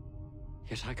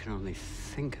 Yet I can only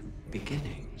think of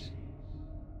beginnings.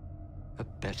 A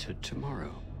better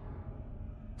tomorrow.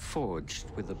 Forged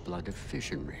with the blood of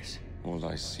visionaries. All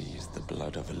I see is the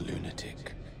blood of a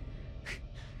lunatic.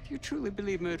 Do you truly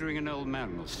believe murdering an old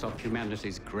man will stop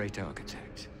humanity's great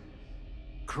architect?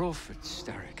 Crawford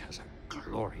Starrick has a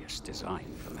glorious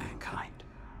design for mankind.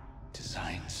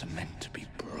 Designs are meant to be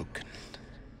broken.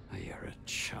 You're a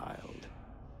child.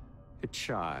 A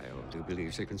child who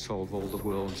believes it can solve all the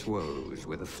world's woes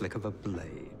with a flick of a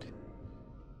blade.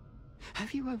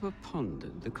 Have you ever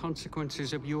pondered the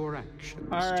consequences of your actions,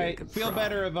 All right, Jacob feel Fry?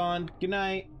 better, Yvonne. Good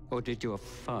night. Or did your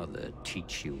father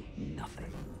teach you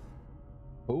nothing?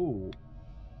 Ooh.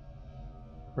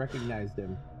 Recognized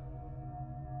him.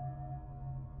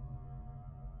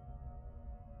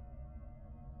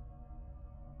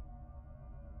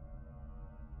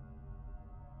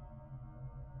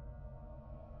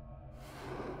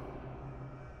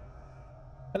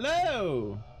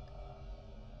 Hello!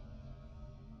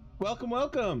 Welcome,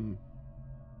 welcome!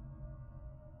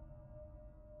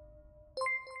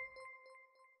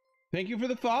 Thank you for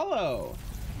the follow!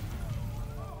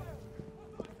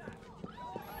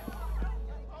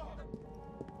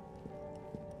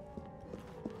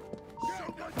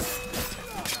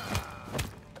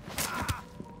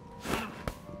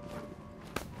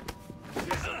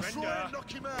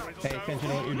 Pay attention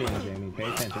to what you're doing, Jamie. Pay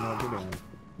attention to what you're doing.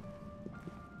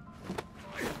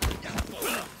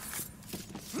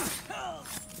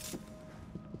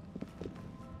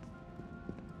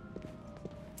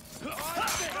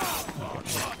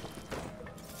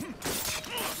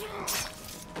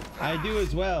 I do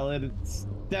as well. It's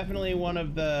definitely one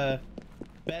of the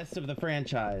best of the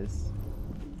franchise.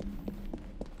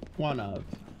 One of.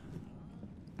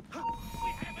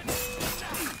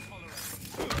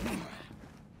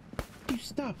 You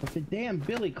stop with the damn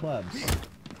billy clubs.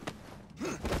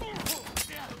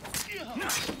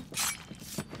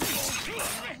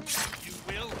 You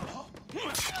will.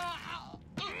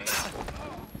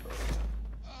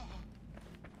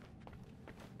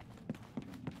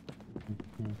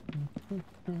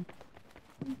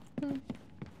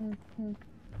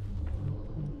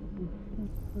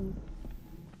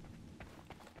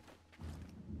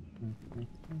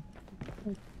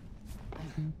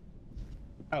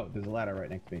 Oh, there's a ladder right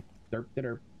next to me. Derp de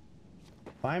derp.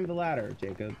 Climb the ladder,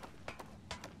 Jacob.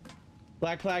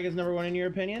 Black Flag is number one in your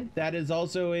opinion? That is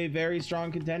also a very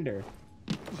strong contender.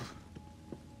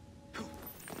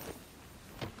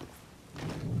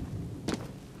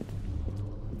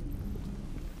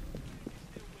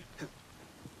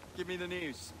 Give me the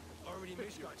news. Already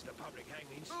misjudged the public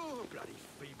hangings. Oh, bloody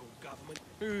feeble government.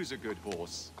 Who's a good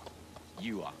horse?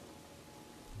 You are.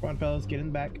 Come on, fellas, get in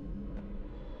the back.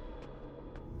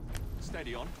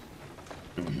 Steady on.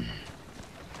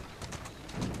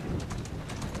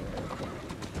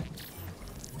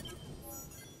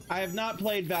 I have not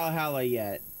played Valhalla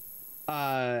yet.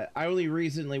 I only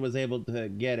recently was able to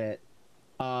get it.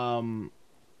 I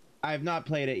have not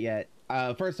played it yet.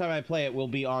 First time I play it will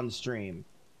be on stream.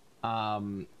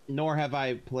 Nor have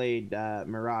I played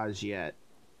Mirage yet.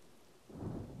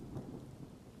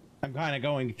 I'm kind of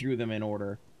going through them in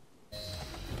order.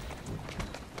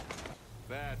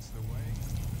 That's the way.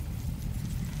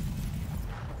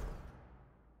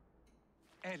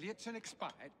 Elliot's an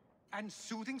expired. And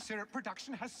soothing syrup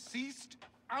production has ceased?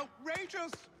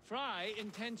 Outrageous! Fry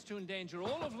intends to endanger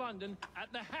all of London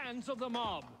at the hands of the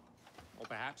mob. Or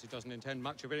perhaps he doesn't intend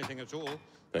much of anything at all.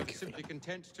 Thank you. Simply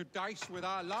content to dice with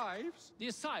our lives. The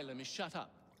asylum is shut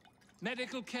up.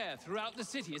 Medical care throughout the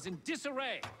city is in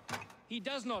disarray. He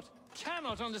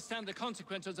cannot understand the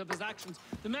consequences of his actions.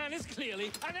 The man is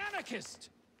clearly an anarchist.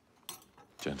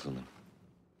 Gentlemen,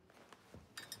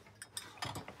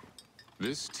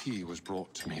 this tea was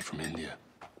brought to me from India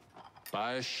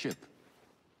by a ship,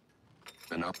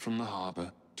 then up from the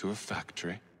harbor to a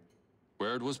factory,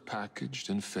 where it was packaged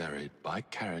and ferried by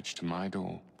carriage to my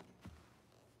door,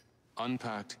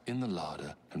 unpacked in the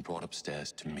larder and brought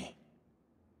upstairs to me.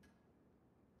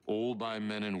 All by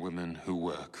men and women who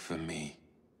work for me,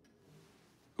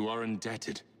 who are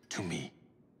indebted to me,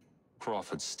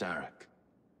 Crawford Starrick,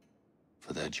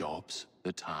 for their jobs,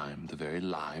 the time, the very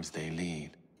lives they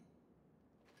lead.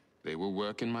 They will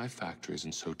work in my factories,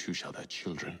 and so too shall their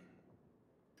children.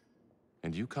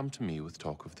 And you come to me with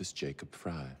talk of this Jacob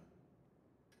Fry,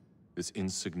 this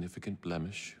insignificant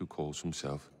blemish who calls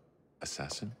himself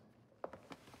assassin?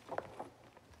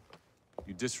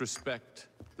 You disrespect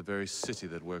the very city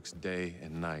that works day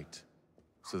and night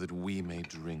so that we may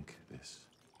drink this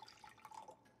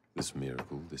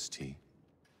miracle, this tea.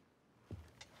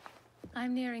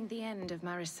 I'm nearing the end of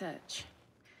my research.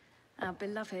 Our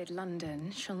beloved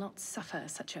London shall not suffer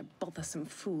such a bothersome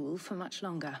fool for much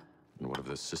longer. And what of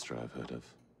the sister I've heard of,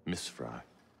 Miss Fry?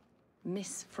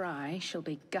 Miss Fry shall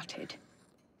be gutted.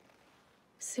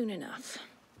 Soon enough.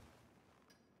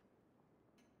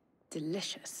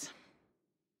 Delicious.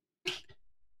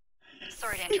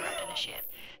 Sorry to interrupt, Initiate.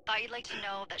 Thought you'd like to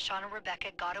know that Sean and Rebecca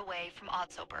got away from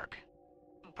Otzoberg.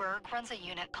 Berg runs a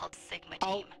unit called Sigma Team.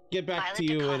 I'll get back to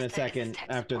you in a second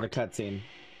after the cutscene.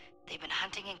 They've been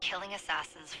hunting and killing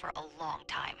assassins for a long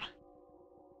time.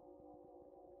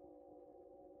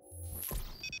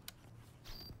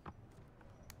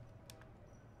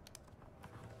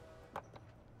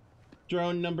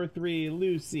 Drone number 3,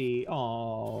 Lucy.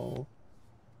 Aww.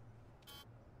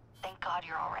 Thank God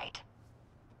you're all right.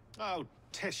 Oh,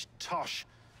 tish tosh.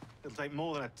 It'll take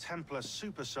more than a Templar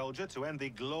super soldier to end the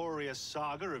glorious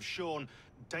saga of Sean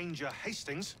Danger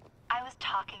Hastings. I was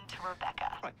talking to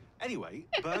Rebecca. Right. Anyway,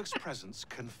 Berg's presence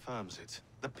confirms it.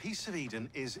 The Peace of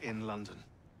Eden is in London.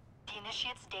 The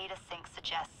Initiate's data sync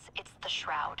suggests it's the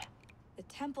Shroud. The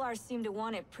Templars seem to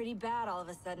want it pretty bad all of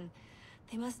a sudden.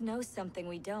 They must know something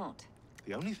we don't.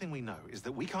 The only thing we know is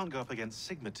that we can't go up against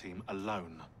Sigma Team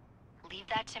alone. Leave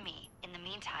that to me. In the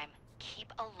meantime,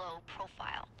 keep a low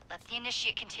profile. Let the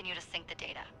Initiate continue to sync the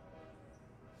data.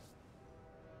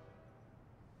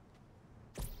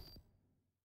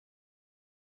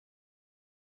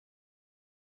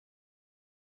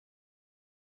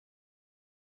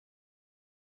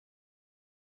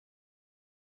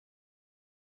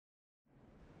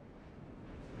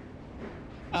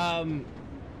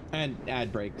 And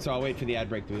ad break, so I'll wait for the ad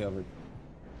break to be over.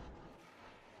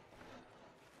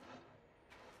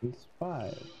 He's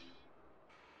 5.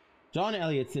 John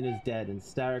Elliotson is dead, and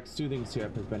Starrick's soothing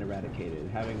syrup has been eradicated.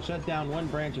 Having shut down one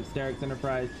branch of Starrick's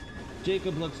enterprise,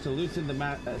 Jacob looks to loosen the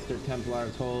Master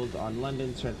Templar's hold on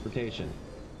London's transportation.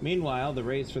 Meanwhile, the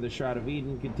race for the Shroud of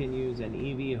Eden continues, and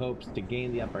Evie hopes to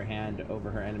gain the upper hand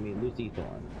over her enemy, Lucy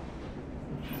Thorne.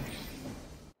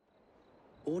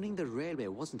 Owning the railway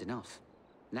wasn't enough.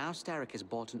 Now Starrick has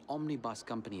bought an omnibus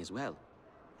company as well.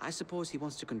 I suppose he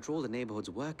wants to control the neighborhood's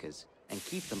workers and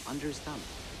keep them under his thumb.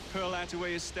 Pearl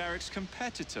Attaway is Starrick's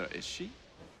competitor, is she?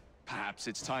 Perhaps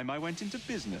it's time I went into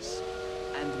business.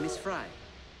 And Miss Fry,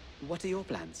 what are your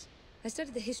plans? I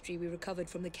studied the history we recovered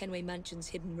from the Kenway Mansion's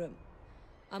hidden room.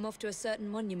 I'm off to a certain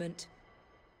monument.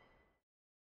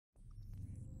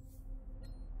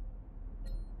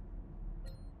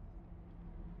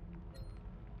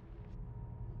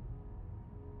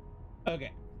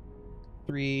 Okay.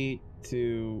 3,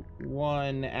 2,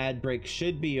 1. Ad break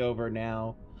should be over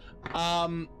now.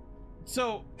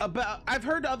 So I've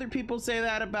heard other people say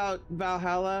that about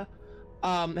Valhalla.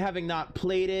 Having not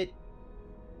played it,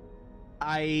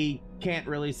 I can't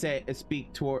really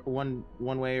speak toward one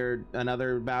way or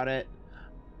another about it.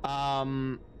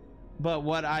 But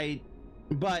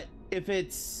if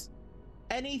it's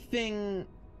anything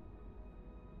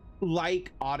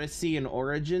like Odyssey and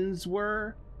Origins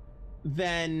were,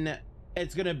 then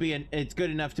it's good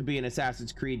enough to be an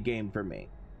Assassin's Creed game for me,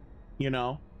 you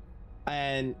know.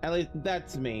 And at least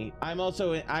that's me. I'm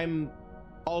also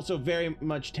very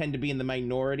much tend to be in the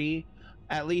minority,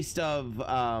 at least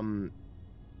of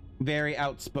very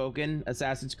outspoken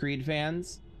Assassin's Creed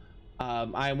fans.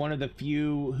 I'm one of the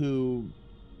few who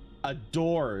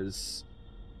adores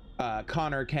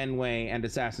Connor Kenway and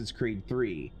Assassin's Creed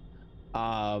 3.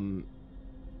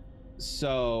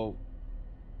 So,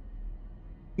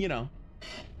 you know.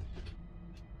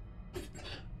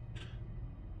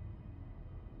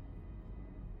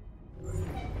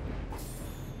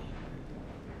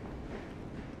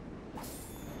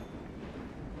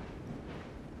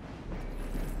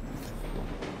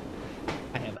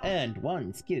 I have earned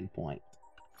 1 skill point.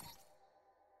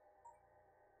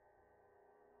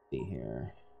 See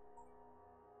here.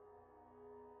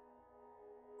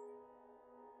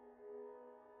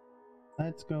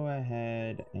 Let's go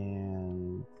ahead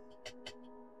and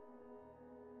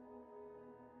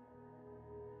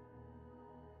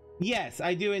yes,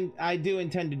 I do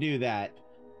intend to do that.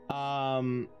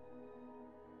 I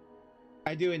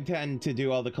do intend to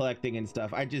do all the collecting and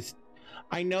stuff.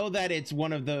 I know that it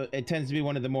tends to be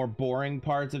one of the more boring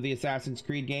parts of the Assassin's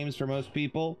Creed games for most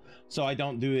people, so I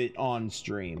don't do it on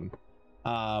stream.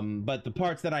 But the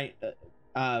parts that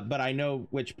but I know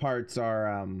which parts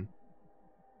are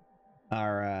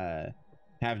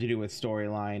have to do with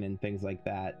storyline and things like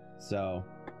that. So,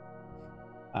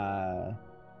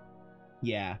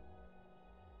 yeah.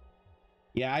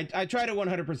 Yeah, I try to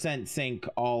 100% sync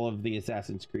all of the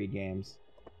Assassin's Creed games.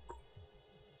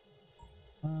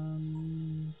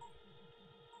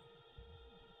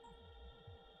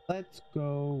 Let's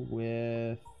go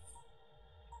with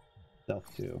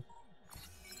Stealth 2.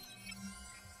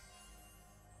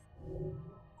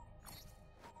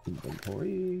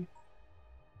 Inventory.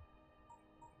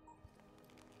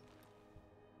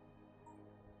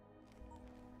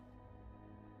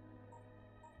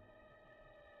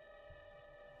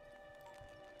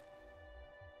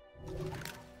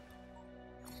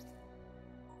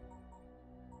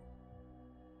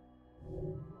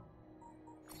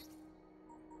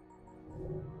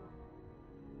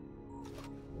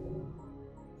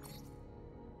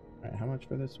 Alright, how much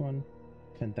for this one?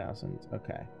 10,000.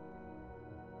 Okay.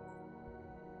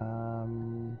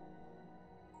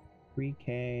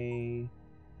 3K,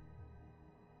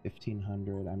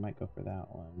 1,500. I might go for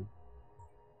that one.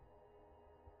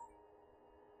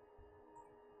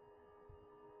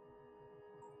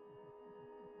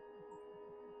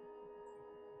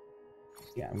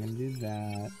 Yeah, I'm gonna do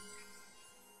that.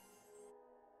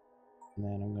 And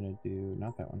then I'm gonna do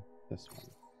not that one, this one.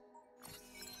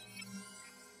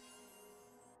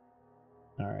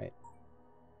 Alright.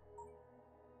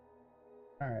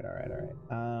 Alright.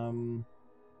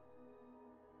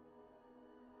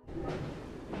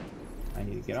 I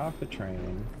need to get off the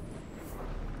train.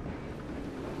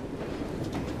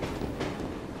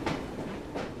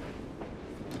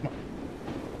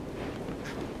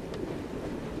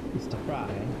 Mr. Fry.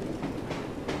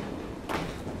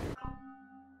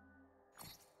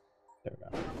 There we go.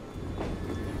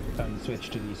 Time to switch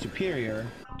to the superior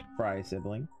Fry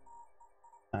sibling.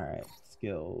 Alright,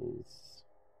 skills.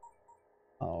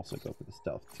 I'll also go for the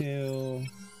stealth too.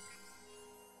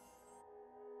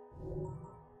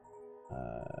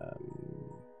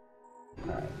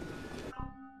 Alright.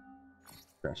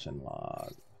 Aggression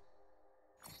log.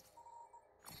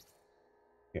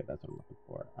 Okay, that's what I'm looking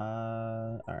for.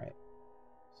 Alright.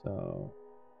 So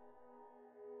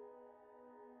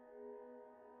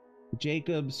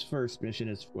Jacob's first mission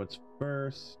is what's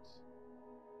first.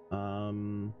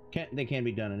 They can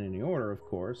be done in any order, of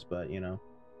course, but you know.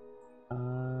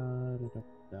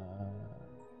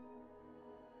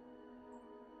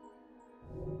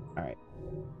 Alright.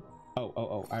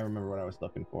 Oh, I remember what I was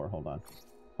looking for. Hold on.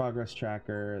 Progress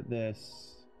tracker.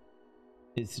 This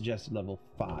is suggested level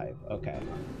 5. Okay.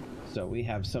 So we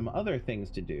have some other things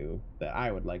to do that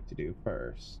I would like to do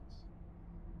first.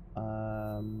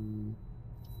 I'm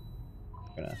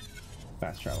gonna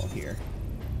fast travel here.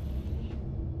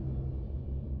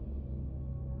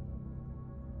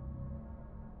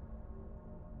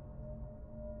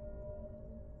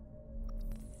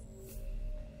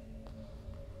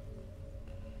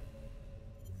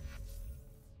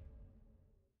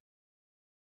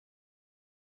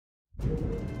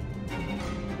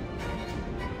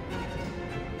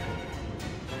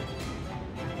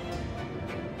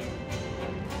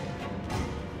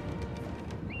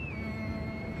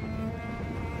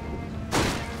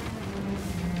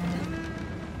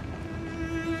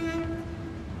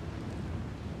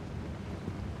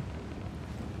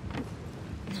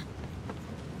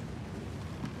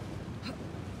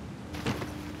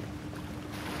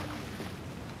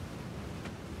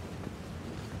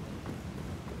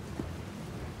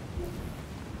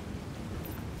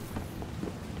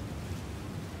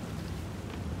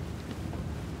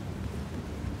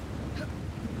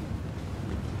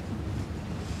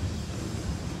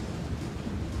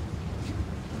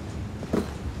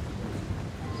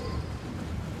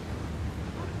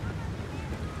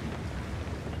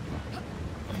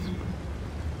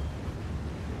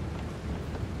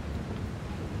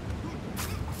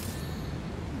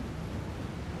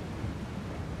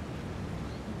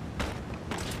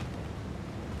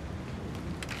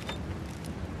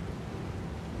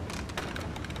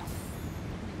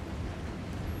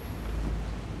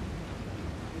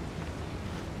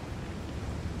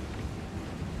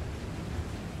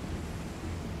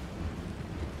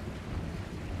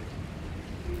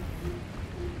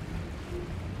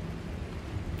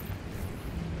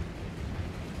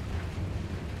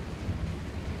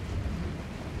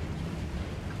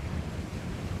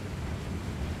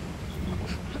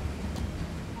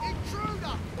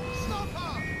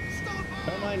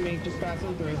 mind me, just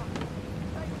passing through.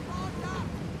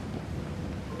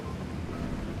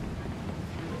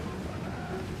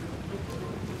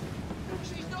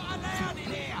 She's not allowed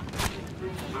in here!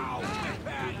 I'll whip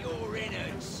out your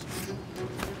innards!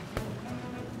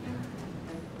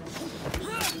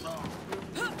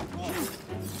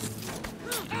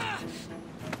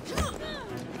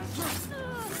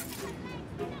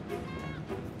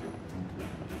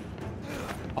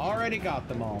 Already got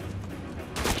them all.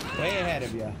 Way ahead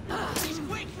of you. She's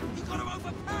quick! You've got to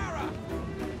overpower her!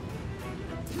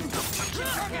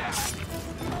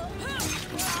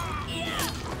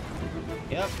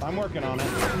 Yep, I'm working on it.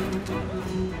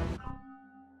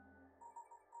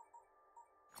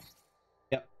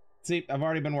 Yep. See, I've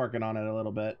already been working on it a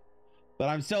little bit. But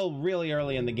I'm still really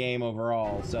early in the game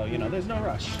overall, so, you know, there's no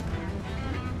rush.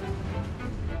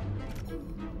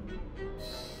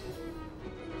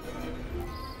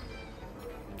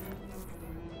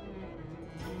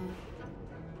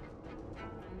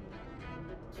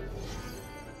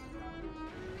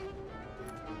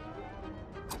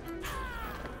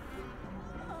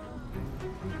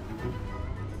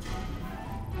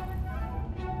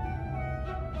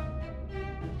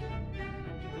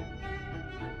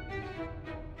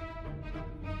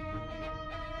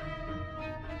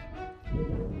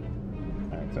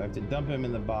 So I have to dump him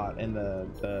in the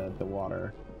the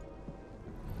water.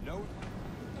 No.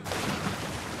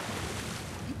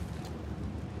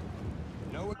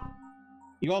 No.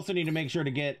 You also need to make sure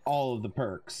to get all of the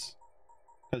perks,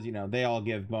 because you know they all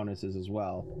give bonuses as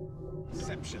well.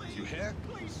 Deception, you hear?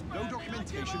 No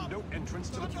documentation, no entrance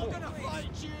to the port.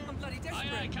 I'm bloody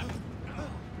desperate.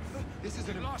 This is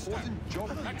an important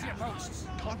job. Back to your posts.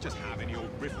 Can't just have any old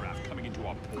riffraff coming into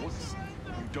our ports.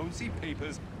 You don't see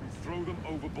papers, you throw them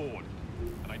overboard.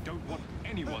 And I don't want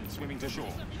anyone swimming to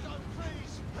shore.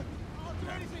 I'll do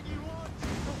anything you want.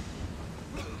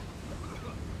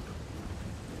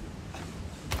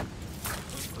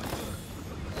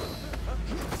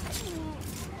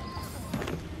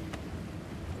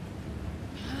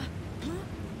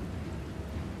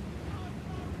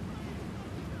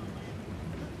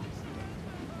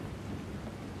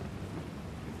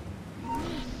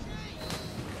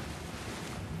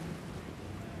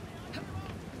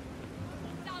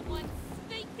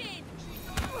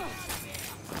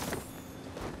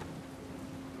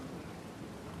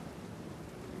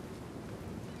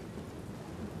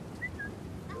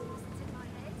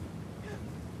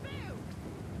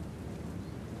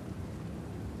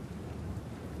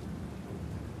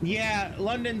 Yeah,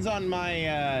 London's on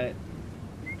my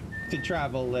to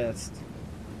travel list.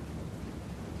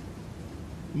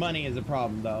 Money is a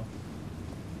problem, though.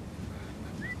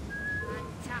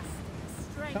 Fantastic.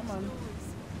 Strange Come on.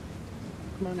 stories.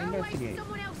 Come on, Don't waste investigate.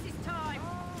 someone else's time.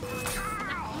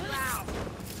 Wow.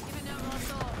 Give her no more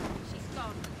thought. She's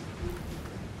gone.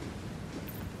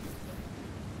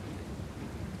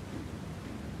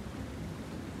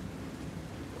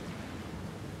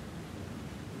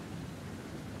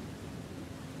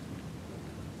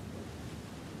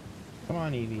 Come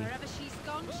on, Evie. Wherever she's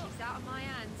gone, she's out of my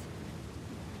hands.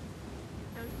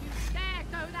 Don't you dare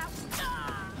go that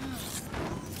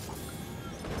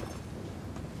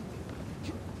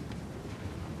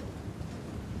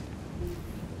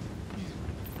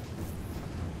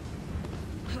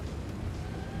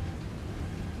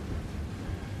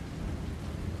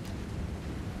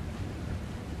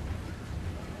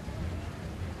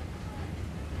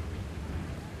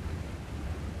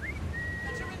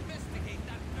Better investigate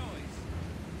that noise.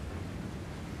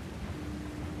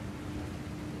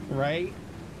 Right?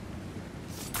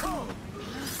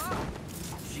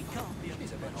 She can't be up to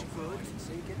much good.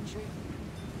 See, getting she?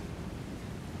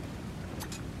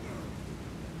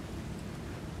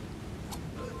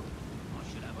 I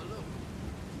should have a look.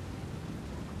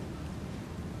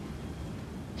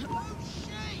 Oh,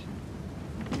 shit!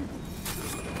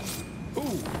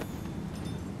 Ooh.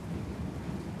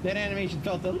 That animation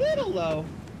felt a little low.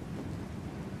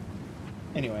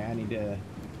 Anyway, I need to...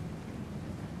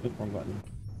 Oop, wrong button.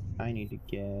 I need to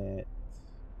get...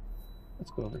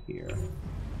 Let's go over here.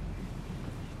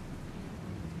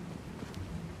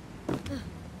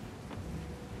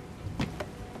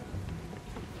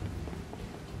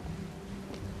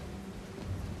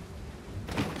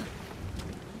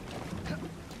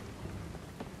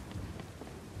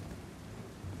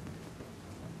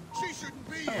 She shouldn't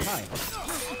be Oh, hi.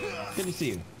 Good to see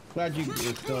you. Glad you're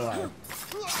still alive.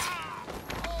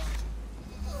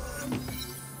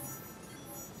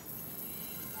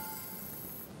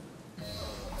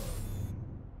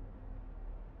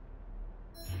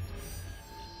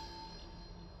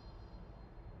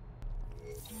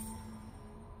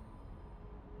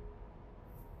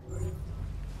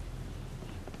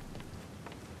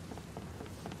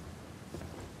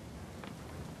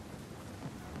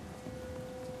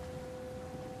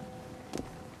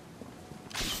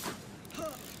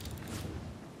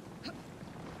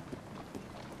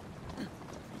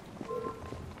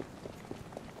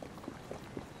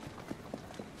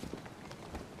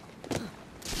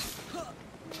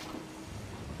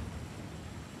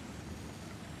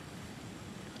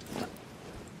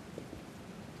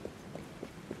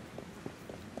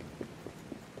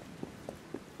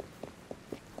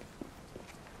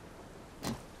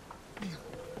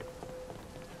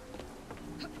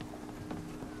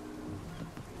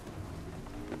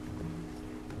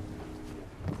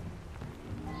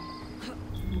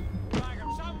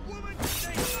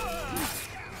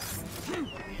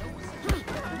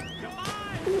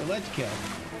 dodge kill.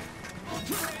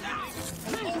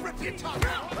 I'll rip your tongue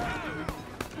out!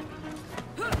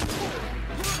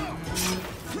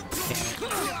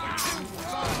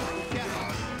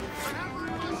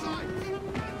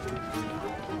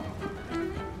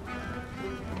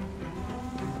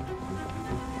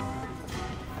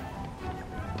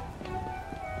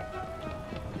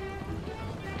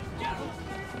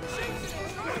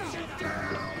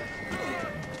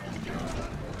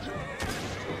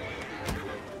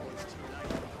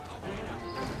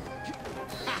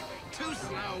 Too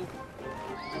slow.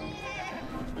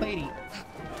 Lady.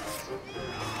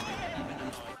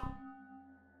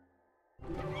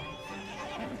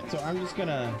 So I'm just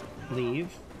gonna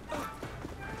leave.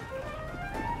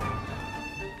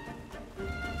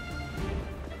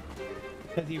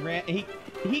 Cause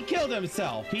he killed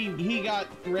himself. He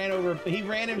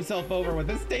ran himself over with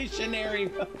a stationary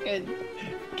fucking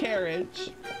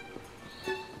carriage.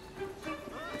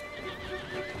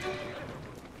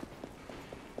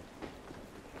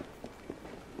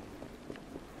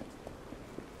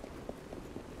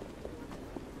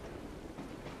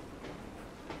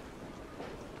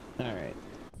 Alright.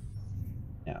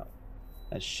 Now,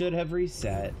 that should have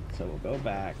reset, so we'll go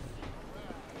back.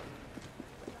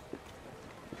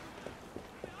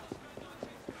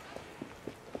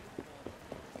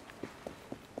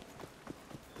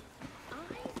 I'd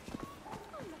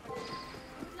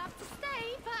love to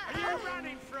stay, but... Are you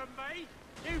running from me?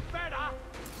 You better!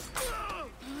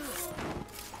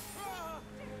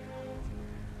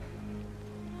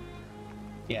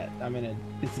 Yeah,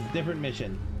 this is a different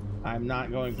mission. I'm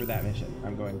not going for that mission.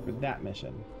 I'm going for that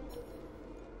mission.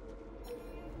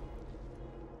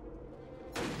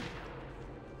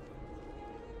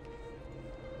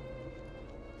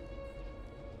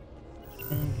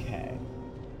 Okay.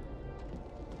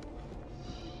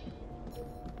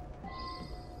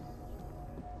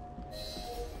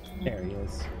 There he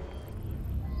is.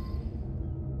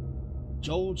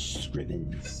 Joel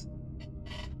Scrivens.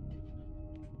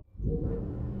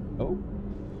 Oh.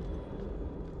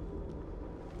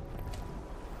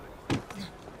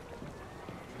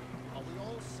 Are we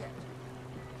all set?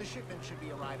 The shipment should be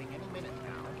arriving any minute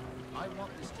now. I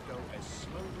want this to go as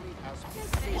smoothly as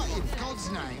possible. What in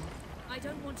God's name? I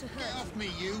don't want to hurt. Get off me,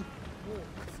 you! Walk.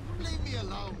 Leave me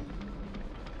alone!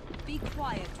 Be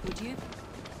quiet, would you?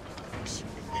 A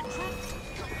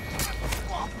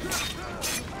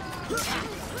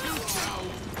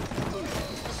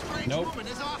strange Nope. woman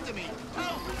is after me!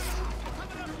 Help!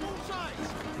 Coming up all sides!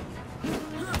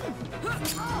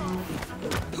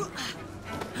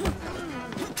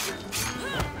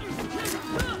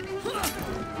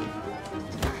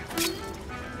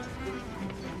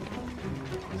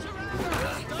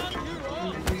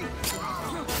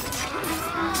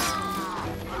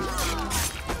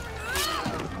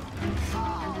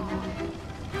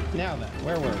 Now then,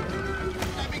 where were we?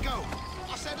 Let me go!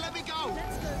 I said let me go!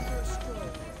 Let's go for a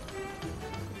stroll.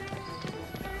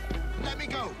 Let me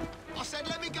go! I said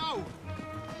let me go!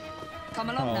 Come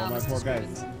along now, my Mr. poor guy.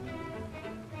 Scrivens.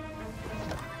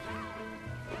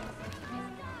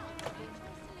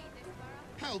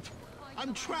 Help!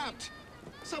 I'm trapped!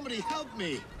 Somebody help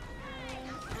me!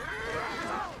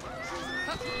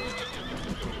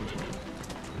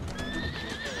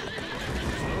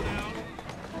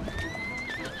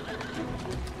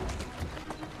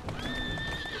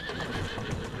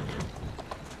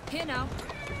 Here now.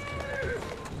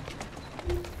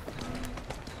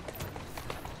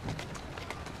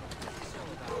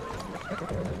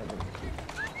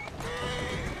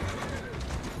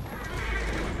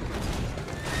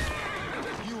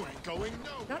 You ain't going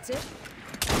no! That's it.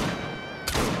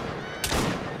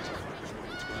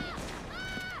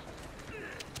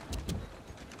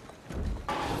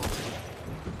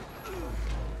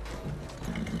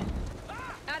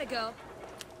 Atta girl.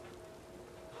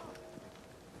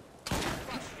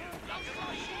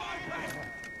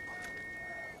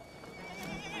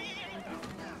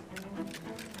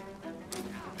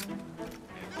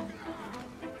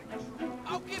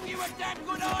 I'll give you a damn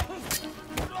good eye!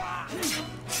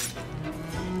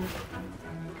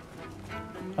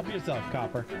 Help yourself,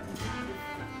 Copper.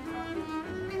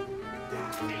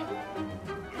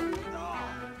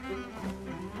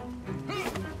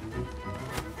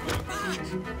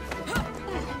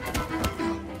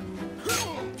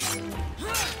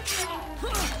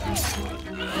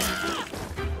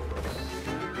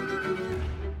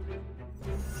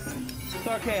 It's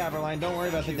okay, Everline. Don't worry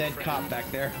about the dead cop back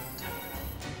there.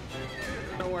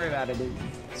 Don't worry about it.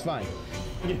 It's fine.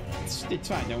 It's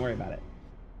fine. Don't worry about it.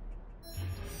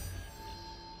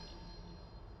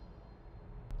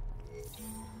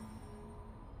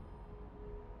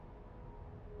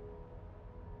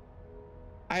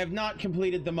 I have not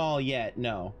completed them all yet,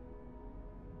 no.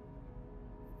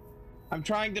 I'm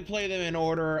trying to play them in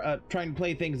order, trying to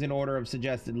play things in order of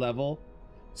suggested level.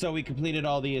 So we completed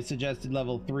all the suggested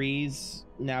level 3s.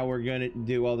 Now we're gonna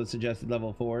do all the suggested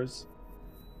level 4s.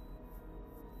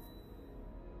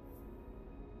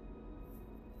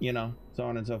 You know, so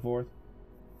on and so forth.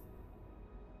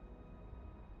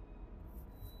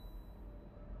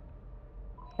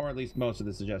 Or at least most of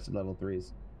the suggested level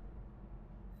 3s.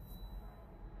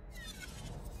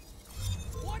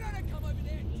 Why don't I come over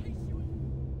there and chase you?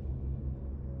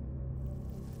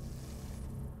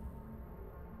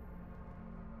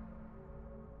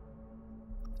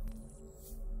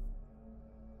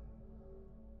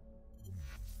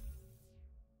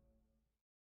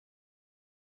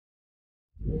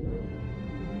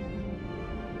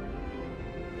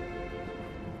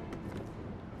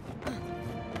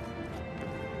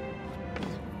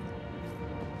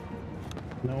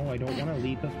 No, I don't want to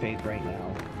leap of faith right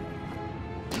now.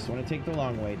 Just want to take the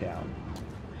long way down.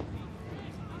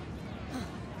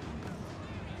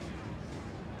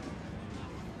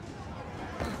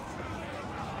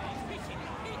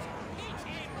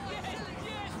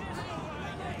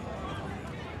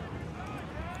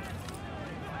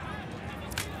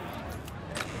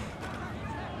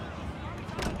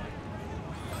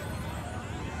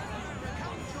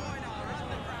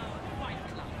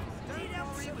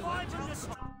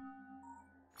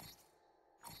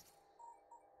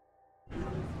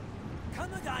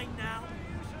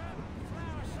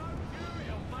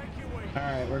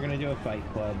 Alright, we're gonna do a Fight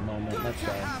Club moment. Let's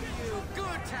go.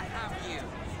 Good to have you.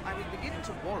 I was beginning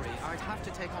to worry I'd have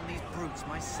to take on these brutes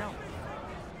myself.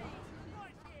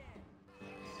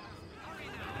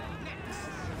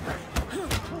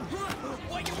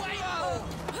 What you waiting for?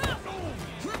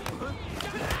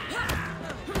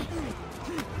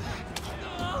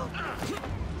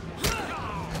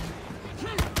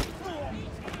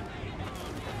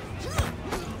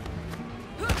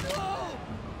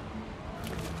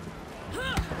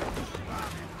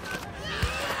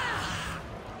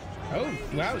 Oh,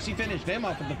 wow, she finished them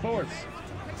off with the force.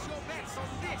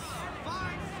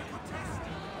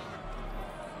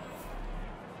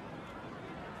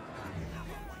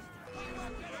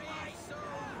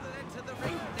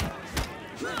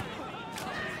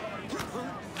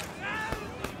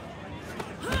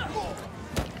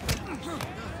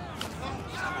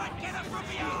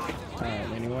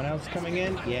 Alright, anyone else coming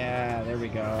in? Yeah, there we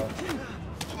go.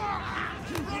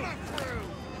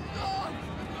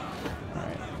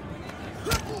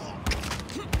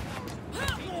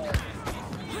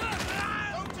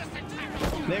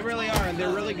 They really are, and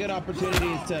they're really good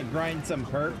opportunities to grind some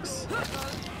perks.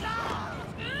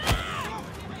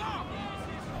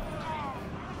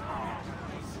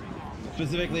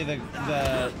 Specifically the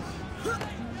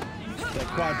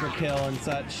quadra kill and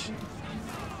such.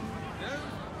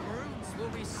 Brutes will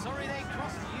be sorry they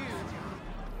crossed you.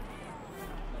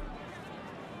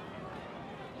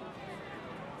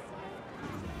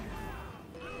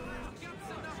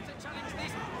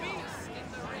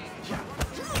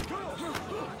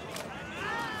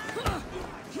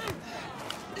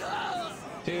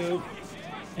 Two.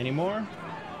 Any more?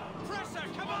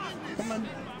 Come on.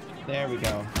 There we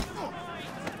go.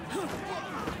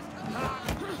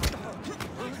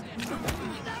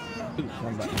 Ooh,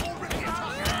 wrong button.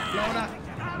 No, not.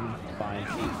 I'm fine.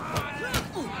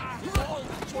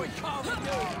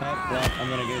 Oh, well, I'm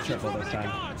gonna get a triple this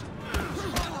time.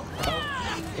 Oh,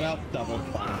 well, double.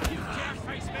 Fine.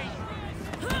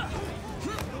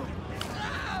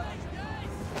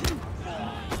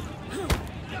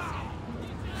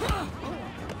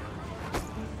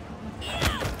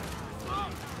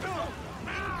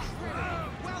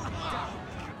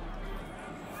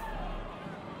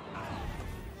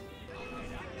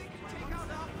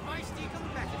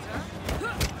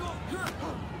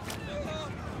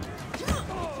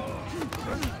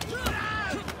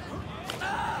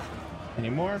 Any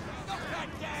more?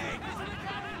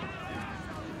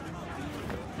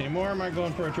 Any more? Or am I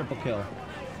going for a triple kill?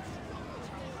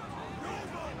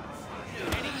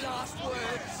 Any last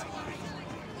words?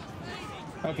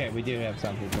 Okay, we do have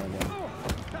some who joined in.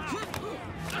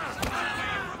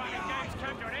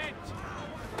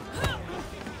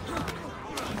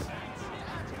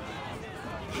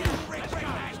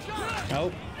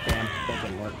 Oh, damn, that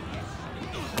didn't work.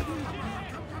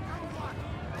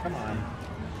 Come on.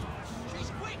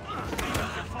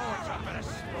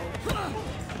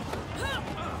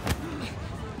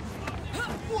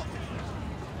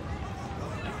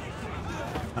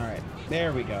 Alright,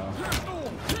 there we go.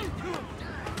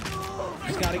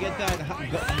 Just gotta get that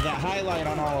highlight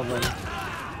on all of them.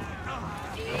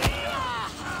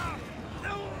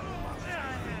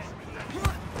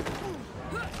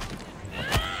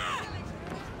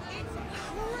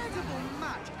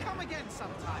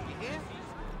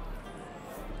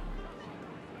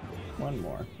 One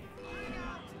more.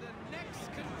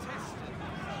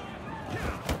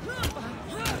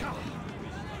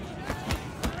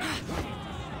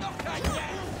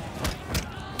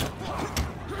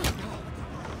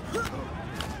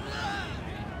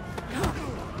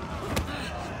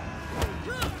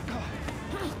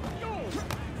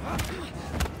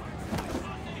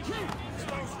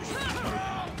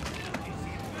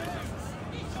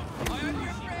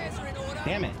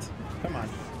 Damn it. Come on.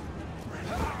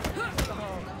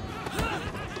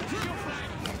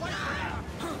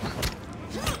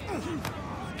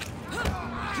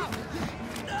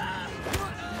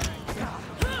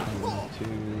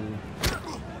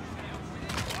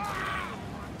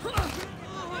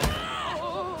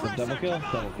 Double kill?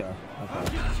 Double kill.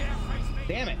 Okay.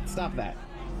 Damn it! Stop that.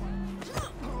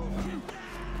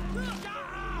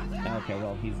 Okay,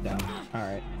 well, he's down.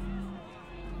 Alright.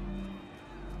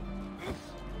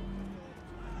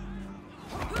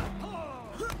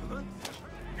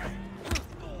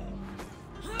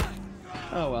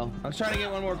 Oh well. I was trying to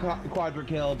get one more quadra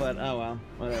kill, but oh well.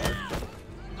 Whatever.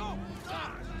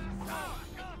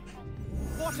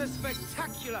 What a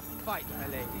spectacular fight, my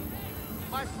lady.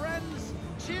 My friends,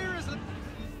 cheer as...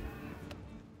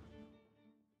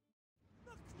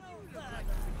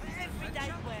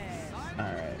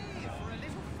 Alright.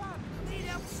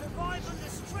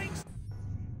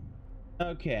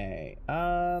 Okay.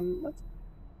 Let's...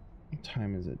 What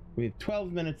time is it? We have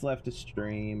 12 minutes left to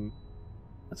stream.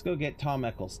 Let's go get Tom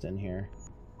Eccleston here.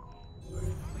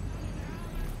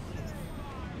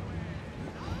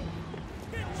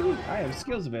 Ooh, I have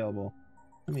skills available.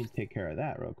 Let me take care of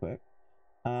that real quick.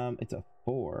 It's a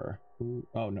 4. Ooh,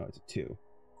 oh no, it's a 2.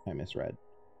 I misread.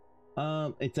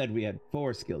 It said we had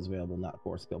 4 skills available, not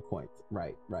 4 skill points.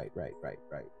 Right.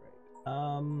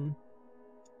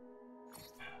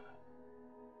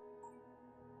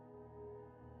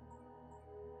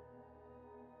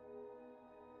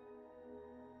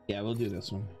 Yeah, we'll do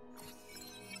this one.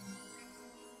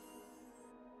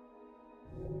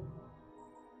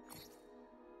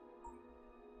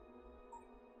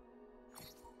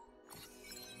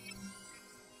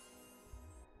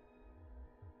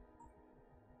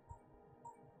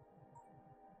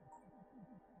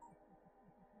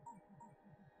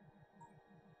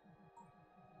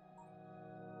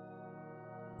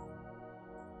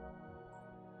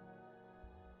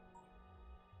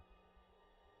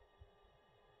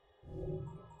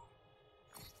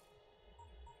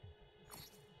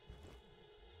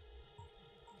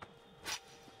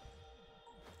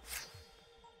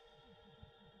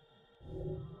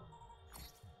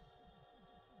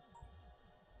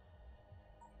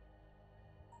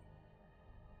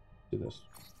 Do this.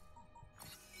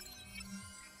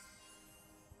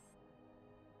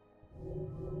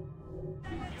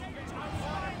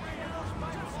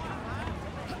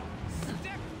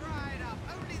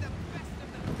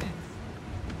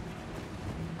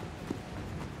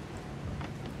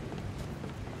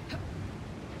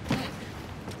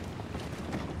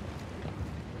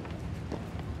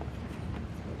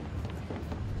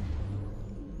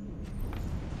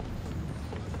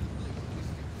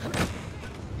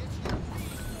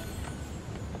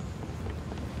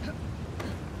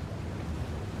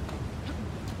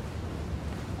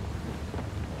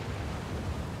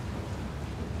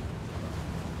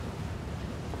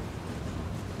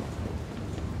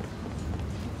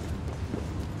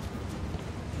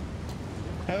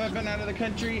 Have I been out of the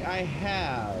country? I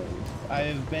have.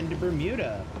 I've been to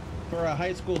Bermuda for a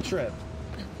high school trip.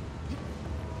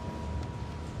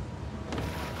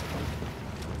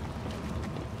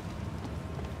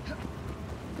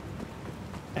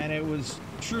 And it was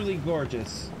truly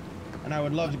gorgeous. And I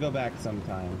would love to go back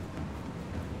sometime.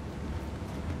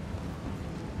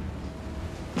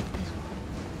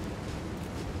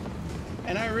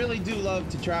 And I really do love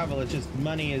to travel. It's just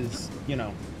money is, you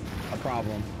know, a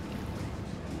problem.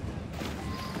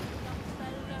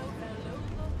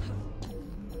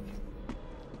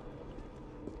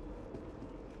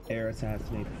 Air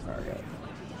assassinate the target.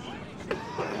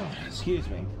 Excuse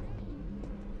me.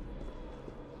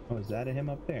 Oh, is that him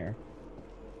up there?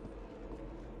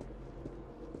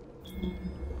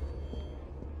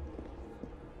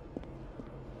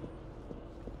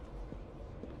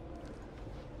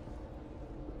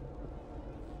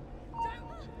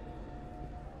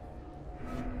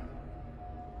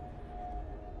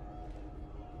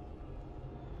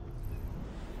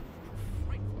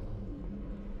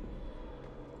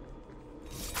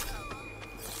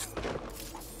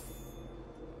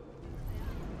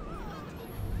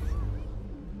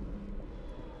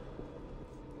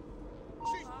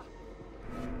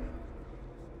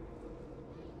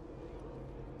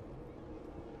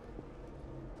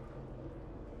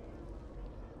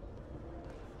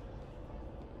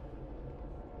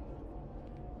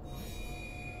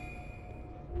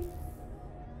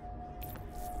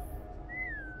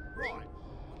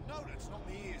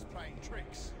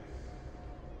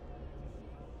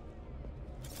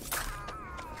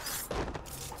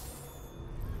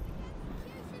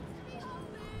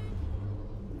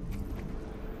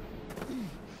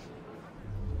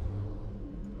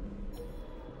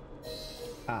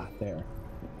 Ah, there.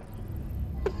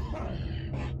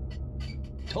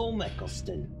 Tom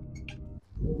Eccleston.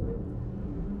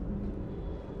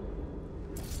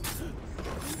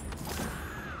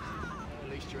 At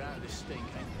least you're out of this stink,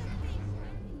 eh?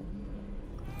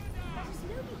 That is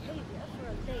no behavior for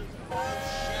a lady.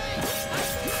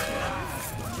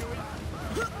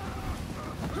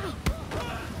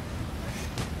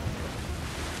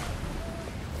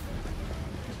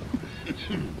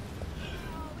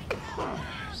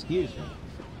 Excuse me.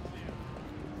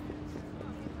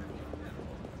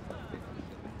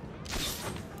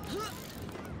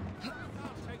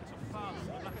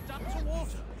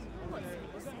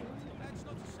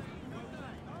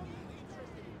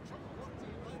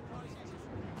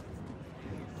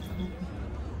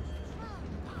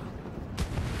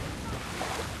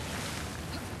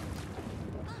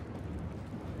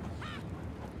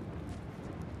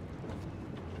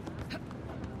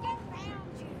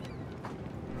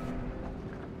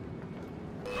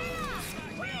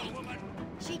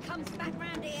 She comes back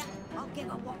round here, I'll give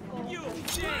her what for. You're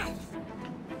dead!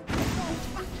 You're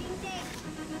fucking dead!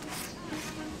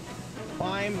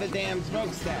 Climb the damn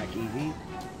smokestack, Evie.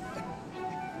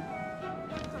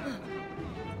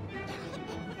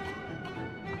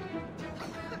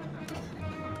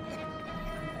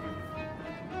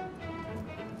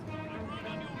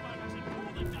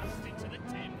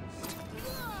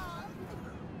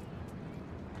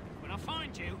 When I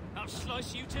find you, I'll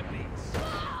slice you to bits.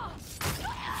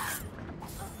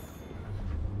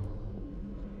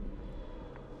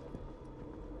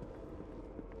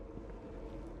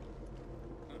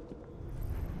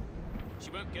 She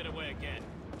won't get away again.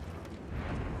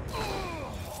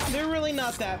 They're really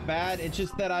not that bad. It's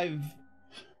just that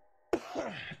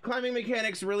climbing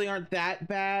mechanics really aren't that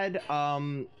bad.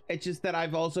 It's just that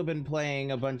I've also been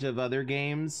playing a bunch of other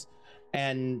games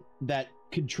and that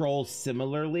control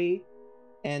similarly,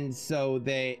 and so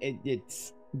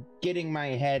it's getting my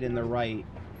head in the right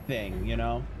thing, you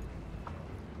know?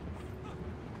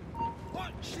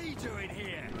 What's she doing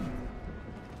here?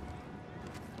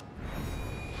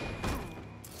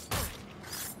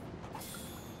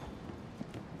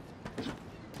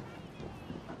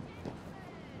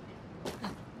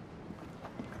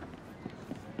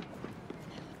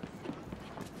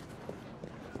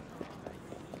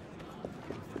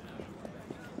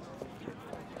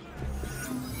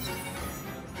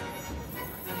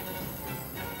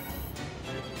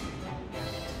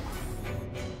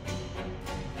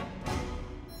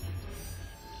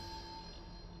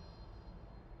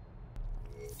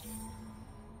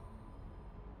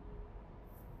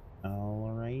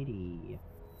 Alrighty.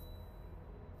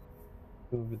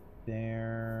 Over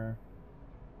there.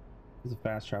 There's a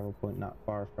fast travel point not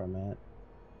far from it.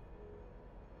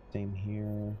 Same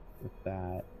here with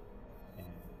that. And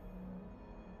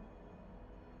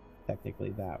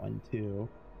technically that one too.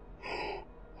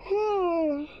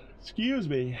 Excuse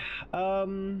me.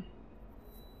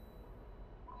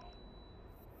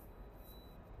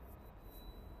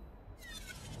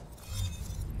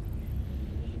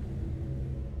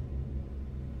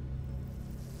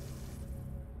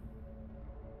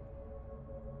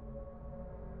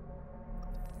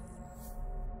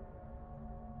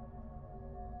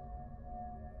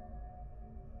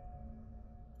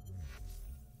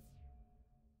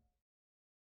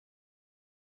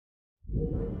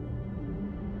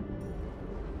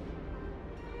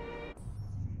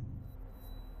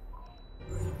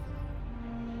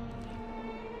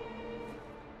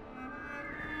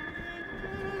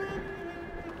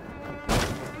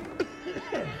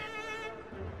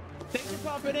 Thanks for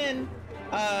popping in.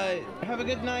 Have a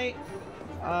good night.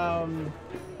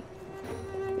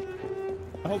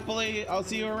 Hopefully I'll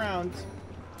see you around.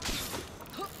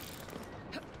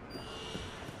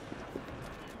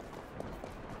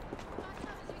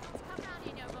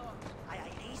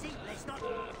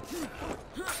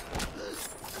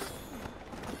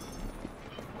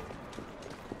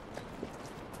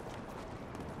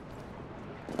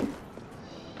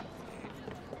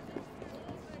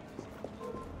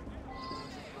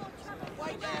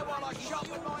 Wait there while I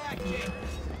sharpen my action.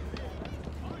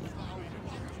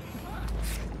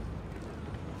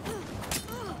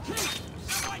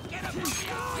 Someone get her from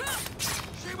behind!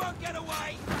 She won't get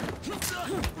away!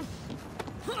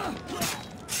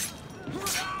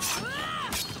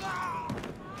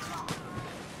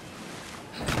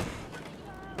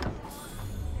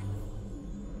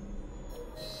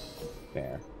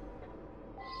 Fair.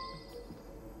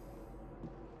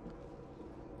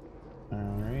 All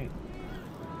right.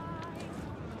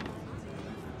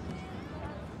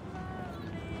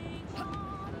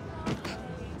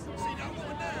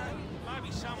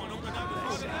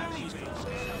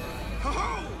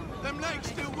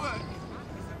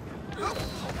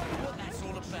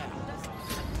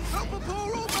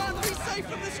 me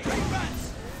from the street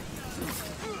rats!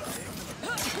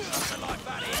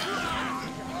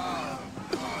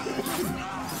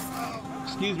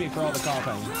 Excuse me for all the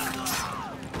coughing.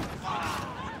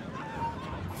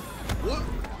 What?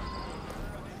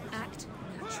 Act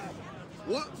natural.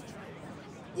 What?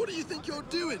 What do you think you're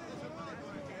doing?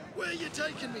 Where are you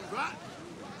taking me, rat?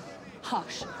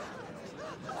 Hush.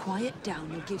 Quiet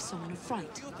down, you'll give someone a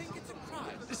fright.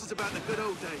 This is about the good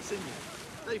old days, isn't it?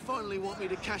 They finally want me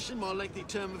to cash in my lengthy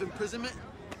term of imprisonment.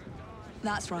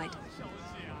 That's right.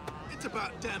 It's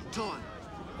about damn time.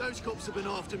 Those cops have been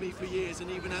after me for years, and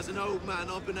even as an old man,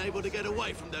 I've been able to get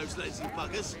away from those lazy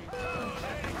buggers.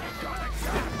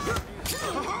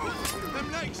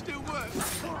 Them legs still work.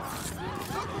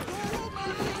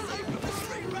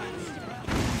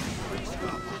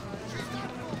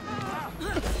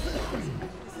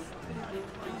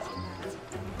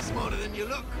 Smarter than you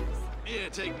look. Here,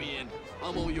 take me in.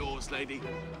 I'm all yours, lady.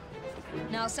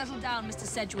 Now settle down, Mr.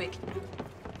 Sedgwick.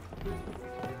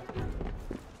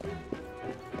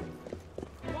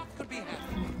 What could be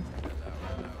happening?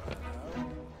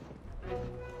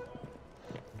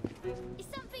 Is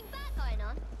something bad going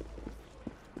on?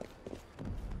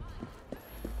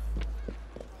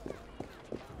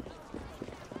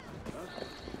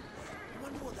 I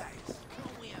wonder what that is.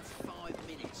 Can't we have 5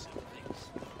 minutes of this?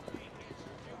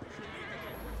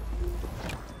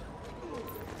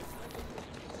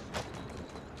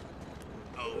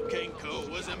 Oh, King Cole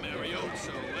was a merry old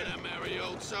soul, and a merry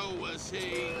old soul was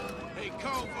he. He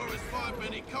called for his pipe,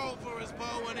 and he called for his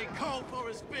bow, and he called for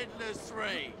his fiddlers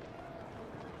 3.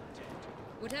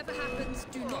 Whatever happens,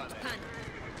 do not panic.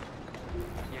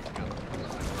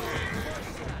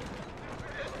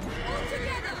 All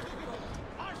together!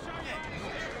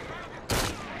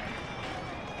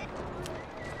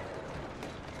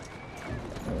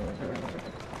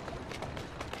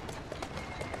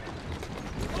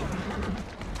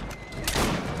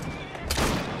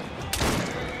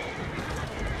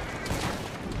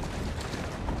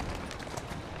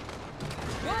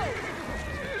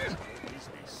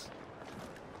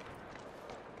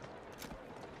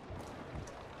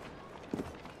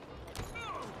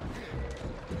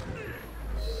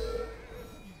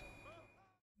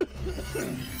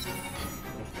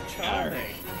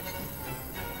 Alright.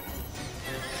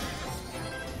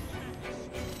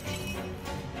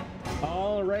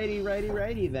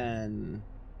 Righty then.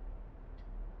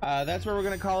 That's where we're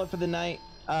gonna call it for the night.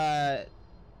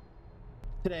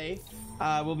 Today.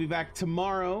 We'll be back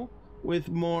tomorrow with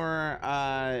more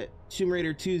Tomb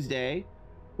Raider Tuesday.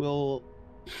 We'll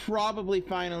probably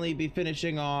finally be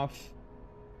finishing off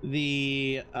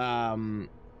the Bloodlines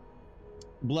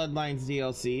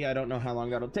DLC. I don't know how long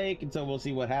that'll take, and so we'll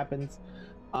see what happens.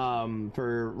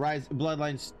 For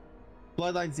Bloodlines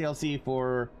DLC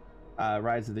for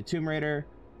Rise of the Tomb Raider.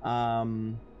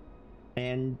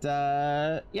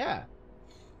 Yeah.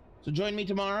 So join me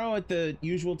tomorrow at the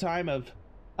usual time of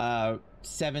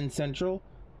 7 Central.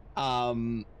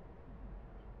 7-ish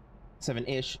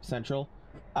Central.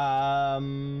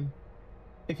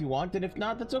 If you want, and if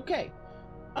not, that's okay.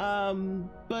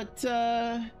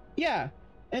 Yeah.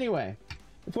 Anyway,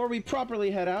 before we properly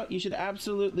head out, you should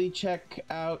absolutely check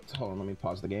out... Hold on, let me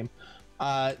pause the game.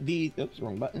 Oops,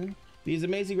 wrong button. These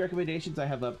amazing recommendations I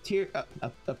have up here.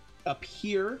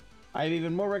 I have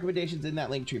even more recommendations in that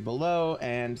link tree below.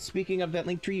 And speaking of that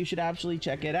link tree, you should actually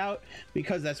check it out,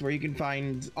 because that's where you can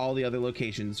find all the other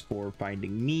locations for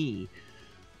finding me.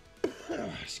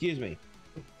 Excuse me.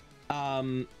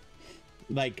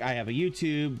 Like I have a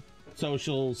YouTube,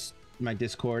 socials, my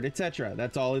Discord, etc.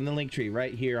 That's all in the link tree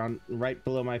right here right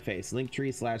below my face.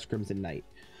 Linktree/Crimson Knight.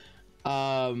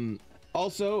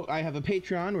 Also, I have a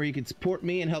Patreon where you can support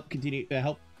me and help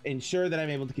ensure that I'm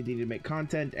able to continue to make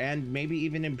content and maybe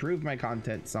even improve my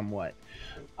content somewhat.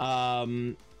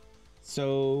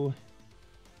 So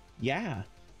yeah.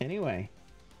 Anyway,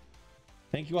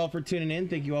 thank you all for tuning in.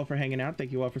 Thank you all for hanging out.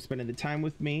 Thank you all for spending the time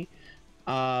with me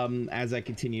as I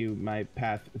continue my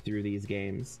path through these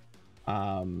games.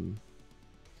 Yeah.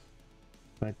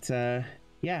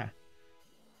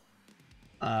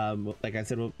 Like I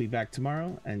said, we'll be back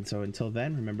tomorrow, and so until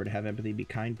then, remember to have empathy, be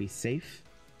kind, be safe,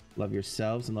 love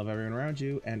yourselves and love everyone around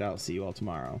you, and I'll see you all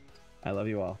tomorrow. I love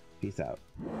you all. Peace out.